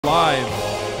Live,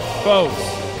 folks.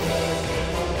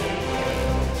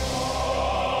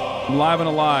 I'm live and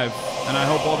alive, and I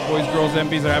hope all the boys, girls,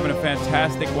 MBs are having a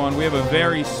fantastic one. We have a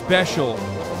very special,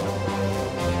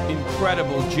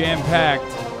 incredible,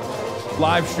 jam-packed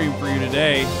live stream for you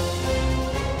today,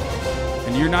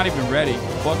 and you're not even ready.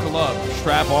 Buckle up,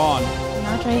 strap on.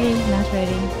 Not ready, not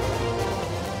ready.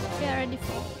 We are ready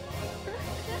for.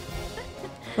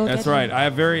 That's right. I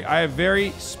have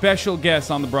very special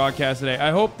guests on the broadcast today.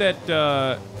 I hope that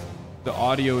the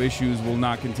audio issues will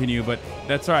not continue, but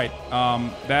that's right.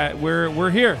 That we're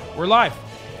here. We're live.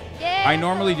 Yeah, I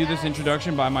normally do this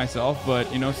introduction by myself,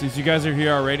 but you know, since you guys are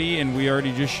here already and we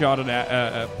already just shot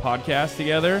a podcast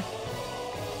together,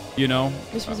 you know,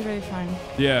 This was really fun.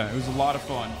 yeah, it was a lot of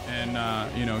fun,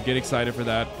 and you know, get excited for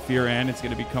that. Fear and it's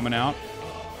going to be coming out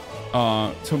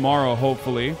tomorrow,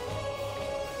 hopefully.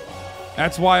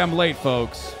 That's why I'm late,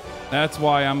 folks. That's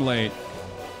why I'm late.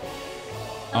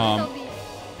 A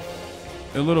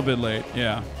little bit late,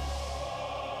 yeah.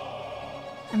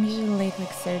 I'm usually late like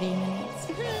 30 minutes.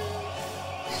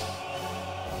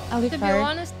 I'll be To be fired.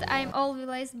 honest, I'm always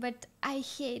late, but I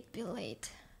hate being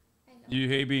late. You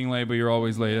hate being late, but you're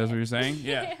always late. That's what you're saying?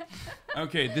 Yeah.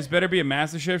 Okay, this better be a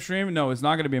MasterChef stream. No, it's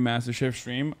not going to be a MasterChef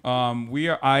stream.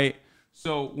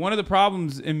 So one of the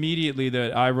problems immediately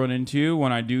that I run into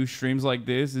when I do streams like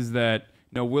this is that,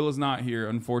 no, Will is not here.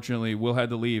 Unfortunately, Will had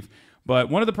to leave. But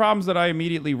one of the problems that I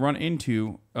immediately run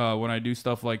into when I do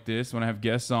stuff like this, when I have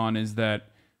guests on, is that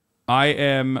I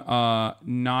am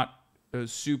not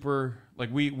super, like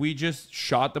we just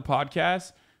shot the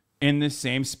podcast in this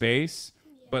same space,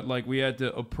 but like we had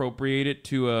to appropriate it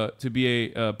to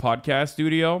be a podcast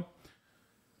studio.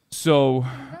 So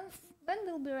When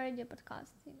will be ready a podcast?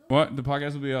 You know? what? The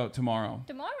podcast will be out tomorrow.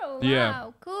 Tomorrow. Yeah.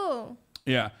 Wow, cool.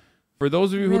 Yeah. For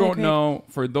those of you who Really don't quick.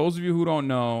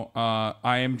 know,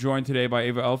 I am joined today by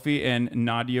Eva Elfie and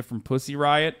Nadya from Pussy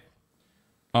Riot.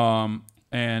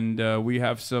 And we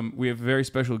have a very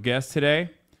special guest today.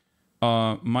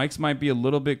 Mics might be a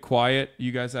little bit quiet.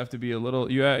 You guys have to be a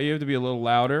little, you have to be a little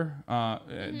louder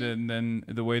than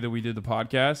the way that we did the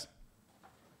podcast.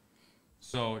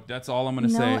 So that's all I'm going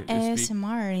to say. No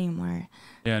ASMR anymore.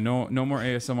 Yeah, no more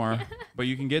ASMR. But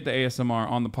you can get the ASMR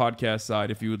on the podcast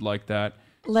side if you would like that.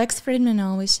 Lex Friedman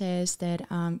always says that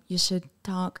you should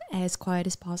talk as quiet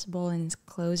as possible and as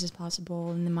close as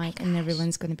possible in the mic, and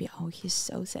everyone's going to be, oh, he's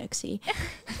so sexy.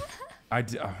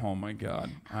 Oh my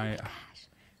God.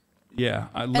 Yeah,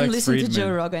 And Lex listen Friedman. to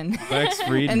Joe Rogan. Lex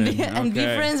Friedman. and be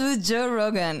okay. friends with Joe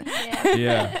Rogan. Yeah.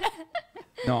 Yeah.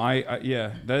 No,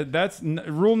 yeah. That's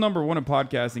rule number one of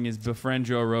podcasting is befriend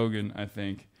Joe Rogan, I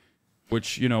think.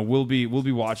 Which, you know, we'll be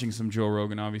watching some Joe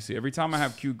Rogan, obviously. Every time I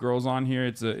have cute girls on here,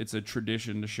 it's a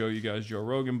tradition to show you guys Joe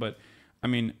Rogan. But I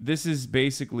mean, this is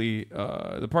basically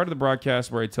the part of the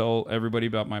broadcast where I tell everybody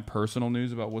about my personal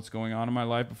news about what's going on in my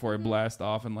life before I blast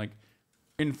off and like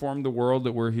inform the world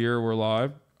that we're here, we're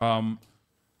live. And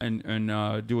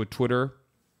do a Twitter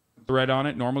thread on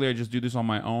it. Normally I just do this on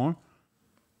my own.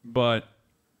 But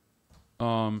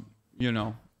you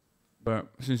know, but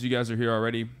since you guys are here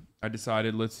already, I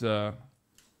decided let's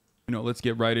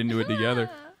get right into it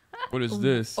together. What is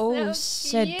this? Oh,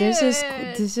 So shit. cute.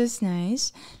 This is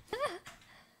nice.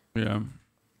 Yeah.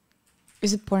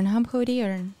 Is it Pornhub hoodie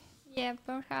or... Yeah,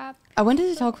 perhaps. I wanted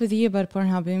to talk with you about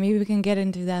Pornhub, and maybe we can get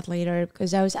into that later,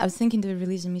 because I was thinking to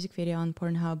release a music video on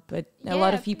Pornhub, but a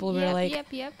lot of people were like,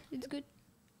 Yep, it's good.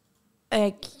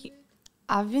 like,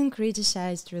 I've been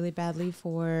criticized really badly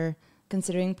for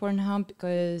considering Pornhub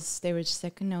because they were just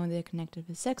like, no, they're connected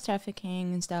with sex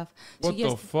trafficking and stuff. What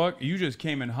the fuck? You just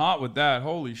came in hot with that.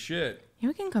 Holy shit. Yeah,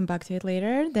 we can come back to it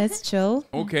later. That's chill.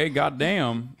 Okay,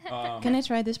 goddamn. Can I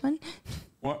try this one?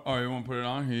 What? Oh, you want to put it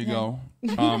on? Here you Yeah. go.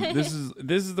 This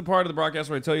is the part of the broadcast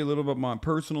where I tell you a little bit about my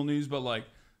personal news, but like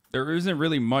there isn't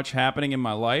really much happening in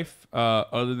my life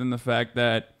other than the fact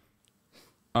that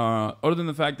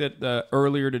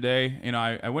earlier today, you know,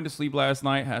 I went to sleep last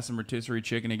night, had some rotisserie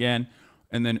chicken again,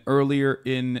 and then earlier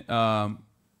in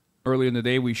the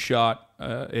day we shot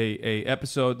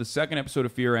the second episode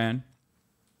of Fear and,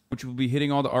 which will be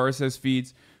hitting all the RSS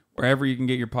feeds wherever you can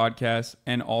get your podcasts,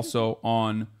 and also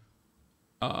on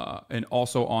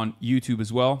YouTube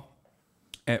as well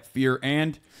at Fear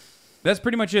and. That's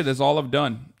pretty much it. That's all I've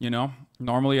done. You know,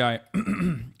 normally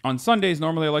on Sundays I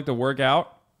like to work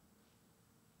out.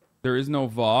 There is no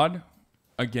VOD.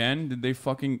 Again, did they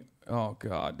stop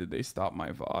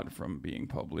my VOD from being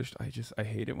published? I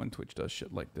hate it when Twitch does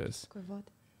shit like this.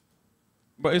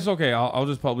 But it's okay. I'll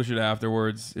just publish it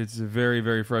afterwards. It's very,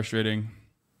 very frustrating.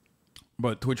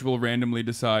 But Twitch will randomly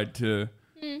decide to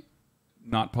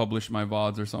not publish my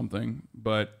VODs or something.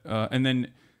 But and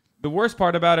then The worst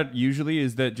part about it usually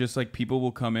is that just like people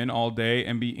will come in all day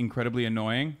and be incredibly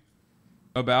annoying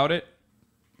about it.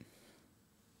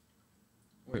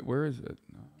 Wait, where is it?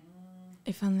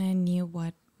 If only I knew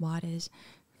what VOD is.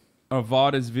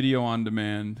 VOD is video on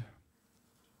demand.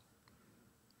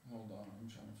 Hold on, I'm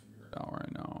trying to figure it out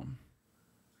right now.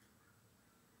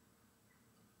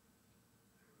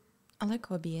 I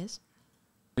like OBS.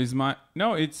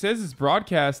 No, it says it's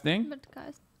broadcasting.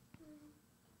 Broadcast.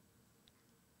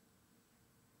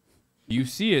 You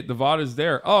see it, the VOD is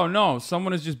there. Oh no,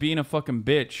 someone is just being a fucking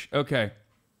bitch. Okay.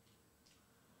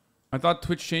 I thought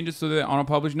Twitch changes so that auto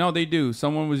publish. No, they do.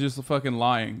 Someone was just fucking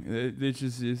lying. It's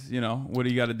just is, what do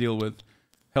you got to deal with?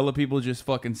 Hella people just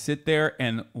fucking sit there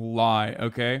and lie,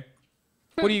 okay?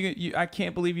 What do you I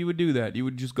can't believe you would do that. You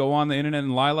would just go on the internet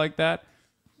and lie like that?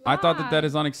 I thought that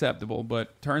is unacceptable,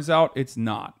 but turns out it's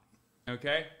not.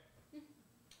 Okay?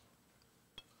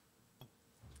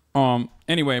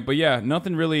 Anyway, but yeah,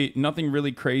 nothing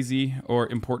really crazy or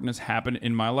important has happened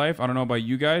in my life. I don't know about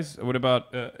you guys. What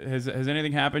about has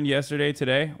anything happened yesterday,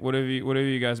 today? What have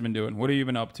you guys been doing? What have you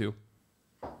been up to?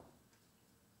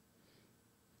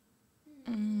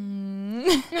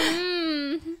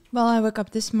 Well, I woke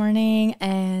up this morning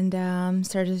and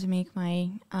started to make my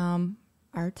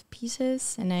art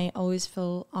pieces, and I always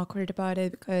feel awkward about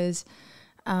it because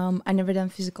I never done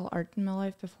physical art in my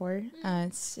life before.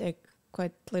 It's like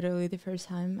quite literally the first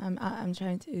time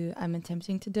I'm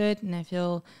attempting to do it, and I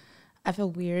feel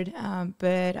weird.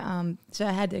 But so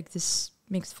I had like this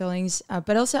mixed feelings.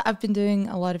 But also I've been doing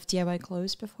a lot of DIY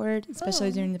clothes before,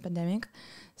 especially during the pandemic.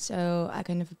 So I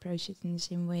kind of approach it in the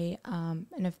same way.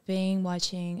 And I've been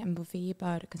watching a movie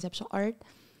about conceptual art,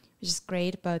 which is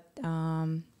great. But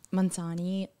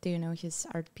Manzani, do you know his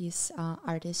art piece,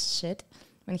 artist shit,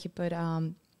 when he put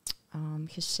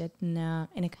his shit in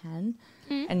a can?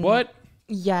 And what?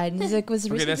 Yeah, and it was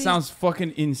recently. Okay, that sounds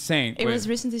fucking insane. It was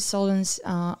recently sold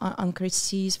on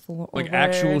Christie's for like over,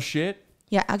 actual shit.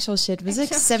 Yeah, actual shit. It was like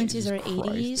 70s or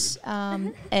 80s,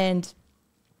 and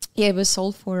yeah, it was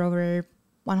sold for over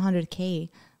 100K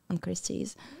on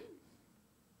Christie's.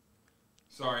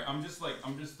 Sorry,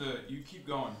 you keep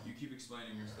going. You keep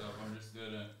explaining your stuff. I'm just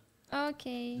gonna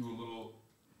Okay. do a little.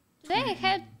 Today I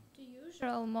had the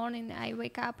usual morning. I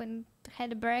wake up and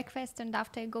had a breakfast, and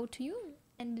after I go to you,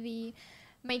 and we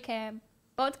make a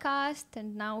podcast,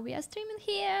 and now we are streaming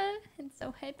here, and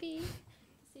so happy to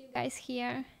see you guys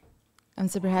here. I'm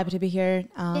super happy to be here.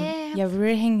 Yeah, we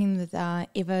were hanging with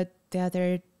Eva the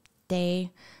other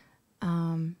day.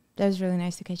 That was really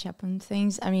nice to catch up on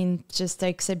things. I mean, just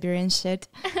like Siberian shit.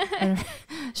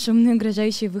 Шумные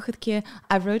угрожающие выходки.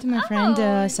 I wrote to my friend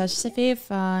Sasha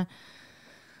Safiev,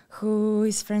 who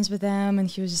is friends with them, and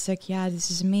he was just like, yeah,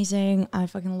 this is amazing. I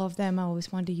fucking love them. I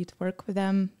always wanted you to work with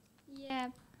them.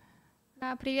 Yeah.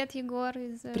 Привет, Егор,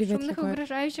 из Привет, шумных Егор.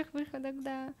 угрожающих выходок,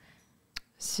 да.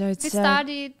 So it's We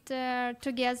studied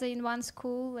together in one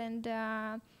school, and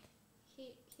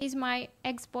he's my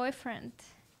ex-boyfriend.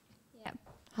 Yeah.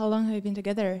 how long have you been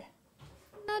together?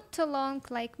 Not too long,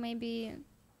 like maybe,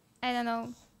 I don't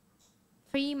know,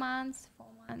 3 months, 4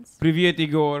 months. Привет,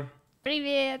 Igor.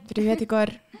 Привет. Привет, Егор.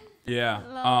 Yeah.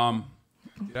 Hello.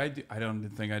 I don't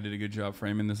think I did a good job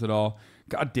framing this at all.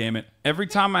 God damn it. Every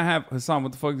time I have Hasan,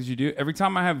 what the fuck did you do? Every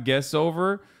time I have guests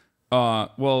over,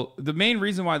 well, the main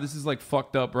reason why this is like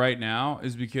fucked up right now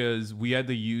is because we had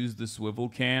to use the swivel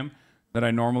cam that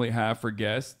I normally have for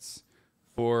guests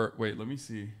for wait, let me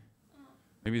see.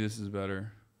 Maybe this is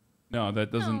better. No,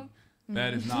 that doesn't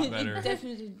that is not better.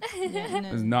 Definitely.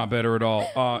 It's not better at all.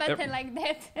 Better like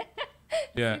that.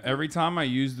 Yeah, every time I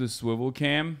use the swivel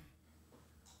cam,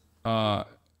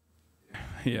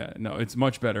 yeah, no, it's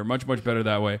much better, much better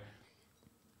that way.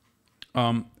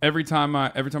 Every time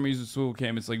I use the swivel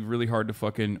cam, it's like really hard to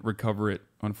fucking recover it,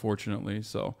 unfortunately.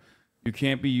 So you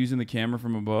can't be using the camera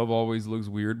from above. Always looks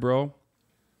weird, bro.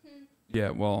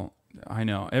 Yeah, well, I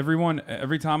know.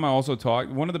 Every time I also talk,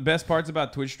 one of the best parts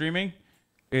about Twitch streaming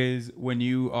is when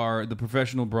you are the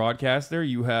professional broadcaster.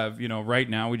 You have, right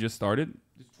now we just started.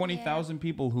 There's 20,000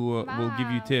 people who will give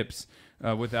you tips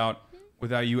without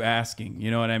you asking.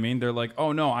 You know what I mean? They're like,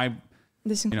 oh no, I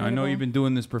know you've been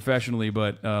doing this professionally,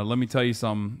 but let me tell you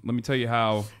something. Let me tell you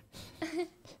how.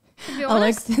 I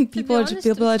like that people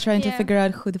are trying to figure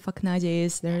out who the fuck Nadya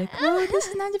is. They're like, oh, this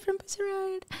is Nadya from Pussy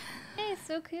Riot. Yeah,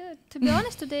 so cute. To be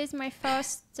honest, today is my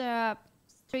first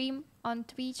stream on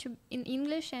Twitch in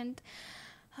English, and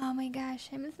oh my gosh,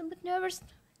 I'm a little bit nervous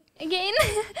again.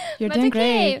 You're but doing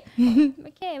okay. great.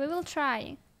 Okay, we will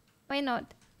try. Why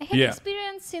not? I had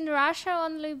experience in Russia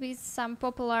only with some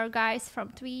popular guys from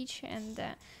Twitch, and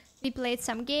we played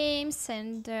some games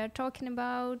and talking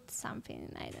about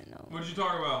something. I don't know. What did you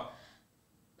talk about?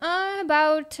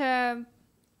 About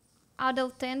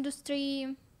adult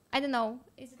industry. I don't know.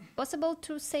 Is it possible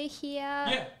to say here?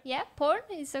 Yeah. Yeah, porn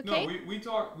is okay. No, we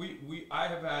talk. I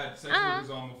have had sex workers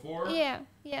on before. Yeah.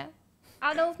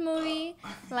 Adult movie,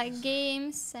 like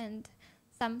games and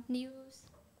some news.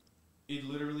 It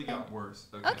literally got worse.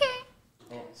 Okay.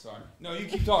 Oh, sorry. No, you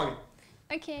keep talking.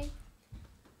 Okay.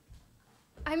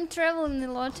 I'm traveling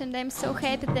a lot and I'm so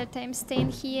happy that I'm staying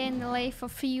here in LA for a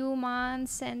few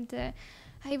months and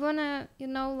I wanna,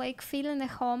 like feeling at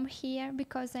home here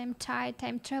because I'm tired.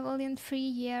 I'm traveling 3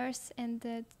 years and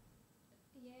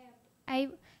I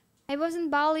was in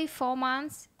Bali 4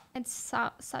 months. It's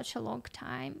such a long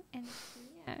time and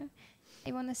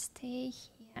I wanna stay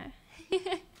here.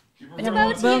 What about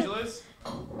you? Los Angeles?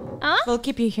 We'll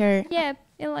keep you here. Yeah,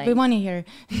 LA. We want you here.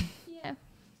 Yeah.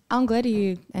 I'm glad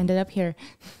you ended up here.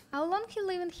 How long you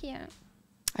living here?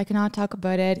 I cannot talk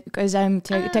about it because I'm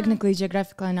technically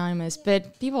geographically anonymous,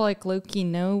 but people like Loki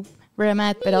know where I'm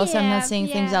at, but also I'm not saying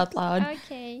things out loud.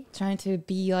 Okay. Trying to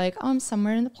be like, oh, I'm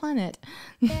somewhere in the planet.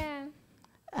 Yeah.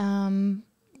 Um,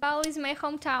 Bali is my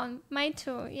hometown. Mine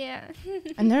too, yeah.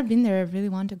 I've never been there. I really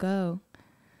want to go.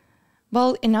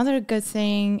 Well, another good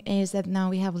thing is that now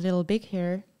we have Little Big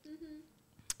here.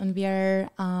 And we are,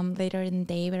 later in the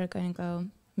day, we're going to go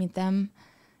meet them.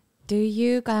 Do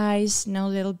you guys know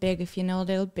Little Big? If you know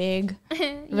Little Big,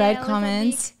 write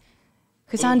comments.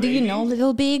 Hasan, do you know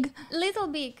Little Big? Little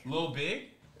Big. Little Big?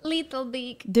 Little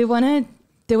Big. Do you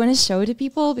wanna show to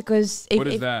people? Because What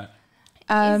is that?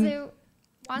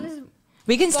 One is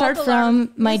we can start popular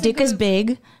from my music dick is group.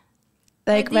 big.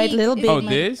 Like My right, dick Little is Big. Oh, big.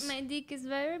 this? My dick is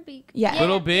very big. Yeah.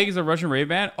 Little Big is a Russian rave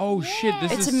band? Oh, shit,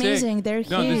 this It's is amazing. sick. They're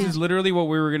No, this huge. is literally what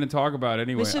we were going to talk about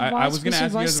anyway. should I was watch- going to we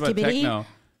ask should you guys watch about Skibbity. techno.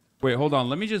 Wait, hold on.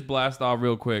 Let me just blast off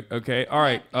real quick, okay? All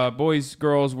right, boys,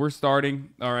 girls, we're starting.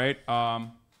 All right.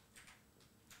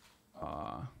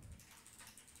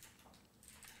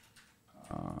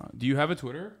 Do you have a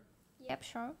Twitter? Yep,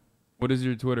 sure. What is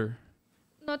your Twitter?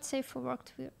 Not safe for work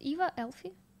Twitter. Eva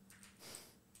Elfie.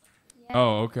 Yeah.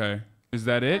 Oh, okay. Is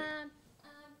that it? You can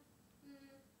spray.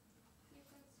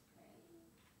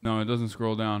 No, it doesn't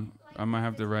scroll down. I might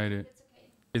have to write it. It's okay.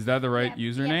 Is that the right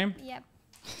Yep, username? Yep.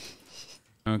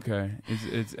 Okay.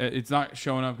 It's not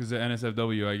showing up because of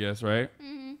NSFW, I guess, right?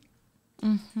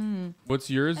 What's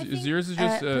yours? I Is think- yours is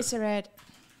just Pussy Red.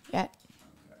 Yeah.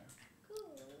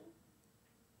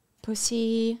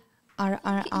 Pussy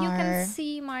RRR. You can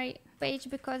see my page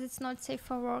because it's not safe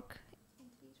for work.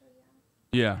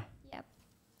 yeah. Yep.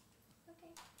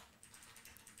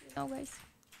 Okay. Guys.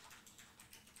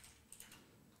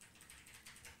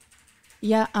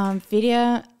 Yeah,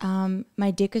 video, My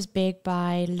Dick is Big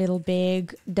by Little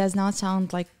Big does not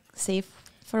sound like safe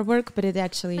for work, but it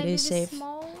actually Maybe is safe.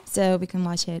 small. So we can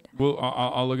watch it. Well,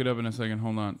 I'll look it up in a second.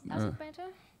 Hold on. Doesn't matter.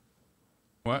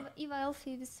 What? Eva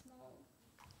Elfie is small.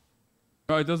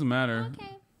 Oh, it doesn't matter. Okay.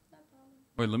 No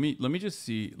problem. Wait, let me just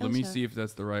see. Let me Also- see if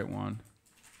that's the right one.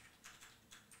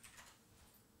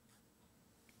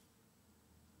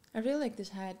 I really like this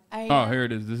hat. Oh, here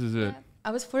it is. This is it. Yeah. I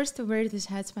was forced to wear this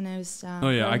hat when I was. Oh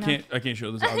yeah, I growing up. can't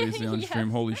show this obviously on Yeah. stream.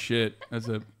 Holy shit, that's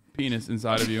a penis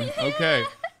inside of you. Okay.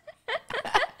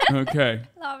 Okay.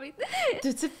 Love it.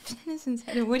 It's a penis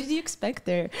inside. What did you expect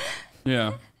there?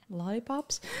 Yeah.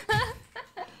 Lollipops?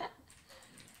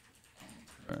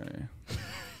 All right.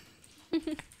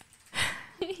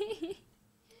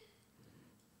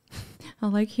 I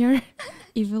like your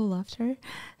evil laughter.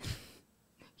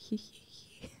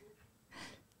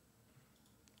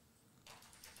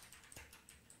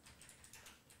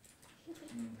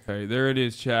 Okay, there it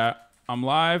is, chat. I'm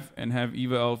live and have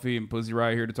Eva Elfie and Pussy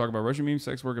Riot here to talk about Russian memes,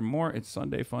 sex work, and more. It's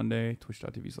Sunday Fun Day,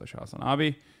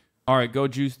 twitch.tv/Hasanabi. All right, go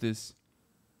juice this.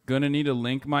 Gonna need a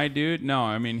link, my dude? No,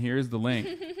 I mean, here's the link.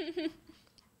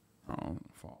 I'll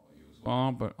follow you as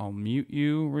well, but I'll mute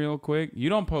you real quick. You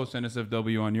don't post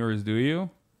NSFW on yours, do you?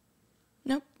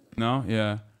 Nope. No?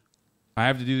 Yeah. I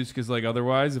have to do this because, like,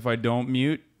 otherwise, if I don't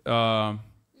mute on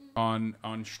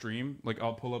stream, like,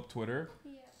 I'll pull up Twitter.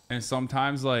 And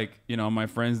sometimes, like, you know, my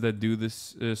friends that do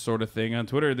this sort of thing on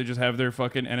Twitter, they just have their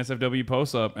fucking NSFW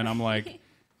posts up. And I'm like,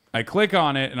 I click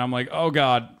on it and I'm like, oh,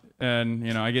 God. And,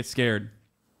 you know, I get scared.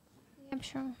 I'm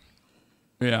sure.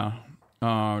 Yeah.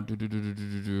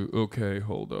 Okay,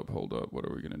 hold up. What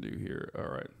are we going to do here?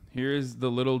 All right. Here's the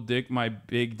little dick, my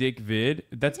big dick vid.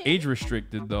 That's age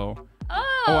restricted, though.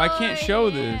 Oh, I can't show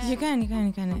this. You can.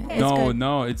 It's No, good.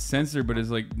 no, it's censored, but it's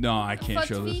like, no, I can't For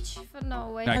show Twitch? this.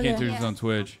 No, wait. I can't do Okay. this on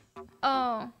Twitch.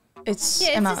 Oh. It's Yeah,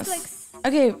 a it's mouse. just like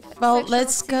Okay, well,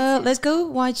 sexual let's go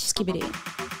watch Skibbity.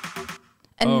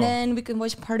 And then we can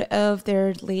watch part of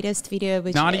their latest video,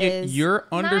 which Nadia, is your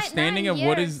understanding nine of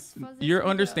what years is for this your video.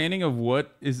 understanding of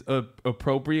what is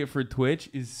appropriate for Twitch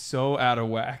is so out of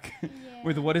whack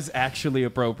with what is actually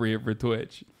appropriate for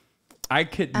Twitch. I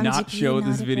could not GP, show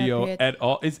this not video appropriate. at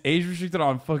all. It's age restricted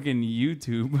on fucking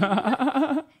YouTube.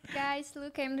 Guys,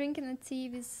 look, I'm drinking a tea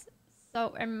with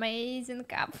so amazing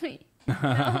coffee.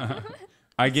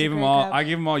 I gave a him great all. cup. I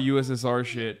gave him all USSR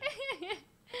shit.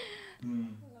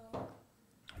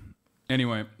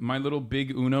 Anyway, my little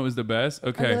big Uno is the best.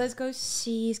 Okay, Okay, let's go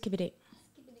see Skibidi.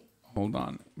 hold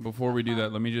on. Before we do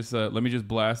that, let me just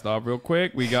blast off real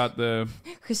quick. We got the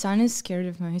Hasan is scared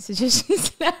of my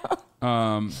suggestions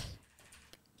now.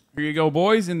 Here you go,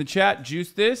 boys, in the chat.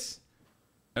 Juice this.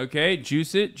 Okay,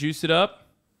 juice it up.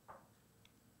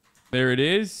 There it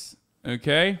is.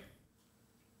 Okay.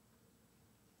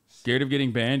 Scared of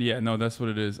getting banned? Yeah, no, that's what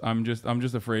it is. I'm just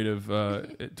afraid of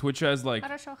Twitch has like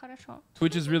Хорошо.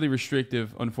 Twitch is really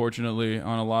restrictive, unfortunately,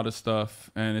 on a lot of stuff,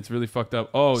 and it's really fucked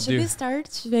up. Oh, Should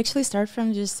dude. we actually start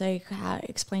from just like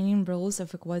explaining rules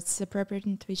of like what's appropriate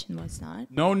in Twitch and what's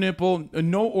not? No nipple,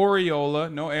 no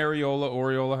areola, no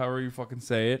areola, however you fucking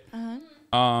say it.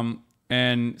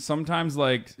 And sometimes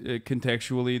like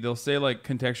contextually, they'll say like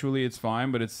contextually it's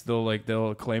fine, but it's still like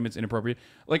they'll claim it's inappropriate.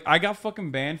 Like I got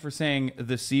fucking banned for saying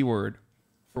the C word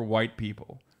for white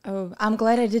people. Oh, I'm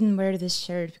glad I didn't wear this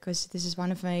shirt because this is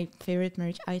one of my favorite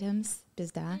merch items.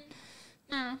 Pizda.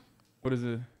 What is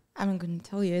it? I'm not gonna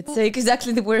tell you. It's like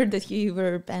exactly the word that you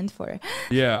were banned for.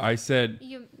 Yeah, I said.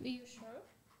 You sure?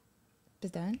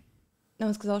 Pizda. No,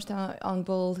 он сказал, что он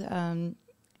был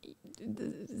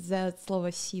за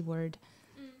слово C word.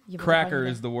 Cracker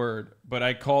is the word, but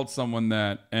I called someone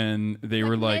that, and they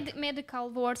were like, medical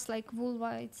words like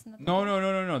vulva. It's not.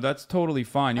 no. That's totally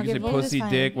fine. You Okay, can say vulva is pussy,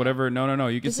 fine. dick, whatever. No.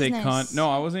 You can This say is cunt. nice. No,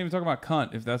 I wasn't even talking about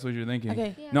cunt. If that's what you're thinking.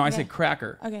 Okay. Yeah. No, I Okay. said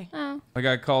cracker. Okay. Oh. Like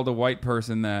I called a white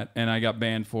person that, and I got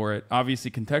banned for it.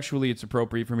 Obviously, contextually, it's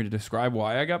appropriate for me to describe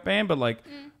why I got banned, but like,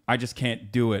 I just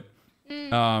can't do it.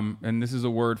 And this is a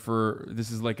word for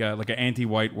this is like an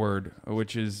anti-white word,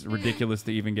 which is ridiculous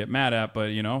to even get mad at.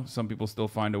 But you know, some people still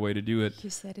find a way to do it. You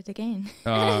said it again.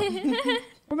 Well,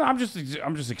 no, I'm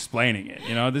just explaining it.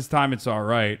 You know, this time it's all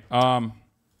right.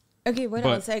 Okay, what But-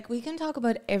 else? Like we can talk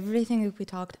about everything that we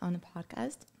talked on the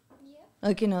podcast.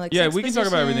 Like like Yeah, sex we can talk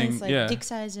about everything, positions, like yeah. dick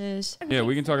sizes, Yeah,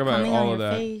 we can talk about coming all on of your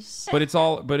that. face. But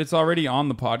it's already on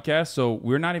the podcast, so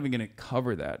we're not even going to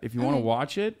cover that. If you want to Okay.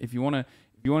 watch it, if you want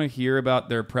to hear about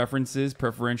their preferences,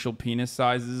 preferential penis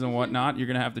sizes and whatnot, you're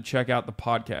going to have to check out the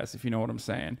podcast if you know what I'm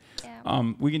saying.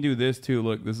 Yeah. We can do this too.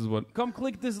 Look, this is what. Come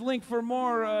click this link for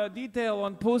more detail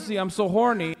on pussy. I'm so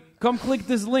horny. Come click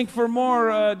this link for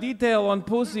more detail on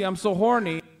pussy. I'm so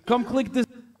horny. Come click this.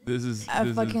 This is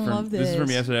fucking love This is from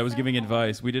this. yesterday. I was giving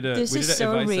advice. We did a This we did is an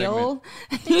so advice real.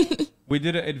 segment. We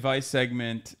did an advice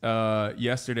segment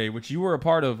yesterday, which you were a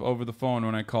part of over the phone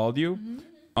when I called you.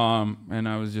 And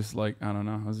I was just like, I don't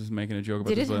know. I was just making a joke about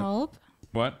Did this. it but- help?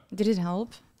 What? Did it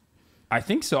help? I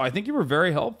think so. I think you were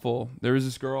very helpful. There was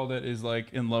this girl that is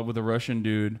like in love with a Russian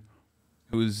dude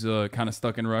who's kind of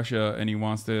stuck in Russia, and he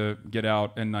wants to get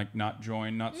out and like not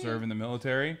serve in the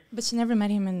military. But she never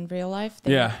met him in real life.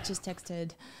 They Yeah. just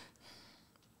texted.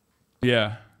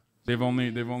 Yeah, they've only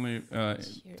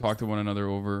Cheers. talked to one another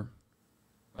over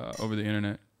the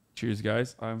internet. Cheers,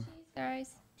 guys.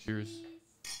 Guys. Cheers.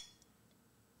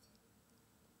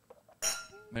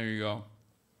 There you go.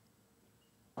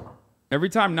 Every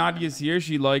time Nadya's here,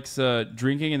 she likes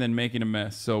drinking and then making a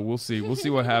mess. So we'll see. We'll see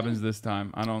what happens this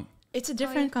time. I don't. It's a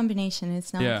different combination.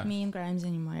 It's not Yeah. me and Grimes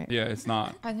anymore. Yeah, it's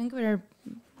not. I think we're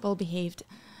well behaved.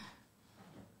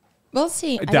 We'll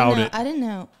see. I doubt don't know. it. I don't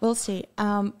know. We'll see.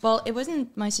 Well, it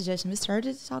wasn't my suggestion. We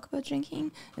started to talk about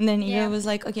drinking, and then Eva Yeah. was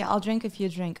like, "Okay, I'll drink if you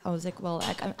drink." I was like, "Well,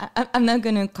 like, I'm not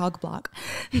gonna cock block."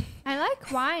 I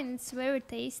like wine. It's very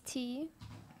tasty.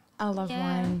 I love Yeah.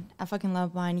 wine. I fucking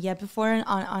love wine. Yeah, before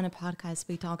on a podcast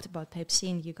we talked about Pepsi,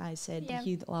 and you guys said Yeah.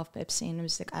 you love Pepsi, and I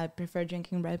was like, I prefer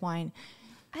drinking red wine.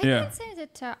 I Yeah. can't say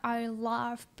that I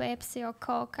love Pepsi or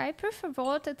Coke. I prefer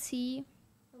water, tea,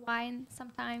 wine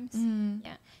sometimes.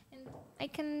 Yeah, and I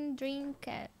can drink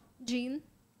gin,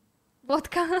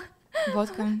 vodka.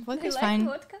 Vodka, I vodka's like fine.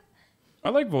 vodka. I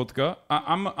like vodka.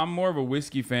 I'm more of a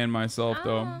whiskey fan myself,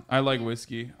 though. I like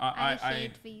whiskey. I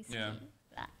hate whiskey. yeah.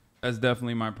 Blah. That's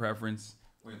definitely my preference.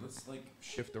 Wait, let's like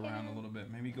shift around a little bit.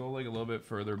 Maybe go like a little bit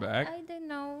further back. I don't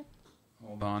know.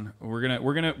 Hold on. We're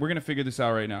gonna figure this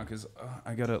out right now because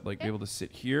I gotta like be able to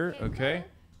sit here. Okay.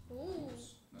 Ooh.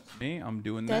 That's me. I'm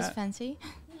doing That's that. fancy.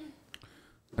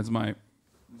 That's my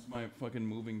fucking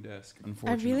moving desk. I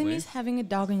Unfortunately. really miss having a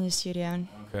dog in the studio.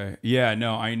 Okay. Yeah.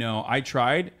 No. I know. I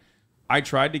tried I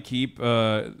tried to keep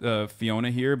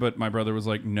Fiona here, but my brother was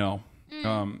like, no.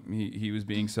 He was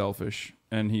being selfish,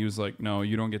 and he was like, no,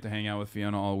 you don't get to hang out with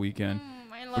Fiona all weekend,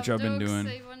 I love which I've been doing.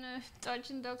 I want to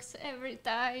touch dogs every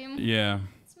time. Yeah.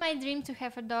 It's my dream to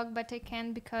have a dog, but I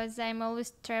can't because I'm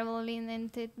always traveling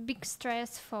and it's big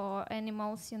stress for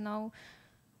animals, you know.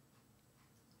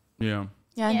 Yeah.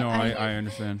 Yeah, No, I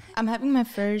understand. I'm having my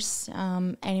first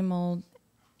animal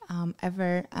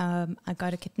ever. I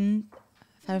got a kitten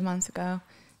 5 months ago.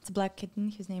 It's a black kitten.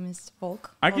 His name is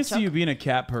Volk. I can see you being a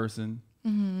cat person.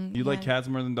 Mm-hmm, You like cats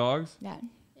more than dogs? Yeah.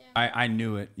 I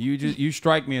knew it. You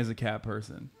strike me as a cat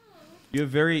person.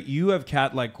 You have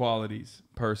cat-like qualities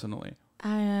personally.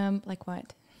 I am like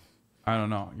what? I don't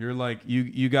know. You're like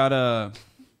you got a,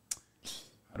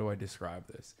 how do I describe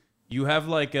this? You have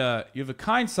like you have a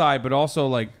kind side, but also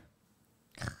like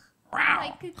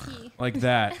Like cookie. like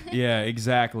that. Yeah,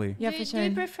 exactly. Yeah, do, for do sure.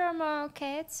 you prefer more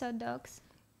cats or dogs?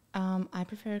 I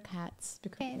prefer cats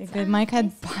because Cats. my cat I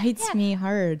see. bites Yeah. me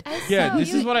hard. I Yeah, saw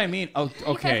this you, is what I mean. Oh,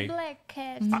 okay. You have black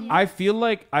cats. I feel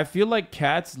like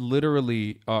cats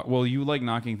literally. Well, you like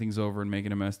knocking things over and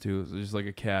making a mess too. It's just like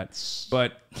a cat.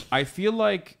 But I feel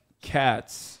like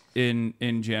cats in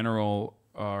general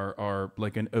are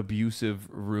like an abusive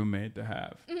roommate to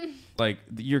have. Like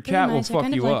your cat will fuck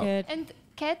you up. And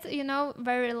cats, you know,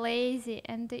 very lazy.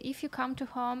 And if you come to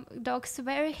home, dogs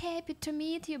very happy to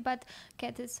meet you. But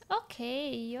cat is okay.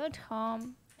 You're at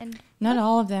home. And Not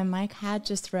all of them. My cat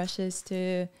just rushes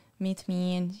to meet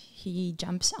me and he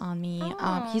jumps on me.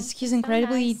 He's so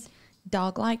incredibly nice.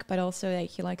 dog-like, but also like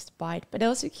he likes to bite. But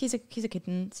also he's a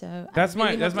kitten, so That's I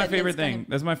really my hope that favorite that's thing.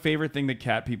 That's my favorite thing that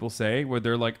cat people say, where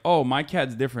they're like, "Oh, my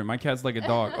cat's different. My cat's like a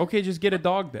dog." Okay, just get a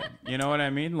dog then. You know what I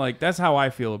mean? Like that's how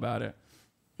I feel about it.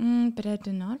 But I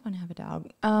do not want to have a dog.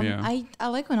 Yeah. I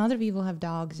like when other people have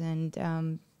dogs,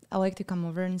 and I like to come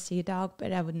over and see a dog,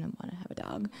 but I wouldn't want to have a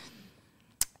dog.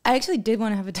 I actually did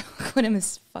want to have a dog. What am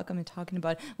I talking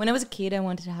about? When I was a kid, I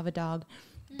wanted to have a dog,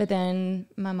 but then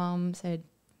my mom said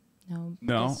no.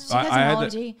 No, because she has an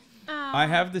allergy. I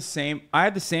had the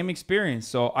same experience.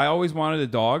 So I always wanted a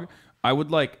dog. I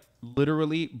would like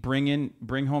literally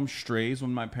bring home strays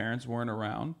when my parents weren't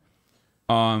around.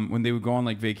 When they would go on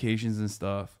like vacations and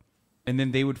stuff. And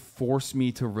then they would force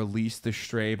me to release the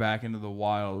stray back into the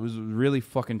wild. It was really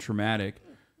fucking traumatic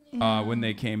when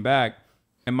they came back.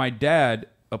 And my dad,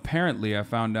 apparently, I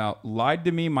found out, lied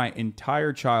to me my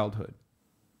entire childhood.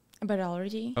 About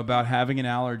allergy? About having an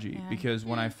allergy. Yeah. Because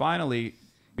when I finally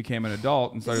became an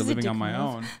adult and started This is a living on dick my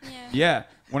move. own. Yeah.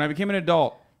 When I became an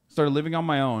adult, started living on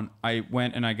my own, I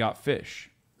went and I got Fish,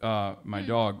 my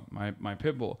dog, my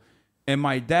pit bull. And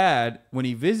my dad, when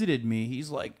he visited me,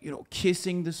 he's like,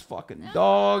 kissing this fucking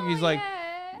dog. He's like,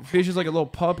 Fish is like a little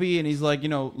puppy, and he's like,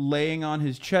 laying on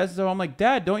his chest. So I'm like,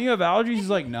 Dad, don't you have allergies? He's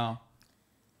like, no.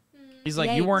 He's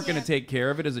like, you weren't going to take care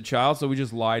of it as a child, so we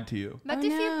just lied to you. But Oh,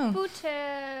 if no. you put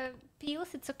pills,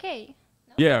 it's okay.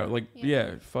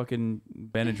 Yeah, fucking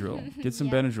Benadryl. Get some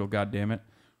Benadryl, goddammit.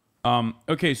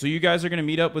 Okay, so you guys are going to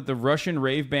meet up with the Russian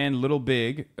rave band Little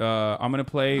Big. I'm going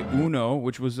to play Uno,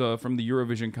 which was from the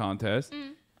Eurovision contest.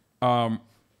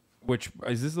 Which,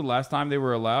 is this the last time they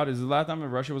were allowed? Is this the last time that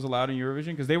Russia was allowed in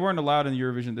Eurovision? Because they weren't allowed in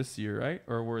Eurovision this year, right?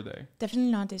 Or were they?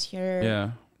 Definitely not this year.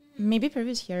 Yeah. Maybe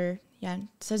previous year. Yeah,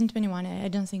 2021. I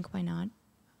don't think why not.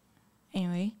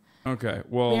 Anyway. Okay,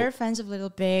 well... We're fans of Little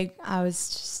Big. I was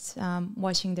just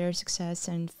watching their success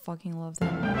and fucking love them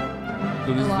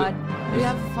So a lot. We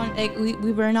have fun. Like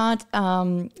we were not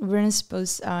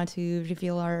supposed to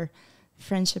reveal our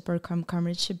friendship or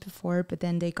comradeship before, but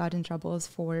then they got in trouble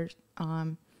for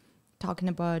talking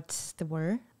about the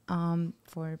war.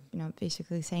 For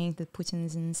basically saying that Putin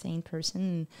is an insane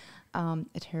person, a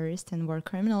terrorist and war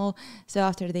criminal. So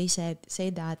after they said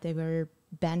that, they were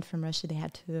banned from Russia. They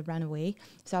had to run away.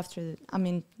 So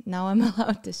now I'm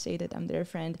allowed to say that I'm their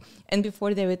friend. And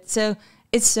before they would, so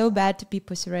it's so bad to be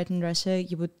pussy rat in Russia.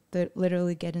 You would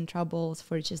literally get in trouble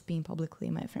for just being publicly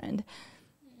my friend.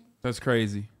 That's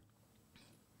crazy.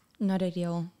 Not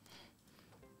ideal.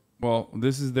 Well,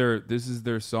 this is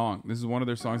their song. This is one of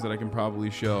their songs that I can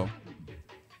probably show.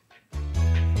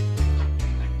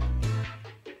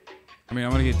 I mean,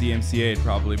 I'm gonna get DMCA'd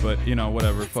probably, but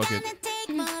whatever, fuck it.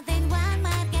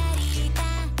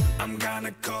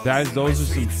 Those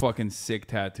are some fucking sick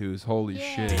tattoos. Holy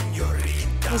shit.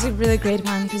 It was a really great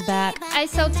one. He's back. I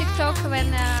saw TikTok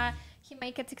when he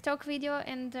make a TikTok video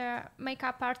and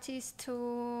makeup artist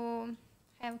to,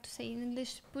 how to say in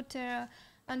English, put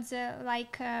on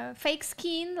the fake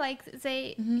skin,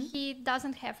 he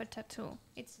doesn't have a tattoo.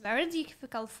 It's very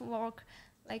difficult work,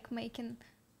 like making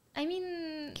I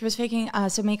mean, He was faking.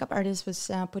 So makeup artist was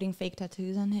putting fake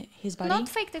tattoos on his body. not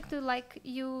fake tattoo, like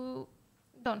you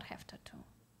don't have tattoo.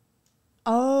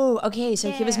 Oh, okay.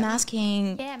 So he was Yeah.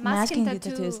 masking, Yeah, masking the tattoo.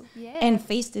 tattoos. Yeah. And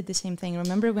Face did the same thing.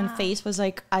 Remember when Ah. Face was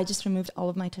like, I just removed all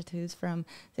of my tattoos from,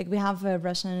 like, we have a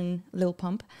Russian Lil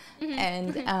Pump,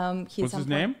 and he. What's his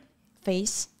name?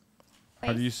 Face.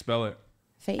 How do you spell it?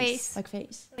 Face. Like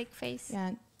face. Like face.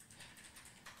 Yeah.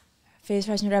 Face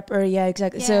Russian rapper. Yeah,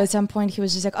 exactly. So Yeah. at some point he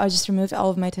was just like, I just removed all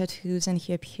of my tattoos, and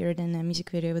he appeared in a music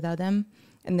video without them.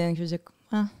 And then he was like,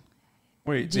 well,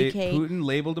 Wait, GK. Putin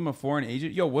labeled him a foreign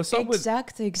agent? Yo, what's up with...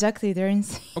 exactly. They're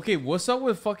insane. Okay, what's up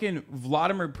with fucking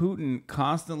Vladimir Putin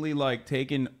constantly like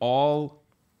taking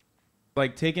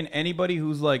anybody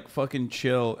who's like fucking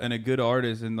chill and a good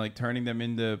artist and like turning them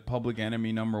into public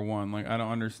enemy #1? Like, I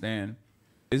don't understand.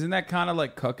 Isn't that kind of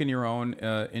like cucking your own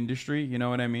industry? You know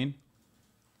what I mean?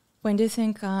 When do you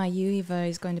think Eva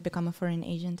is going to become a foreign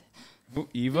agent? Who,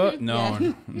 Eva? No.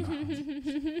 Yeah.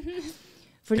 no.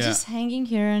 For Yeah. just hanging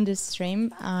here on this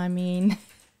stream, I mean,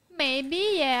 Maybe,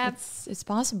 yeah. it's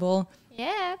possible.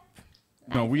 Yeah.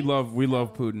 No, we love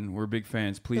Putin. We're big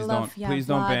fans. Please love- yeah, please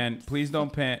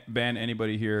don't ban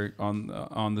anybody here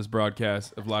on this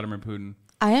broadcast of Vladimir Putin.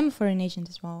 I am a foreign agent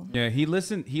as well. Yeah, he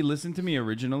listened to me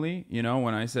originally, you know,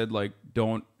 when I said like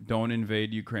don't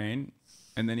invade Ukraine,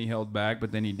 and then he held back,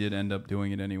 but then he did end up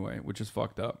doing it anyway, which is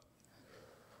fucked up.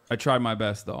 I tried my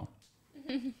best though.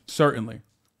 Certainly.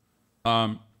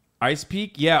 Ice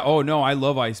Peak? Yeah, oh no, I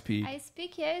love Ice Peak. I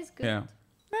speak, yeah, it's good. Yeah.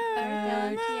 Very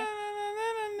talented, yeah.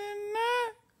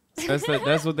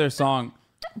 That's what their song.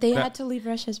 They That- had to leave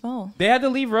Russia as well. They had to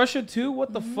leave Russia too?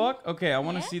 What the fuck? Okay, I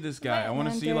want to Yeah? see this guy. I want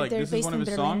to And see they're- like they're this is based one of in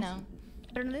his Berlin songs. now.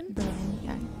 Berlin? Berlin,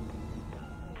 yeah.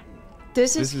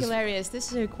 This is This is- hilarious.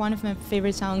 This is like one of my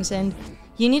favorite songs, and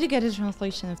you need to get a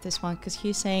translation of this one because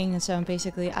he's saying so.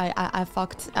 Basically, I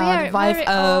fucked Very- the wife very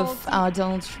of old.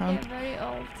 Donald Trump. Yeah, very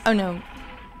old. Oh no,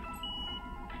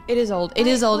 it is old. It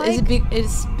is old.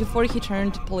 It's before he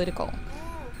turned political.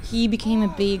 He became a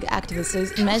big activist. So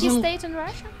He imagine. stayed in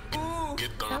Russia?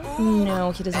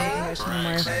 No, he doesn't live in Russia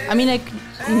anymore. I mean, like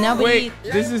nobody. Wait,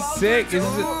 this is sick. This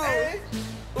is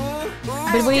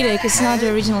But wait, like it's not the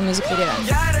original music video.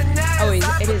 Oh,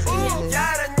 it is.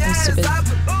 I'm stupid.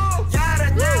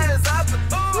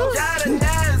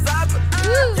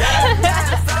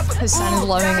 Hasan is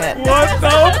loving it. what the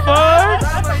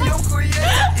fuck?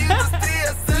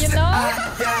 You know?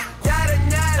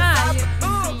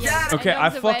 Okay, I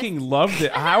fucking loved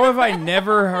it. How have I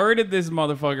never heard of this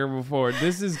motherfucker before?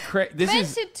 This is this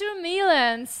is 22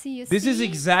 millions, you this is see?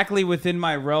 exactly within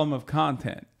my realm of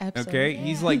content. Absolutely. Okay,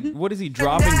 he's like, what is he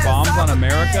dropping bombs on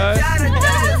America?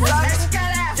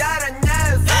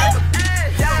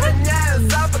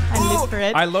 I live for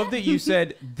it. I love that you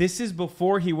said this is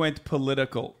before he went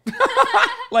political.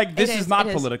 Like this It is not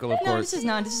it political, of No, course. this is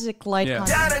not. This is like light Yeah.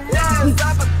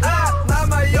 content.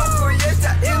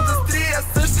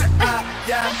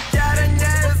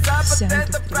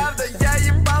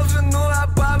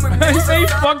 I say he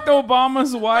fucked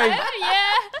Obama's wife.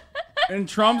 Yeah. And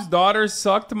Trump's daughter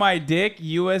sucked my dick.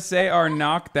 USA are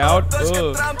knocked out.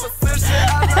 Ugh.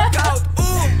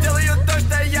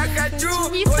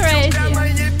 He's crazy.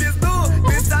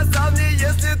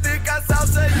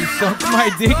 Suck my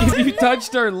dick if you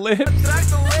touched her lips.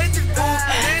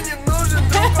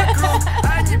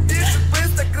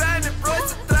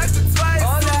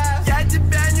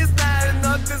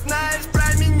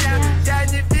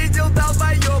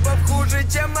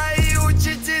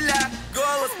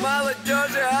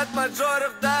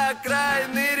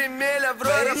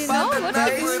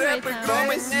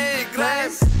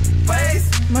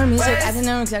 More music. I don't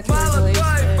know exactly where he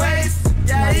lives.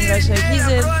 Not in Russia. He's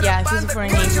a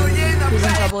foreign agent. He's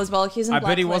in trouble as well. He's in I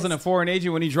bet he wasn't a blacklist. foreign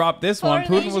agent when he dropped this one.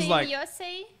 Putin was like,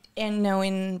 USA? And no,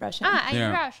 in Russia. In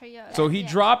Yeah. Russia, yeah. so he yeah.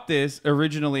 dropped this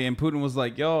originally, and Putin was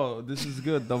like, yo, this is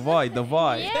good. Davai.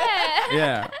 Yeah.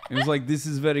 Yeah. It was like, this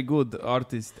is very good,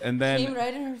 artist. And Came then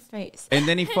right in her face. and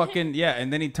then he fucking, yeah,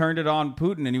 and then he turned it on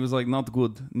Putin, and he was like, not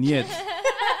good. Niet.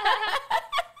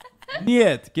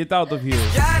 Niet. Get out of here.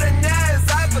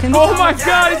 Oh my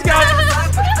god, he's got...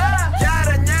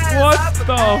 What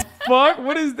the fuck?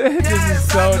 What is that? This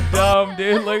is so dumb,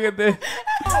 dude. Look at this.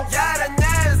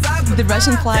 The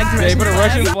Russian flag. They put a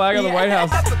Russian flag on the White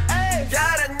House.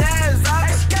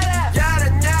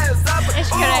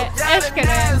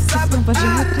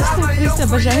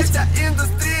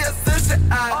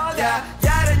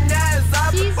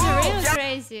 He's really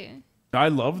crazy. I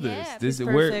love this. Yeah, This he's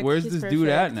where perfect. where's He's this dude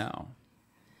at perfect. now?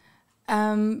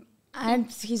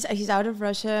 And he's out of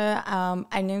Russia.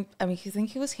 I think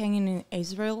he was hanging in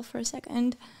Israel for a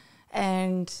second,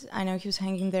 And I know he was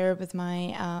hanging there with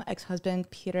my ex-husband,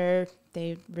 Peter.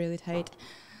 They really tight.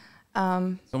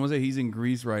 Someone say he's in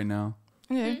Greece right now.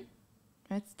 Okay.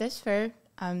 That's fair.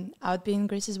 I would be in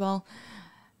Greece as well.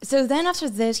 So then after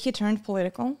this, he turned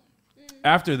political.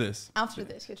 After this,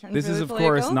 he turned this really is, of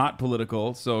political. course, not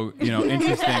political. So,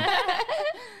 interesting.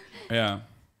 Yeah.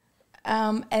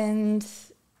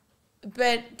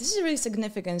 But this is really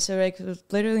significant. So I could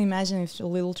literally imagine if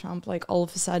little Trump, like, all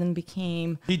of a sudden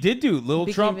became... He did do. Little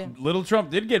Trump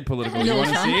did get political. You want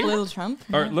to see? Little Trump.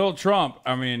 Or Little Trump,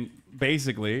 I mean,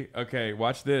 basically. Okay,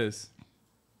 watch this.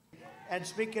 And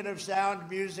speaking of sound,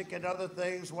 music, and other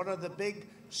things, one of the big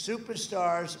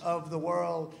superstars of the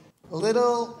world,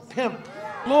 Little Pimp.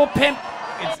 Little Pimp.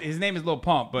 His name is Little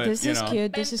Pump, but, This is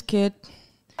cute. This is cute.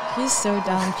 He's so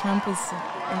dumb. Trump is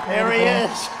incredible. There he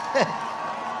is.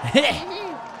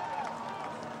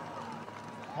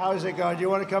 How's it going? Do you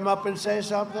want to come up and say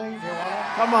something?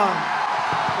 Come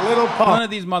on. Little Pump. None of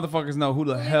these motherfuckers know who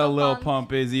the hell Lil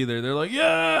Pump is either. They're like,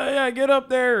 yeah, get up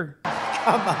there.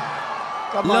 Come on.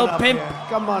 Come Lil on up Pimp. here.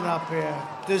 Come on up here.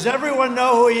 Does everyone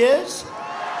know who he is?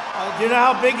 Do you know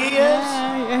how big he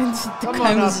is? Come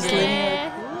on up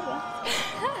here.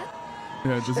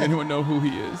 Yeah, does anyone know who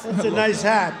he is? It's a nice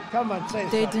hat. Come on, say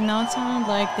They something. do not sound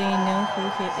like they know who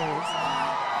he is.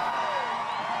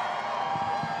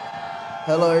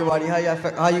 Hello, everybody. How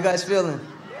you guys feeling?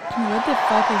 What the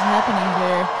fuck is happening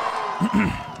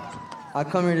here? I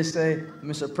come here to say,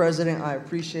 Mr. President, I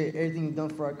appreciate everything you've done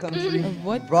for our country.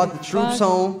 What You brought the troops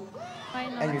home,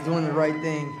 and you're doing the right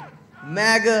thing.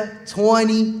 MAGA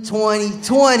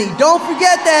 2020. Don't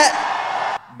forget that.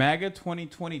 MAGA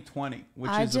 2020,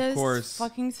 which I is, just of course...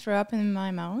 fucking threw up in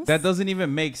my mouth. That doesn't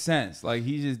even make sense. Like,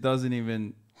 he just doesn't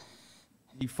even...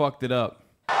 He fucked it up.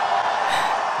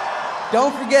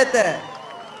 Don't forget that.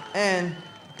 And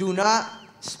do not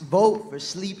vote for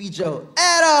Sleepy Joe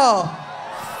at all.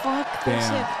 Fuck this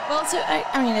Damn. shit. Well, so,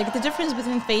 I mean, like, the difference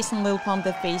between Face and Lil Pump,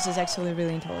 the Face is actually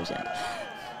really intelligent.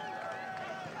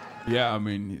 Yeah, I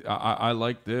mean, I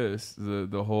like this.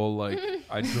 The whole, like,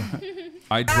 I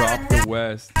dropped the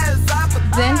West.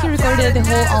 Then he recorded the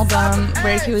whole album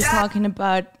where he was talking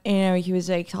about, he was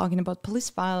like talking about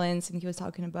police violence, and he was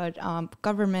talking about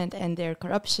government and their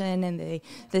corruption, and they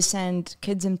send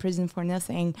kids in prison for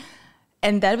nothing,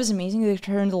 and that was amazing. They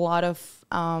turned a lot of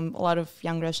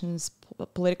young Russians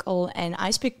political, and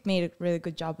iSpeak made a really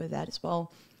good job with that as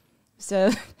well.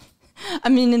 So, I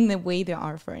mean, in the way they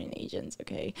are foreign agents,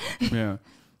 okay. Yeah.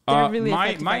 Really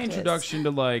my introduction to,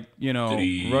 like,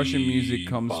 Russian music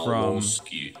comes from...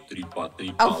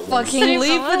 I'll fucking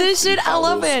leave for this shit. I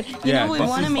love it. Yeah, We this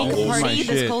want to is make a my party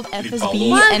that's shit. called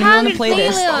FSB, and we want to play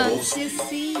this. I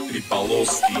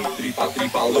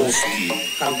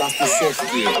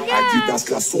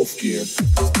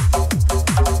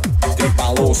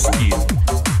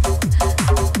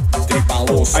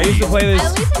used to play this... I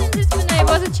listened to this when I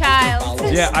was a child.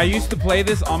 Yeah, I used to play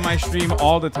this on my stream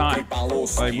all the time.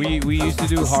 Like, we used to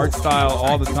do hardstyle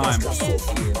all the time.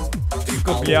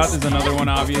 Yriot is another one,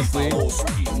 obviously.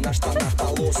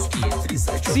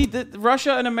 See,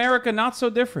 Russia and America, not so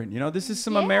different. This is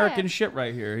some American shit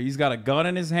right here. He's got a gun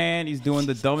in his hand. He's doing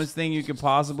the dumbest thing you could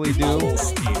possibly do.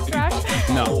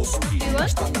 No.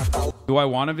 Do I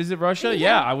want to visit Russia?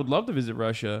 Yeah, I would love to visit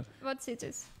Russia. What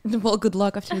cities? Well, good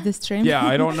luck after this stream. Yeah,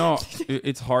 I don't know.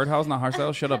 It's hard house, not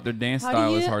hardstyle. Shut up. Their dance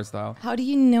style is hardstyle. How do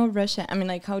you know Russia? I mean,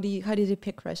 like, how did you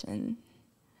pick Russian?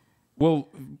 Well,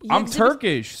 I'm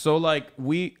Turkish, so like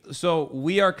we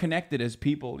are connected as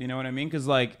people. You know what I mean? Because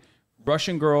like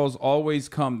Russian girls always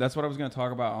come. That's what I was going to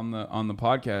talk about on the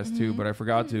podcast too, but I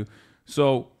forgot to.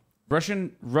 So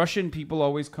Russian people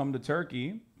always come to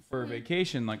Turkey for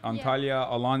vacation, like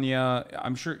Antalya, Alanya.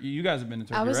 I'm sure you guys have been to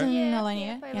Turkey, I was right? in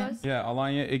Alanya. Yeah. Yeah,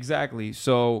 Alanya, exactly.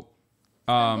 So,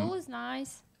 Istanbul is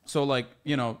nice. so like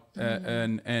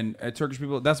and Turkish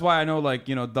people. That's why I know like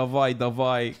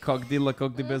davai, kak dila,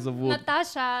 kak di bezavut.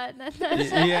 Natasha.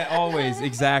 Yeah, always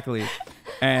exactly,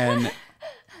 and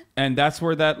that's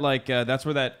where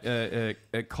that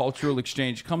cultural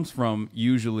exchange comes from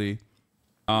usually.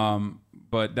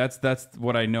 But that's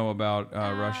what I know about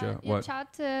Russia. What?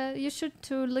 Chat, you should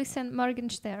to listen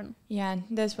Morgenstern. Yeah,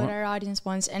 that's what our audience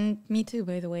wants, and me too,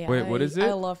 by the way. Wait, what is it?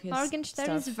 I love his Morgenstern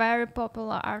stuff. is very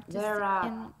popular artist.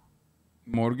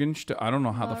 Morgenstern. I don't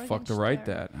know how the fuck to write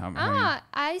that.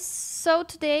 I saw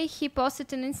today he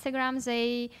posted on Instagram.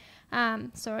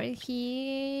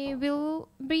 He will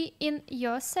be in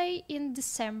USA in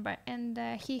December, and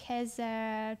he has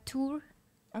a tour.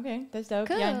 Okay, that's dope.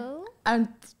 Cool. Yeah.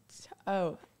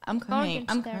 I'm coming.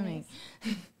 I'm coming.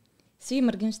 See,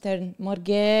 Morgenstern.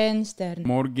 Morgenstern.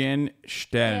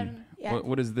 Yeah.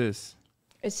 What is this?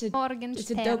 It's a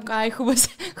Morgenstern. dope guy who was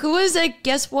like,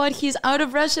 guess what? He's out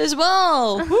of Russia as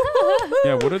well.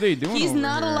 Yeah, what are they doing? He's over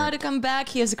not here? allowed to come back.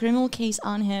 He has a criminal case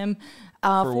on him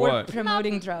for what?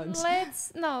 promoting drugs.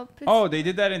 Oh, they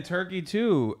did that in Turkey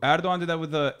too. Erdogan did that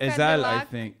with the Ezel, I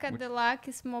think. Cadillac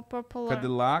is more popular.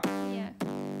 Cadillac? Yeah.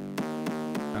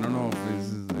 I don't know if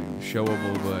this is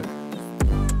showable, but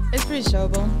It's pretty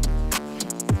showable.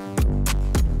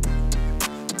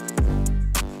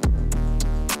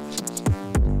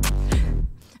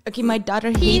 Okay, my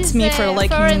daughter hates me for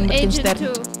liking agent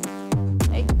too.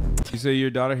 you say your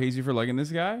daughter hates you for liking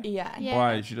this guy? Yeah.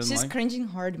 Why? She doesn't She's like? cringing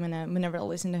hard whenever I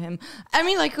listen to him. I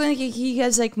mean, like when he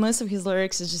has like most of his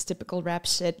lyrics is just typical rap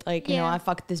shit, like you know, I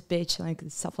fucked this bitch, like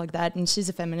stuff like that. And she's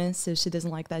a feminist, so she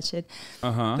doesn't like that shit.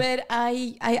 But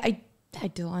I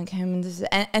do like him,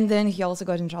 and then he also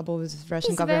got in trouble with the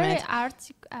Russian government. He's very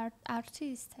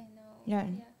artist, I know. Yeah.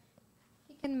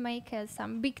 He can make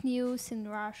some big news in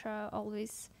Russia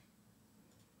always.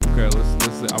 Okay,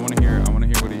 let's. I want to hear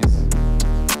what he's.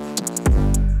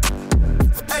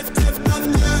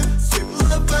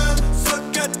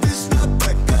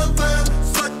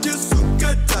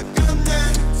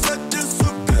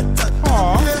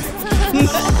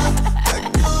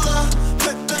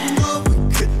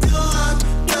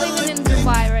 Living in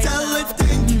Dubai right now.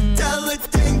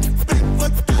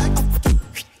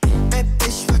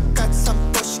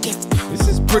 This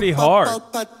is pretty hard.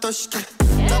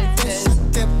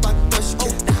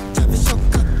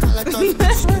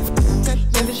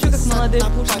 Я пишу как молодой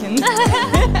Пушкин.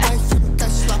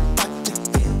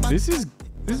 This is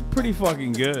pretty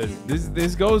fucking good.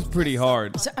 This goes pretty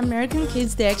hard. So American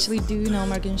kids, they actually do know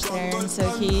Morgenstern, so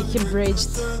he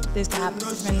bridged this gap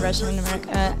between Russia and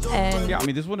America. And Yeah, I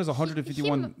mean this one has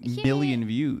 151 million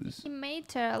views. He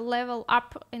made a level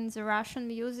up in the Russian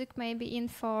music, maybe in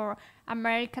for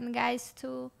American guys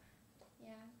too.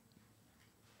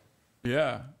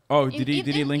 Yeah. Oh, did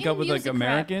he link up with like music rap.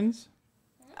 Americans?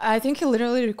 I think he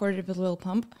literally recorded with Lil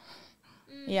Pump.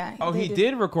 Yeah. Oh, he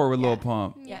did record with Lil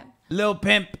Pump. Yeah. Lil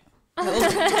Pimp.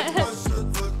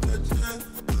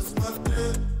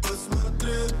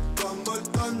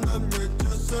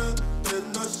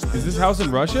 Is this house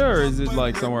in Russia or is it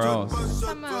like somewhere else?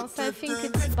 Somewhere else, I think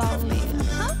it's Bali.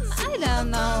 I don't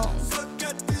know.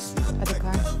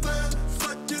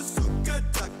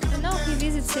 I know he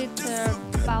visited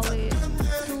Bali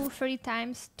 2-3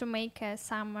 times to make a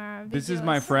summer videos. This is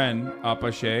my friend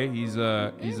Apashe. He's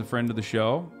a friend of the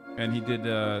show, and he did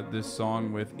this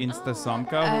song with Insta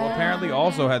Samka, who apparently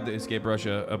also had to escape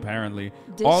Russia. Apparently,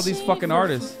 all these fucking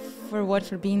artists. For what?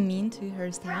 For being mean to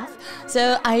her staff.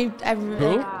 So I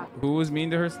really Who was mean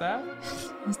to her staff?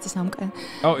 Mr. Samka.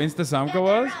 Oh, Insta Samka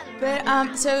was. But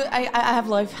so I have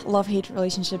love-hate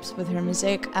relationships with her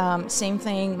music. Same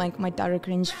thing. Like my daughter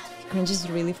cringes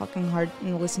really fucking hard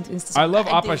and listen to Insta Samka. I love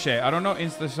Apashe. I don't know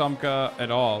Insta Samka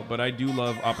at all, but I do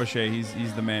love Apashe.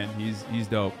 He's the man. He's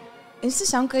dope. Insta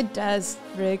Samka does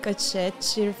really good shit.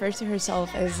 She refers to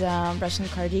herself as Russian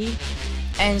Cardi,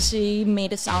 and she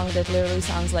made a song that literally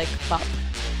sounds like pop,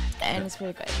 and it's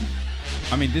really good.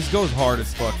 I mean, this goes hard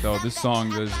as fuck though. This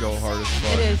song does go hard as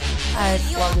fuck. It is. I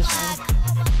love this song.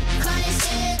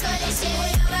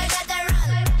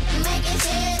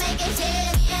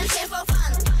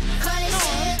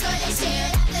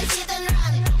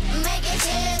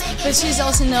 But she's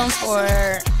also known for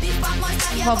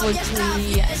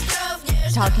publicly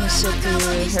talking shit to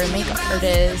her makeup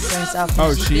artists and stuff.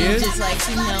 Oh, she is? Just like,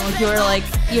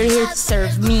 you're here to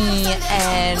serve me,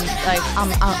 and like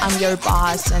I'm your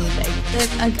boss, and like,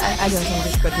 I don't think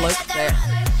it's a good look there.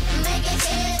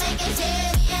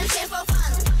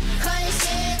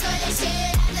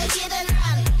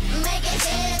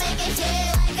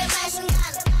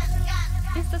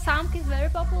 Insta Samka is very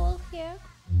popular here.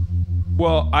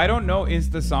 Well, I don't know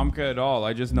Insta Samka at all.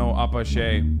 I just know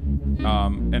Apashe.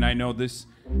 And I know this,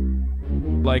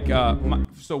 like,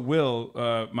 so Will,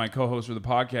 my co-host for the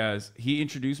podcast, he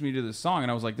introduced me to this song,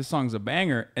 and I was like, this song's a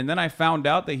banger. And then I found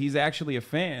out that he's actually a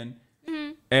fan,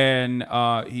 and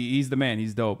he's the man.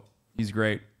 He's dope. He's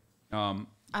great. But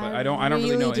I don't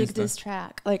really know dig Insta. this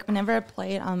track. Like whenever I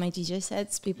play it on my DJ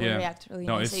sets, people react really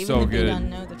No, nice, it's even so if they good. don't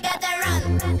know the track.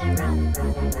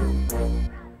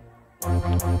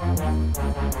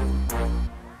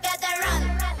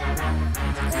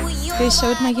 They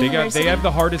showed my university. They have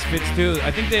the hardest fits too.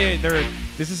 I think they're.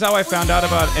 This is how I found out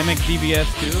about MXDBS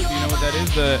too. Do you know what that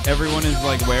is? Everyone is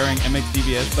like wearing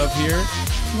MXDBS stuff here.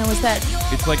 No, what's that?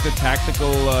 It's like the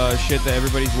tactical shit that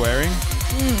everybody's wearing.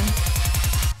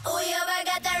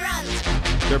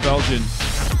 They're Belgian.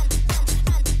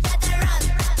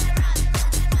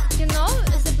 You know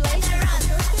the place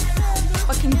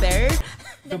fucking bear.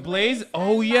 The Blaze?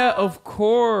 Oh yeah, of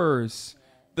course.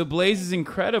 The Blaze is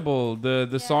incredible.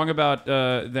 The song about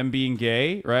them being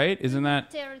gay, right? Isn't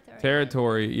that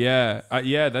Territory? Yeah.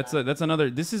 Yeah, that's another.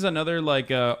 This is another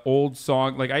like old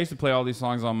song. Like I used to play all these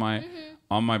songs on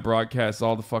my broadcasts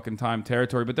all the fucking time.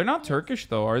 Territory, but they're not Turkish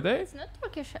though, are they? It's not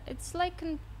Turkish. It's like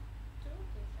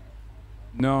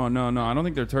No. I don't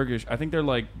think they're Turkish. I think they're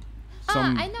like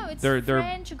some. I know it's they're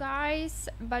French guys,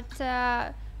 but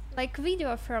like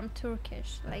video from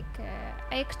Turkish, like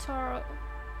actor.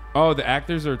 Oh, the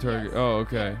actors are Turkish. Yes. Oh,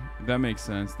 okay. That makes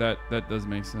sense. That does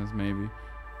make sense, maybe.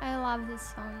 I love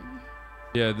this song.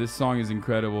 Yeah, this song is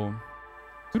incredible.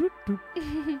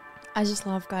 I just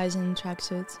love guys in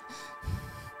tracksuits.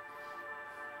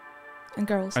 And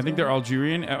girls. I think too. they're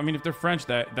Algerian. I mean, if they're French,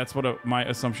 that's what my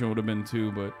assumption would have been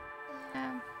too. But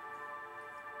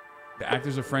the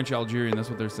actors are French Algerian. That's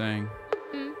what they're saying.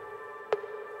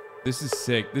 This is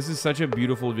sick. This is such a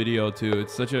beautiful video too.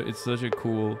 It's such a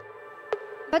cool.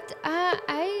 But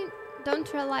I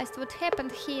don't realize what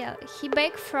happened here. He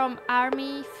back from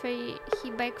army. He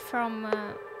back from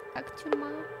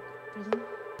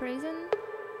prison.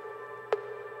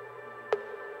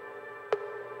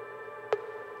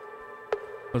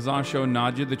 Hasan, show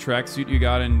Nadya the tracksuit you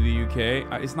got in the UK.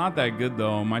 It's not that good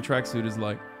though. My tracksuit is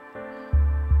like.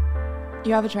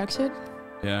 You have a tracksuit?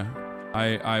 Yeah,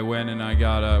 I went and I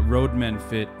got a Roadman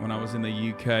fit when I was in the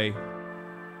UK.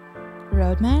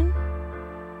 Roadman?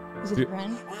 Is it a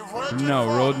brand? No,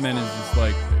 Roadman is just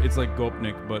like it's like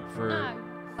Gopnik, but for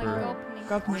Like Gopnik.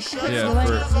 Gopnik. Yeah, You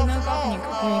for- know Gopnik,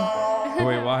 okay.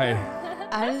 wait, why?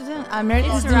 I don't.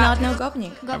 Americans do not know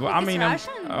Gopnik. I mean,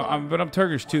 I'm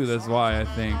Turkish too. That's why I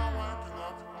think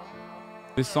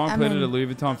this song played at a Louis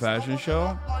Vuitton fashion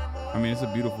show. I mean, it's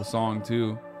a beautiful song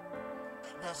too.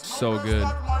 So good.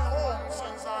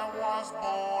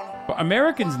 But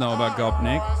Americans know about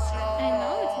Gopnik. I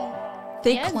know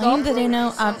They Yeah, claim that they Gopnik know.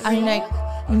 is I mean, like,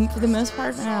 for the most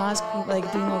part, when I ask people, like,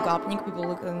 do you know Gopnik? People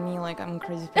look at me like I'm a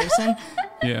crazy person.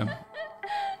 Yeah.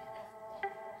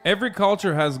 Every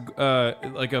culture has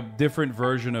like a different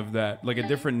version of that, like a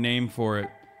different name for it.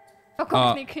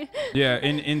 Gopnik. Yeah,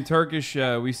 in Turkish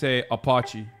we say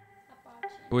Apache,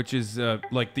 which is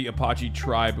like the Apache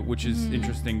tribe, which is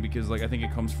interesting because like I think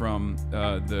it comes from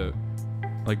the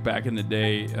like back in the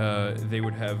day they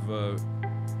would have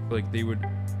like they would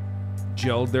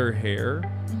gel their hair,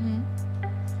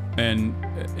 and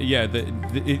yeah,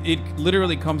 it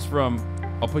literally comes from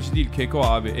Apache değil keko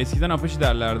abi. Eskiden Apache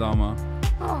derlerdi ama.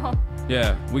 Oh.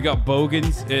 Yeah, we got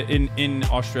bogans in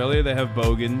Australia. They have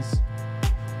bogans.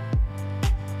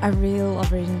 I really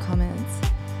love reading comments.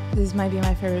 This might be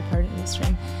my favorite part of the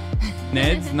stream.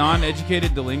 Neds,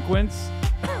 non-educated delinquents.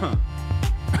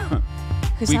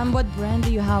 Hassan, what brand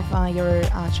do you have your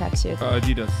tracksuit?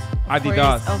 Adidas. Of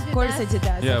Adidas. Of course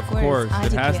Adidas. Yeah, of course.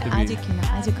 It has to be.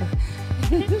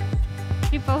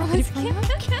 Tripolovski.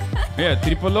 Yeah,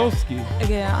 Tripolovski.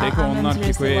 Okay, I'm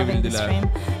seriously loving this stream.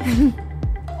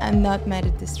 I'm not mad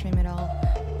at this stream at all.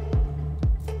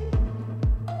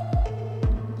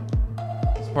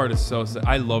 This part is so sick.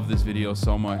 I love this video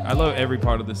so much. I love every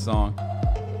part of this song.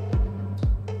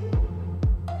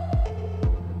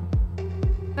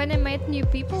 When I met new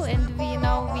people and we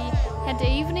had the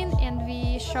evening and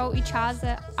we show each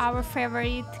other our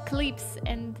favorite clips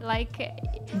and like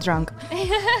Drunk.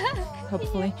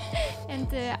 Hopefully. and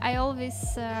I always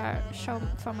show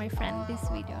for my friend this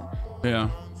video. Yeah.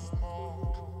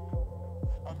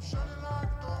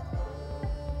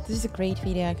 This is a great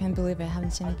video. I can't believe I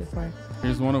haven't seen it before.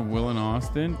 Here's one of Will and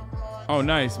Austin. Oh,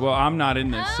 nice. Well, I'm not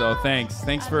in this, so thanks.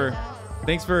 Thanks for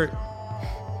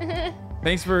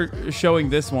showing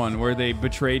this one where they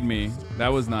betrayed me.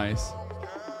 That was nice.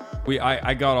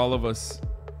 I got all of us.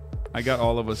 I got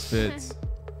all of us fits.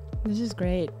 This is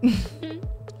great.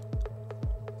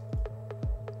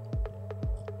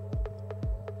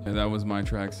 Yeah, that was my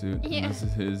tracksuit. Yeah. This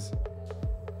is his.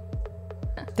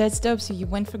 That's dope. So you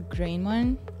went for green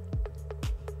one?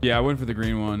 Yeah, I went for the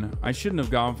green one. I shouldn't have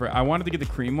gone for. I wanted to get the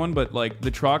cream one, but like the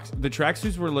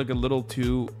tracksuits were like a little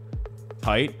too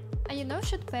tight. You know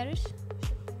Short Paris?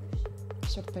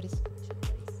 Short Paris.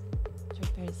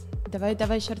 Short Paris.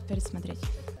 Давай Short Paris смотреть.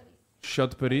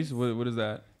 Short Paris? What is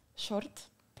that? Short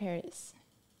Paris.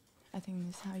 I think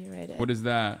that's how you write it. What is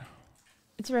that?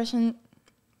 It's a Russian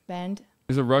band.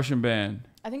 It's a Russian band.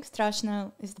 I think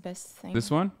Strashno is the best thing. This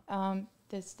one?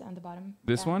 This on the bottom.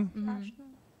 This one? Mhm.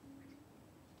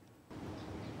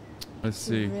 Let's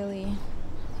see. It's a really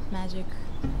magic,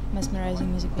 mesmerizing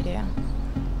music video.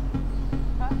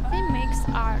 He makes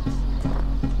art.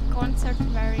 Concert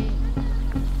very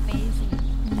amazing.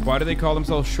 Why do they call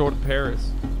themselves Short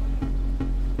Paris?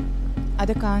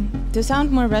 Adakan. To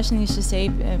sound more Russian, you should say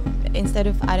instead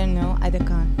of I don't know,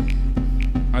 Adakan.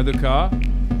 Adaka?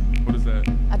 What is that?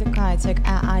 Adaka. It's like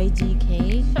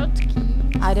IDK.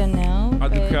 Shotki. I don't know.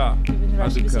 Aduka. In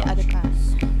Russian, we say Adaka.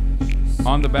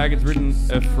 On the bag, it's written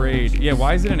afraid. Yeah,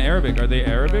 why is it in Arabic? Are they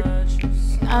Arabic?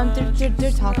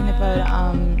 They're talking about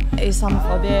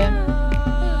Islamophobia.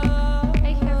 I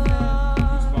have.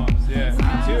 Goosebumps. Yeah, me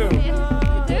too. You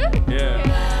do?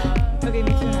 Yeah. Okay,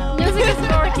 me too now. Music is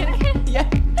working. Yeah.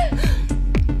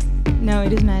 No,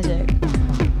 it is magic.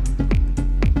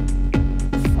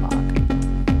 Fuck.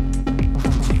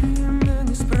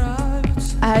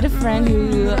 I had a friend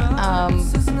who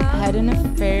had an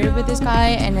affair with this guy,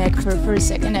 and like for a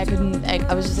second I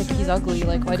was just like, he's ugly,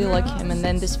 like why do you like him? And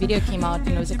then this video came out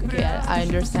and I was like, okay, I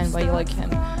understand why you like him.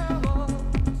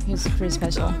 He's pretty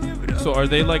special. So are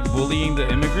they like bullying the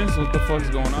immigrants? What the fuck's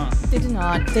going on? They do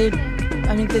not. They're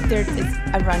it's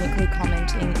ironically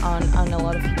commenting on a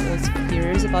lot of people's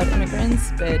fears about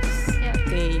immigrants, but Yeah.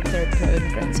 they're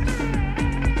pro-immigrants.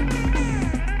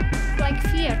 Like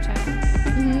theater.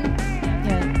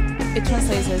 Yeah, it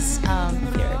translates as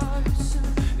fear.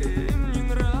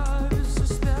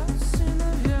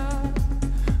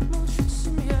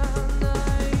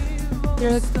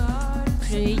 They're like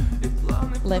pretty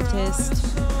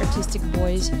leftist, artistic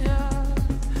boys.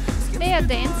 They are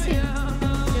dancing.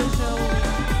 Usually.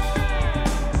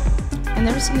 I've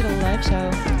never seen it at a live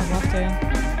show. I'd love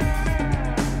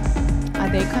to. Are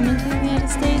they coming to the United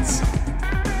States?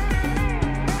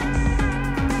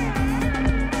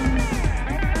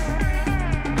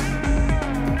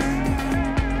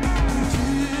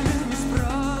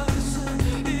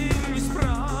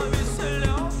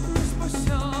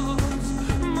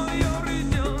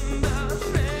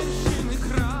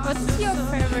 What's your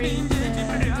favorite music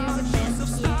band here?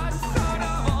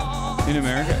 In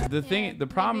America, the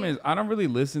problem is I don't really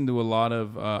listen to a lot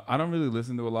of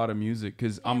music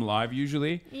because I'm live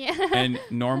usually, Yeah. and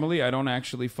normally I don't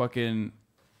actually listen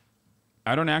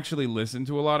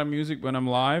to a lot of music when I'm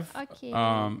live. Okay.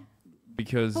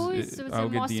 Because Who is I'll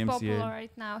the get most DMCA'd. popular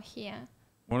right now here?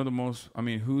 One of the most. I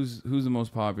mean, who's the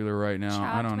most popular right now?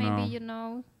 I Chart, don't maybe know. you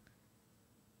know.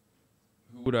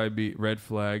 Who would I be? Red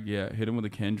Flag. Yeah, hit him with a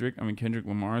Kendrick. I mean, Kendrick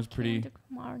Lamar is pretty Kendrick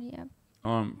Lamar, yeah.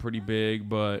 pretty big,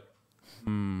 but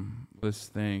let's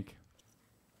think.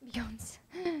 Beyonce.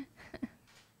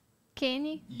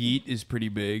 Kenny. Yeet is pretty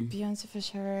big. Beyonce for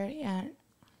sure, yeah.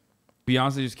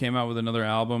 Beyonce just came out with another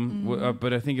album,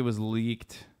 but I think it was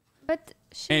leaked. But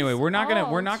she's Anyway, we're not gonna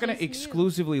she's new.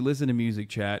 exclusively listen to music,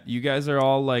 chat. You guys are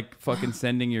all like fucking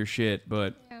sending your shit,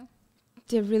 but Yeah.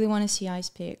 They really want to see Ice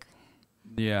Pick.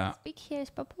 yeah. Big here is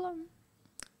popular.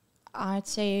 I'd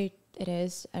say it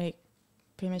is. Pretty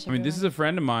much. I mean, this is a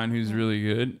friend of mine who's really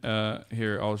good.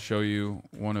 Here, I'll show you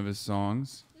one of his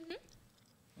songs.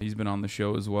 He's been on the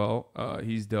show as well.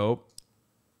 He's dope.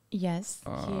 Yes,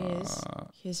 he is.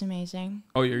 He's amazing.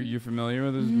 Oh, you're familiar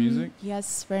with his music?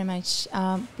 Yes, very much.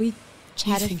 We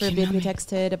chatted for a bit. We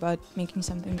texted about making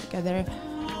something together. It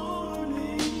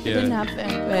didn't Yeah, happen,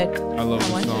 but I love I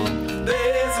the want to. song.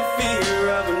 There's a fear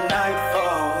of a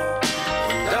nightfall.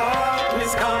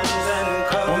 Darkness comes and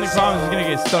covers. Only problem is it's gonna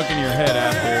get stuck in your head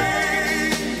after.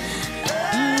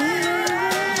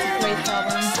 Great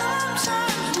problem.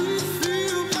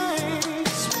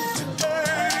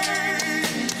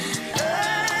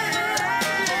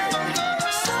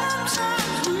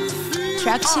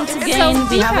 Tracksuits It's again. so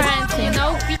We have different, you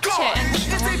know, picture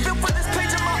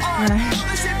and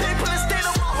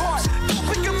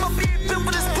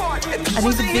I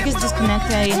think the biggest disconnect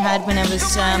I had when I was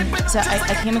so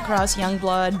I came across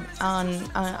Youngblood on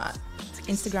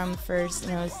Instagram first,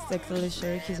 and I was like really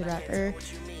sure he's a rapper,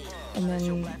 and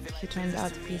then he turned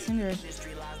out to be a singer.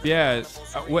 Yeah,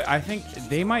 I think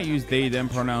they might use they them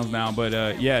pronouns now,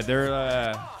 but yeah, they're.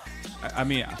 I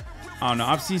mean, I don't know.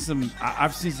 I've seen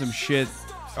some shit.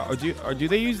 Do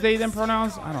they use they them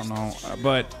pronouns? I don't know,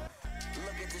 but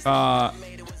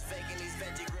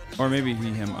or maybe he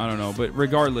him. I don't know, but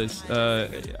regardless,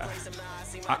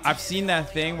 I've seen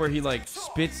that thing where he like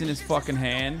spits in his fucking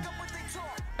hand,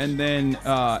 and then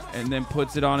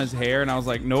puts it on his hair, and I was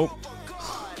like, nope.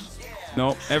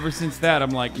 Ever since that,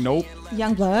 I'm like, nope.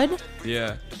 Youngblood?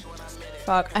 Yeah.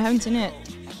 Fuck, I haven't seen it.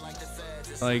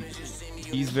 Like,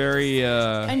 he's very,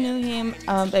 I knew him.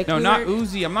 Like no, we not were-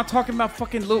 Uzi. I'm not talking about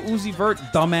fucking Lil Uzi Vert,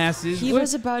 dumbasses. He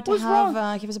was about to what's have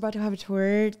wrong? he was about to have a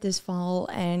tour this fall,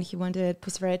 and he wanted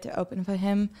Pussy Riot to open for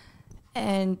him.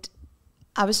 And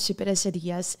I was stupid. I said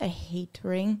yes. I hate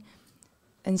touring,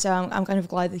 and so I'm kind of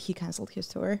glad that he canceled his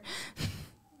tour.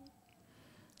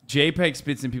 JPEG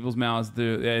spits in people's mouths.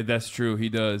 That's true. He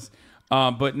does.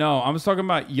 But no, I was talking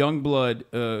about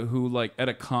Youngblood, who like at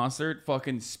a concert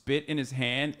fucking spit in his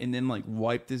hand and then like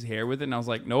wiped his hair with it. And I was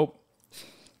like, nope.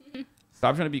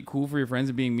 Stop trying to be cool for your friends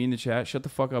and being mean to chat. Shut the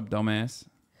fuck up, dumbass.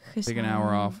 Take an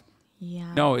hour off.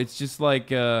 Yeah. No, it's just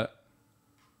like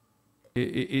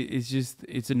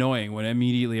it's annoying when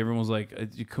immediately everyone's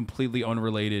like completely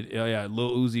unrelated. Yeah,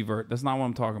 Lil Uzi Vert. That's not what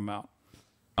I'm talking about.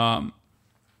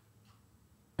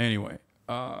 Anyway.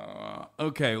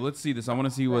 Okay, let's see this. I want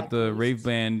to see what the rave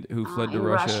band who fled to in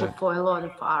Russia. For a lot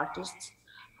of artists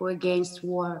who are against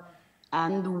war,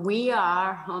 and we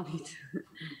are on it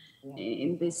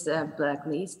in this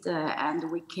blacklist, and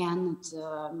we cannot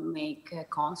make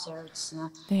concerts.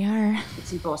 They are.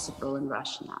 It's impossible in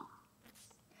Russia now.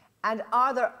 And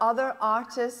are there other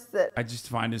artists that... I just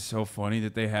find it so funny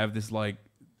that they have this like,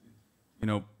 you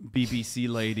know, BBC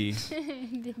lady,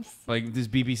 like this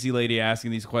BBC lady asking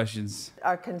these questions.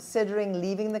 are considering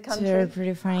leaving the country? They're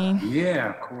pretty funny. Yeah,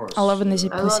 of course. I love when they say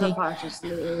A lot pussy. of artists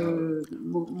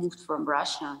moved from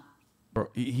Russia. Bro,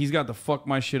 he's got the fuck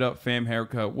my shit up fam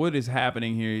haircut. What is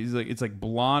happening here? He's like, it's like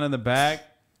blonde in the back.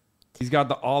 He's got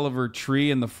the Oliver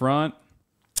tree in the front.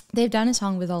 They've done a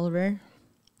song with Oliver.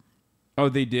 Oh,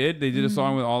 they did? They did a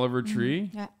song with Oliver Tree?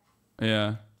 Yeah.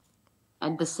 Yeah.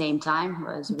 At the same time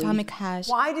as Atomic Hash.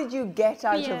 Why did you get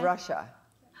out of Russia?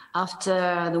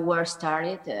 after the war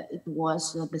started, it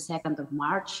was the 2nd of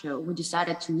March, we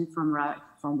decided to move from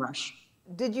Russia.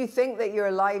 Did you think that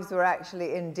your lives were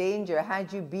actually in danger?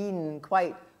 Had you been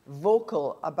quite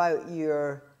vocal about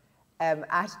your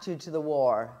attitude to the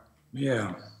war?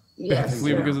 Yeah. Yes.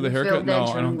 Wait, because of the haircut? No,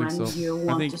 I don't think so.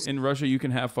 I think to in Russia you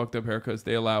can have fucked up haircuts.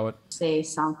 They allow it. say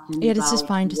something. Yeah, this is about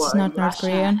fine. This is war not in North Russia,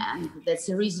 Korean. and that's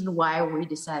the reason why we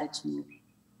decided to move.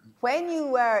 When you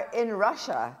were in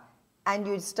Russia and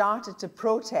you'd started to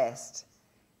protest,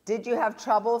 did you have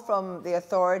trouble from the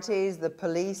authorities, the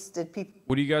police? Did people?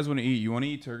 What do you guys want to eat? You want to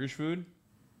eat Turkish food?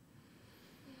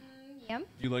 Yeah. Do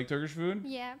you like Turkish food?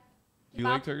 Yeah. You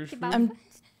like Turkish food? I'm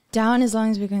down as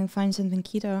long as we can find something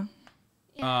keto.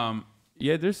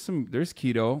 Yeah, there's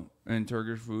keto and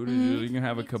Turkish food. You can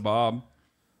have a kebab,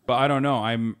 but I don't know.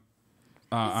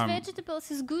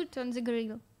 Vegetables is good on the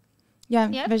grill. Yeah,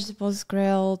 Yep. vegetables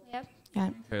grilled. Yep. Yeah.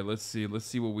 Okay, let's see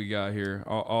what we got here.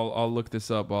 I'll look this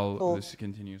up. This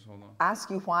continues. Hold on. Ask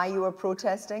you why you were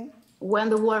protesting? When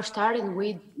the war started,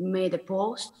 we made a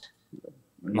post.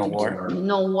 No war.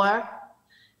 No war.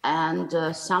 And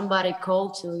somebody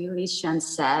called to English and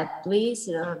said, please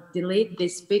delete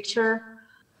this picture.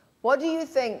 What do you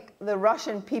think the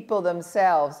Russian people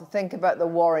themselves think about the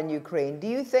war in Ukraine? Do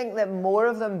you think that more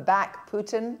of them back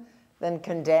Putin than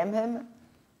condemn him?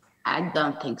 I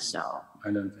don't think so. I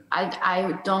don't think.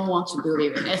 I don't want to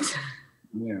believe in it.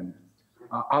 Yeah.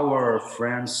 Our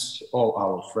friends, all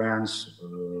our friends,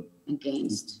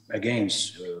 Against.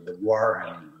 against the war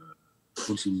and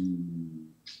Putin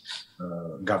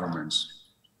governments.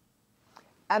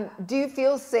 Do you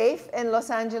feel safe in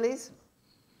Los Angeles?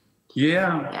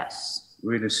 Yeah. Yes.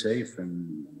 Really safe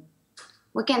and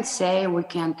We can say we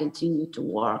can continue to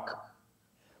work.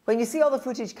 When you see all the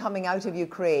footage coming out of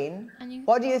Ukraine,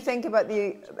 what do you think about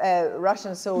the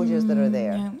Russian soldiers that are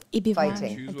there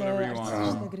fighting? Choose whatever you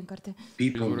want.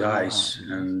 people dies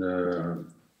and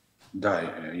die.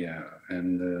 Yeah,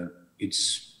 and it's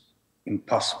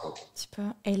impossible.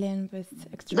 Tипа alien with It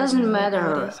extra. doesn't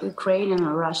matter Ukrainian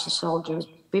or Russian soldiers,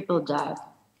 people die.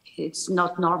 It's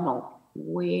not normal.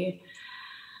 We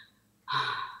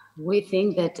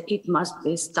think that it must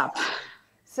be stopped.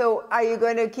 So are you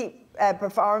going to keep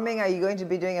performing? Are you going to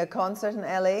be doing a concert in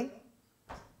LA?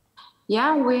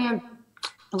 Yeah, we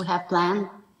have planned.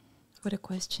 What a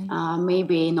question.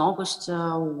 Maybe in August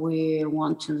we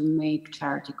want to make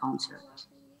charity concert.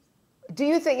 Do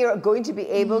you think you're going to be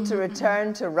able to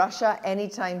return to Russia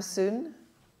anytime soon?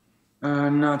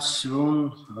 Not soon.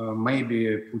 Maybe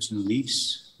Putin leaves.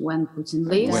 When Putin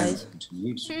leaves. When Putin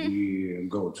leaves, we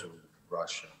go to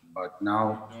Russia. But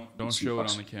now, Don't show it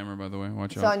on the camera, by the way.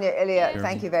 Watch out. Sonia, Ilya,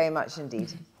 thank you very much indeed.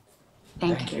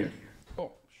 Thank you.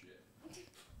 Oh shit.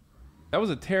 That was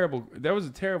a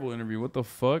terrible interview. What the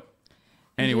fuck?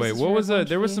 Anyway, This is what for was a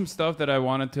there was country. some stuff that I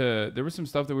wanted to there was some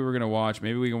stuff that we were gonna watch.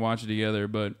 Maybe we can watch it together,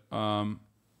 but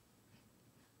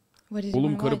What did you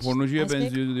Oğlum want karı to watch? pornocuya Aztec?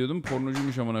 benziyordu diyordum.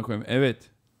 Pornocuymuş amına koyayım. Evet.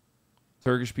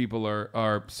 Turkish people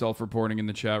are self-reporting in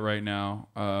the chat right now.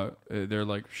 They're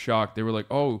like shocked. They were like,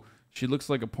 "Oh, she looks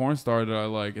like a porn star that I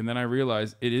like." And then I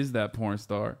realized it is that porn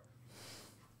star.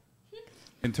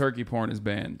 In Turkey, porn is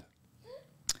banned.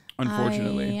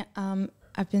 Unfortunately.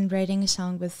 I've been writing a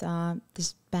song with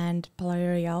this band Palais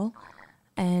Royal,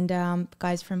 and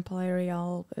guys from Palais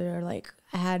Royal are like,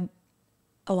 I had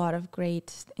a lot of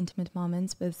great intimate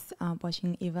moments with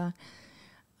watching Eva.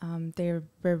 We're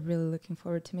really looking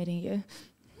forward to meeting you.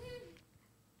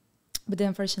 But they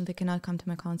unfortunately cannot come to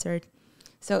my concert.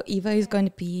 So Eva is going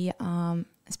to be a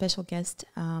special guest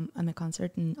at my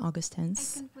concert on August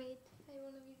 10th. I can't wait. I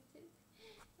want to visit it.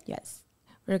 Yes.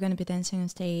 We're going to be dancing on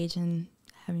stage and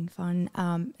having fun.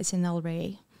 It's in El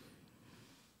Rey.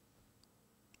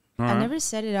 I never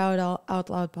said it out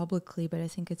loud publicly, but I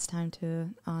think it's time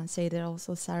to say that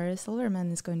also Sarah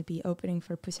Silverman is going to be opening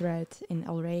for Pussy Riot in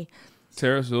El Rey.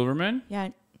 Sarah Silverman? Yeah.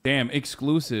 Damn,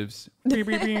 exclusives. Hasan,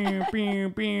 do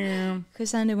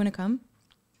you want to come?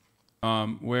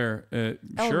 Where? El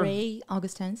Sure. Rey,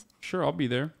 August 10th. Sure, I'll be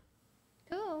there.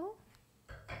 Cool.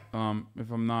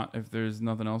 If there's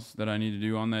nothing else that I need to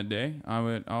do on that day, I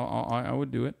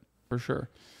would do it for sure.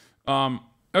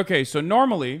 Okay, so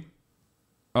normally,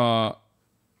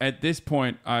 at this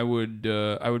point, I would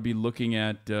be looking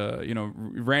at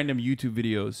random YouTube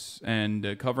videos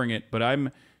and covering it, but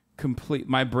I'm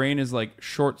my brain is like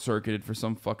short circuited for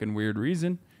some fucking weird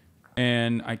reason,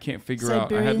 and I can't figure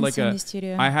out. I had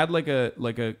like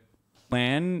a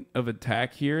plan of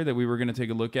attack here that we were gonna take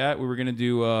a look at. We were gonna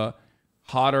do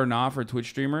hot or not for Twitch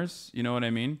streamers. You know what I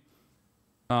mean?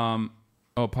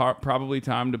 Probably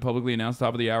time to publicly announce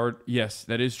top of the hour. Yes,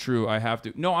 that is true. I have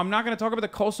to. No, I'm not going to talk about the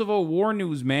Kosovo war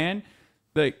news, man.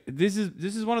 Like this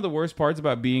is one of the worst parts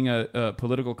about being a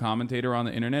political commentator on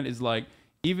the internet is like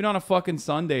even on a fucking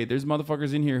Sunday, there's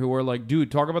motherfuckers in here who are like, dude,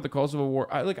 talk about the Kosovo war.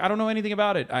 I don't know anything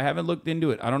about it. I haven't looked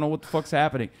into it. I don't know what the fuck's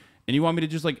happening. And you want me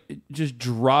to just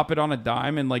drop it on a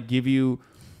dime and like give you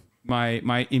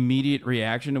my immediate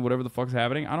reaction to whatever the fuck's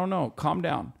happening? I don't know. Calm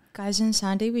down. Guys, on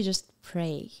Sunday we just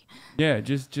pray. Yeah,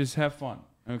 just have fun,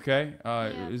 okay?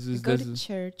 Go to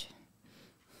church.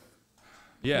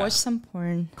 Yeah. Watch some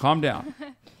porn. Calm down.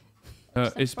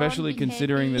 Especially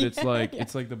considering that it's like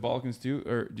it's like the Balkans too.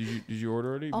 Or did you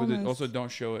order already? But also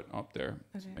don't show it up there.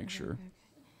 Just make sure.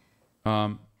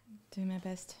 Doing my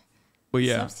best. But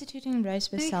yeah. Substituting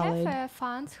rice with Do you salad. have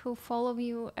fans who follow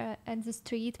you at the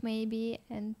street maybe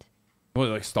and? What,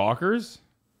 like stalkers?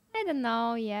 I don't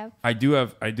know. Yeah. I do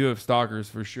have stalkers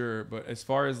for sure, but as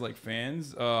far as like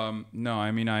fans, no.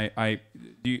 I mean, are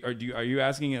you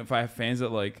asking if I have fans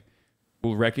that like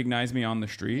will recognize me on the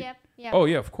street? Yep. Yep. Oh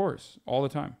yeah, of course, all the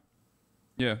time.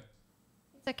 Yeah.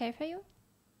 It's okay for you?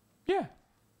 Yeah.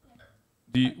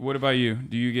 What about you?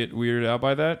 Do you get weirded out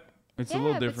by that? It's a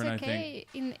little different, it's okay. I think.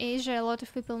 In Asia, a lot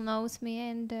of people knows me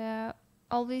and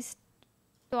always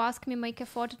to ask me make a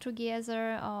photo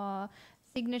together or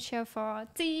signature for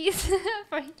teeth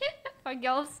for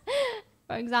girls,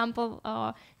 for example.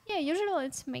 Usually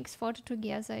it makes photo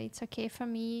together. It's okay for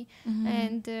me,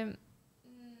 and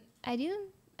I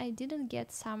didn't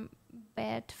get some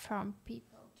bad from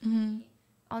people.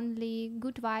 Only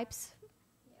good vibes.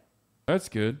 That's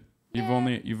good. You've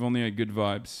only had good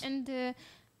vibes. And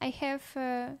I have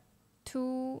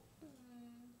two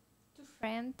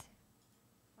friends.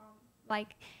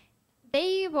 Like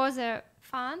they was a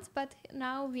fans, but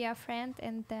now we are friends,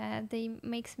 and they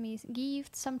makes me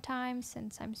gifts sometimes,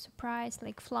 and I'm surprised,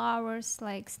 like flowers,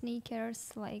 like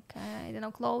sneakers, like I don't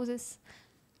know, clothes.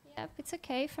 Yep, it's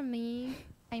okay for me.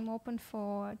 I'm open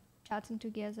for chatting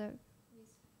together with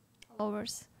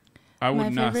followers. I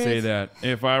would not say that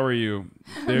if I were you.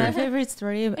 My favorite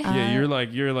story. Yeah, you're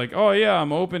like, oh yeah,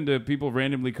 I'm open to people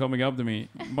randomly coming up to me.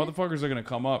 Motherfuckers are gonna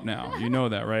come up now. You know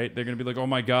that, right? They're gonna be like, oh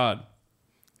my god.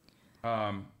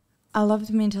 I loved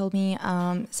me and told me.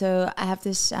 So I have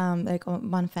this like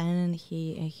one fan, and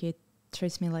he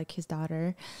treats me like his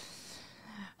daughter.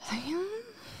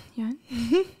 Yeah.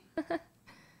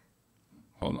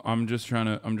 Hold on, I'm just trying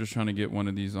to get one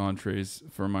of these entrees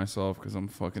for myself because I'm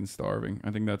fucking starving. I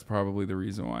think that's probably the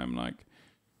reason why I'm like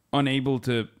unable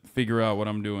to figure out what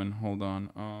I'm doing. Hold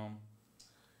on.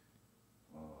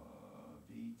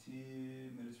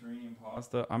 Mediterranean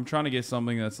pasta. I'm trying to get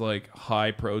something that's like high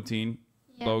protein,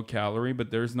 low calorie, but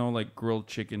there's no like grilled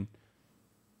chicken.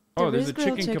 There's a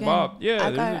chicken kebab. Yeah,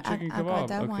 there's a chicken kebab. I got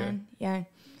that one. Yeah.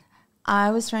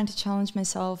 I was trying to challenge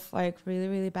myself like really,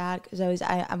 really bad because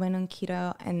I went on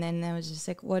keto, and then I was just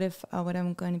like, what if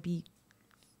I'm going to be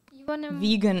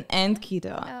vegan and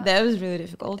keto? That was really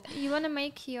difficult. You want to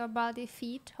make your body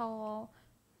fit or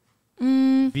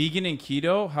vegan and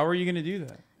keto? How are you going to do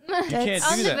that? You can't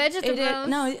do that.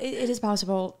 Vegetables. It is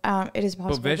possible. It is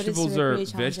possible. But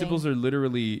vegetables are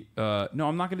literally. No,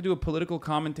 I'm not going to do a political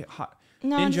commentary.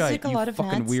 No, Ninja, like a lot of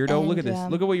fucking nuts weirdo. Look at and,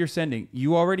 this. Look at what you're sending.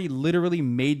 You already literally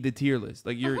made the tier list.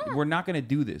 Like we're not gonna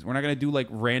do this. We're not gonna do like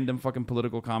random fucking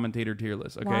political commentator tier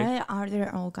list. Okay. Why are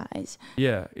there all guys?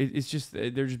 Yeah, it's just they're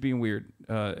just being weird.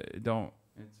 It's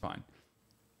fine.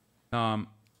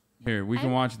 Here, we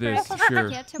can watch this. Sure.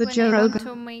 The Joe Rogan.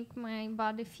 To make my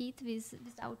body fit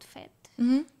without fat.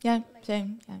 Yeah,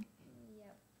 same. Yeah.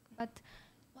 But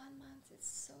 1 month is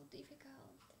so difficult.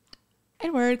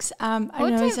 It works. I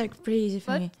know it's like pretty easy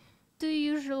for me. What do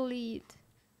you usually eat?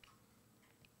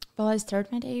 Well, I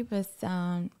start my day with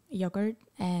yogurt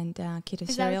and keto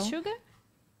cereal. Without sugar?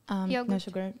 No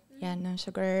sugar. Yeah, no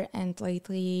sugar. And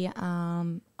lately,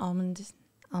 almond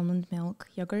milk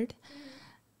yogurt.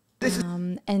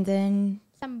 And then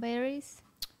some berries.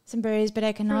 But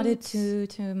I cannot eat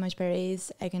too much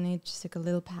berries. I can eat just like a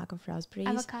little pack of raspberries.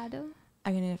 Avocado.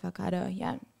 I can eat avocado.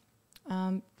 Yeah.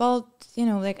 Well, you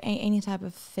know, like any type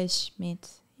of fish meat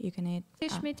you can eat.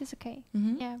 Fish meat is okay.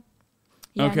 Yeah.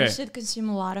 Yeah. Okay. You should consume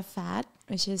a lot of fat,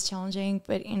 which is challenging.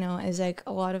 But you know, as like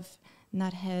a lot of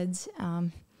nutheads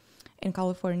in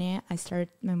California, I start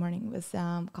my morning with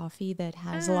coffee that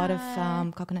has a lot of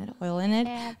coconut oil in it.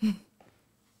 Yeah.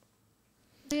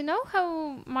 Do you know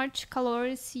how much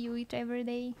calories you eat every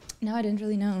day? No, I didn't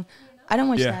really know. I don't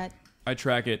watch that. I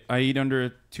track it. I eat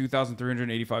under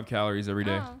 2,385 calories every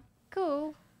day. Oh,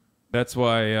 cool. That's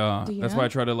why. That's why I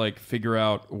try to like figure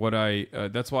out what I.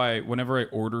 That's why whenever I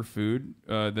order food,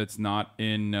 that's not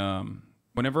in.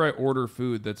 Whenever I order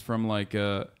food that's from like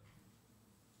what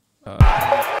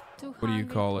do you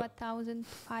call it?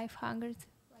 1,500.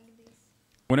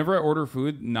 Whenever I order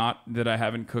food, not that I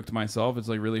haven't cooked myself, it's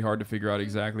like really hard to figure out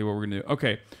exactly what we're gonna do.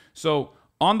 Okay, so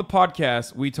on the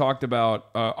podcast we talked about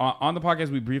on the podcast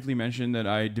we briefly mentioned that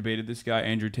I debated this guy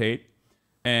Andrew Tate,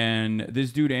 and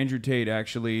this dude Andrew Tate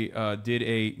actually did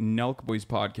a Nelk Boys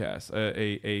podcast,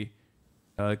 a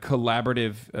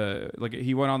collaborative. Like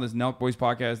he went on this Nelk Boys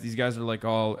podcast. These guys are like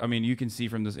all. I mean, you can see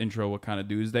from this intro what kind of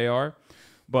dudes they are.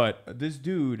 But this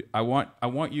dude, I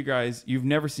want you guys. You've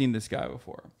never seen this guy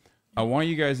before. I want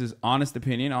you guys' honest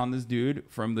opinion on this dude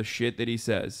from the shit that he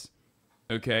says.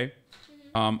 Okay?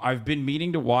 I've been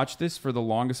meaning to watch this for the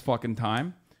longest fucking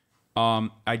time.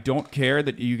 I don't care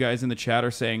that you guys in the chat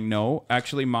are saying no.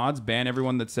 Actually, mods, ban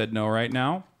everyone that said no right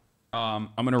now. I'm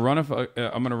gonna run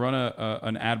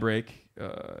an ad break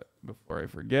before I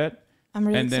forget. I'm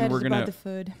really and then excited we're gonna, about the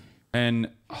food. And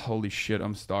holy shit,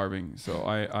 I'm starving. So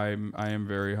I am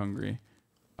very hungry.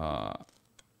 I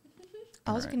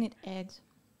also can eat eggs.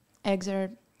 Eggs are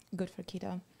good for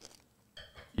keto.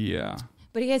 Yeah.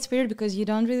 But yeah, it's weird because you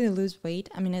don't really lose weight.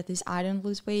 I mean, at least I don't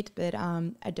lose weight, but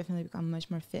I definitely become much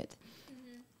more fit.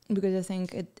 Because I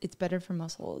think it's better for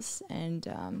muscles and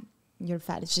your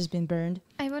fat is just been burned.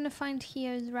 I want to find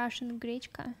here the Russian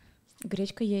гречка.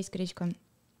 Гречка есть, гречка.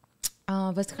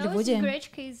 В Голливуде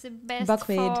гречка is the best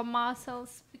buckwheat. For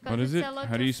muscles. What is it?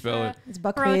 How do you spell it? It's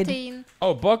buckwheat. Protein.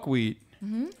 Oh, buckwheat. A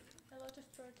lot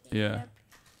of protein. Yeah. Yep.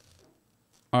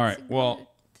 All right. Well,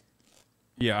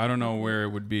 yeah, I don't know where it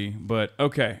would be, but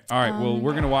okay. All right. Well,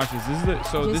 we're gonna watch this. This is the,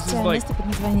 so. This is like. Место под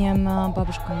названием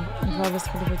бабушка. В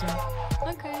Голливуде.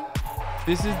 Okay.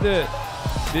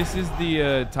 This is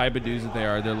the type of dudes that they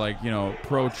are. They're like, you know,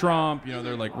 pro-Trump. You know,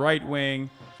 they're like right-wing.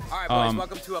 All right, boys.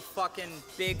 Welcome to a fucking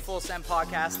big Full Send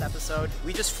podcast episode.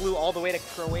 We just flew all the way to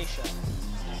Croatia.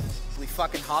 We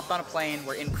fucking hopped on a plane.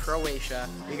 We're in Croatia.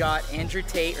 We got Andrew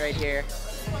Tate right here.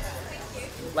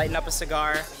 Lighting up a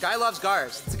cigar. Guy loves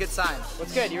cigars. It's a good sign.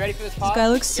 What's good? You ready for this pod? This guy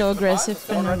looks so aggressive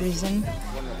for no reason.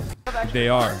 They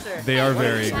are. They are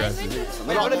very aggressive.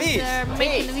 What are these?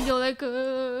 Making a video like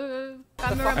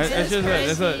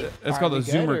it's called a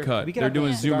zoomer cut. They're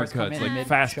doing zoomer cuts, like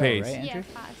fast paced. Right, yeah,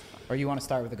 fast. Or you want to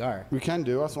start with a gar? We can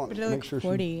do. I just want to make sure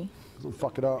 40. she doesn't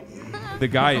fuck it up. The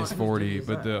guy is 40,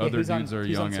 but the other dudes are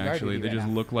he's on young. cigar Actually, duty they right just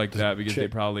now. look like that because they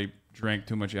probably drank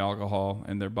too much alcohol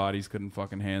and their bodies couldn't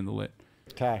fucking handle it.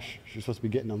 Tash, she's supposed to be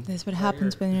getting them. That's what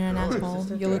happens when you're an asshole.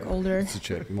 You look older. It's a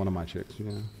chick, one of my chicks.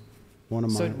 Yeah, one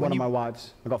of So my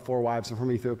wives. I got 4 wives. I'm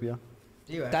from Ethiopia.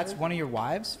 That's one of your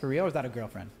wives for real, or is that a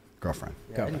girlfriend? Girlfriend.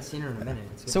 I haven't seen her in a minute.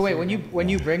 So wait, when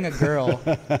you bring a girl,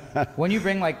 when you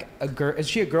bring like a girl, is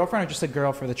she a girlfriend or just a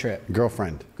girl for the trip?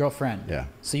 Girlfriend. Girlfriend. Yeah.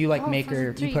 So you like make for the her,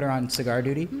 you trip. put her on cigar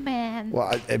duty? Man.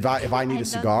 Well, if I need I a don't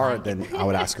cigar, like then I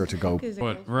would ask her to go.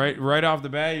 What? Right off the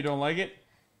bat, you don't like it?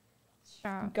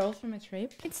 Sure. Girl from a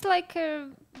trip? It's like a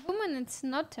woman. It's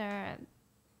not a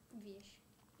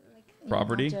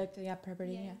Property? Object, yeah,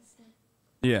 property, yeah.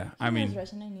 Yeah, I mean,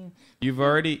 Russian, I knew.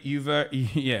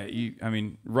 I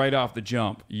mean, right off the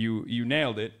jump, you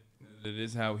nailed it. That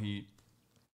is how he.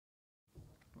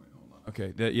 Wait, hold on.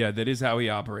 Okay, that is how he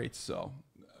operates. So,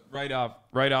 right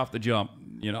off the jump,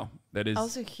 you know, that is.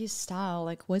 Also, his style,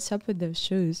 like, what's up with those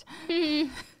shoes?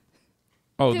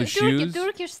 Oh, the shoes.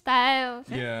 Turkish style.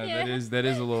 Yeah, that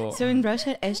is a little. So in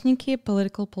Russia, ethniki,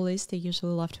 political police, they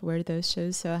usually love to wear those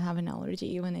shoes. So I have an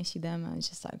allergy when I see them. I'm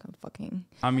just like, I'm fucking.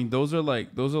 I mean, those are like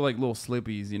little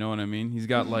slippies. You know what I mean? He's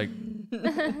got like,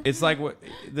 it's like what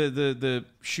the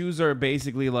shoes are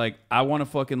basically like. I want to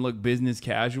fucking look business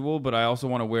casual, but I also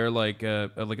want to wear like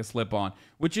a slip on,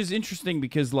 which is interesting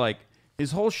because like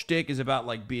his whole shtick is about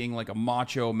like being like a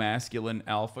macho, masculine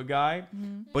alpha guy,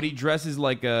 but he dresses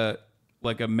like a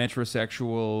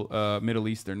metrosexual Middle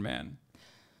Eastern man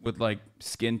with like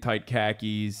skin tight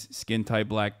khakis, skin tight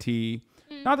black tee.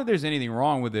 Not that there's anything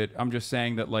wrong with it. I'm just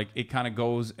saying that like it kind of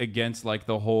goes against like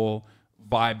the whole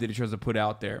vibe that he tries to put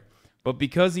out there. But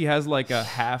because he has like a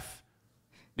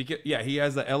he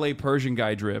has the LA Persian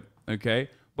guy drip, okay?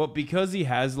 But because he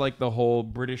has like the whole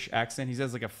British accent, he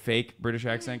has like a fake British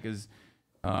accent because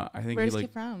I think Where's he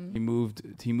from? he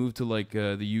moved to like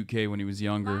the UK when he was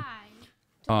younger. Why?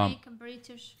 To make a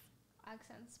British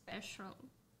accent special.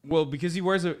 Well, because he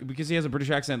has a British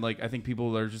accent, like I think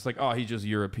people are just like, oh, he's just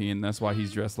European. That's why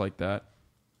he's dressed like that.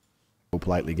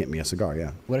 Politely get me a cigar,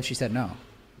 yeah. What if she said no?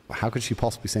 How could she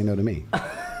possibly say no to me?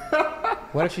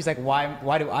 What if she's like,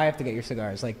 why do I have to get your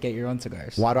cigars? Like, get your own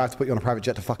cigars. Why do I have to put you on a private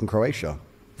jet to fucking Croatia?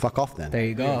 Fuck off then. There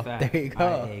you go. There you go.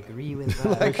 I agree with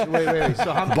that. Like, wait. So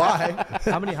bye.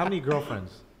 How many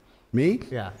girlfriends? Me?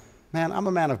 Yeah. Man, I'm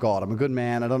a man of God. I'm a good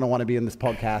man. I don't want to be in this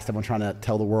podcast. Everyone trying to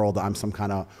tell the world that I'm some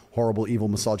kind of horrible, evil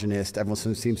misogynist. Everyone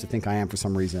seems to think I am for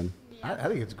some reason. I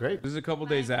think it's great. This is a couple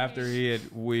days after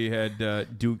we had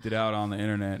duked it out on the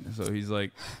internet. So he's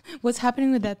like, what's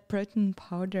happening with that protein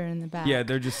powder in the back? Yeah,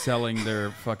 they're just selling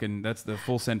their fucking, that's the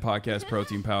Full Send Podcast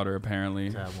protein powder, apparently.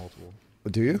 Yeah, multiple.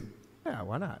 Do you? Yeah,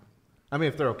 why not? I mean,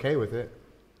 if they're okay with it.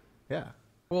 Yeah.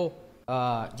 Well,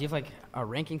 do you have like a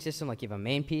ranking system? Like you have a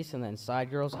main piece and then side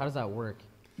girls? How does that work?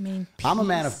 Main piece. I'm a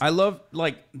man of... I love,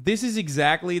 like, this is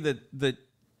exactly the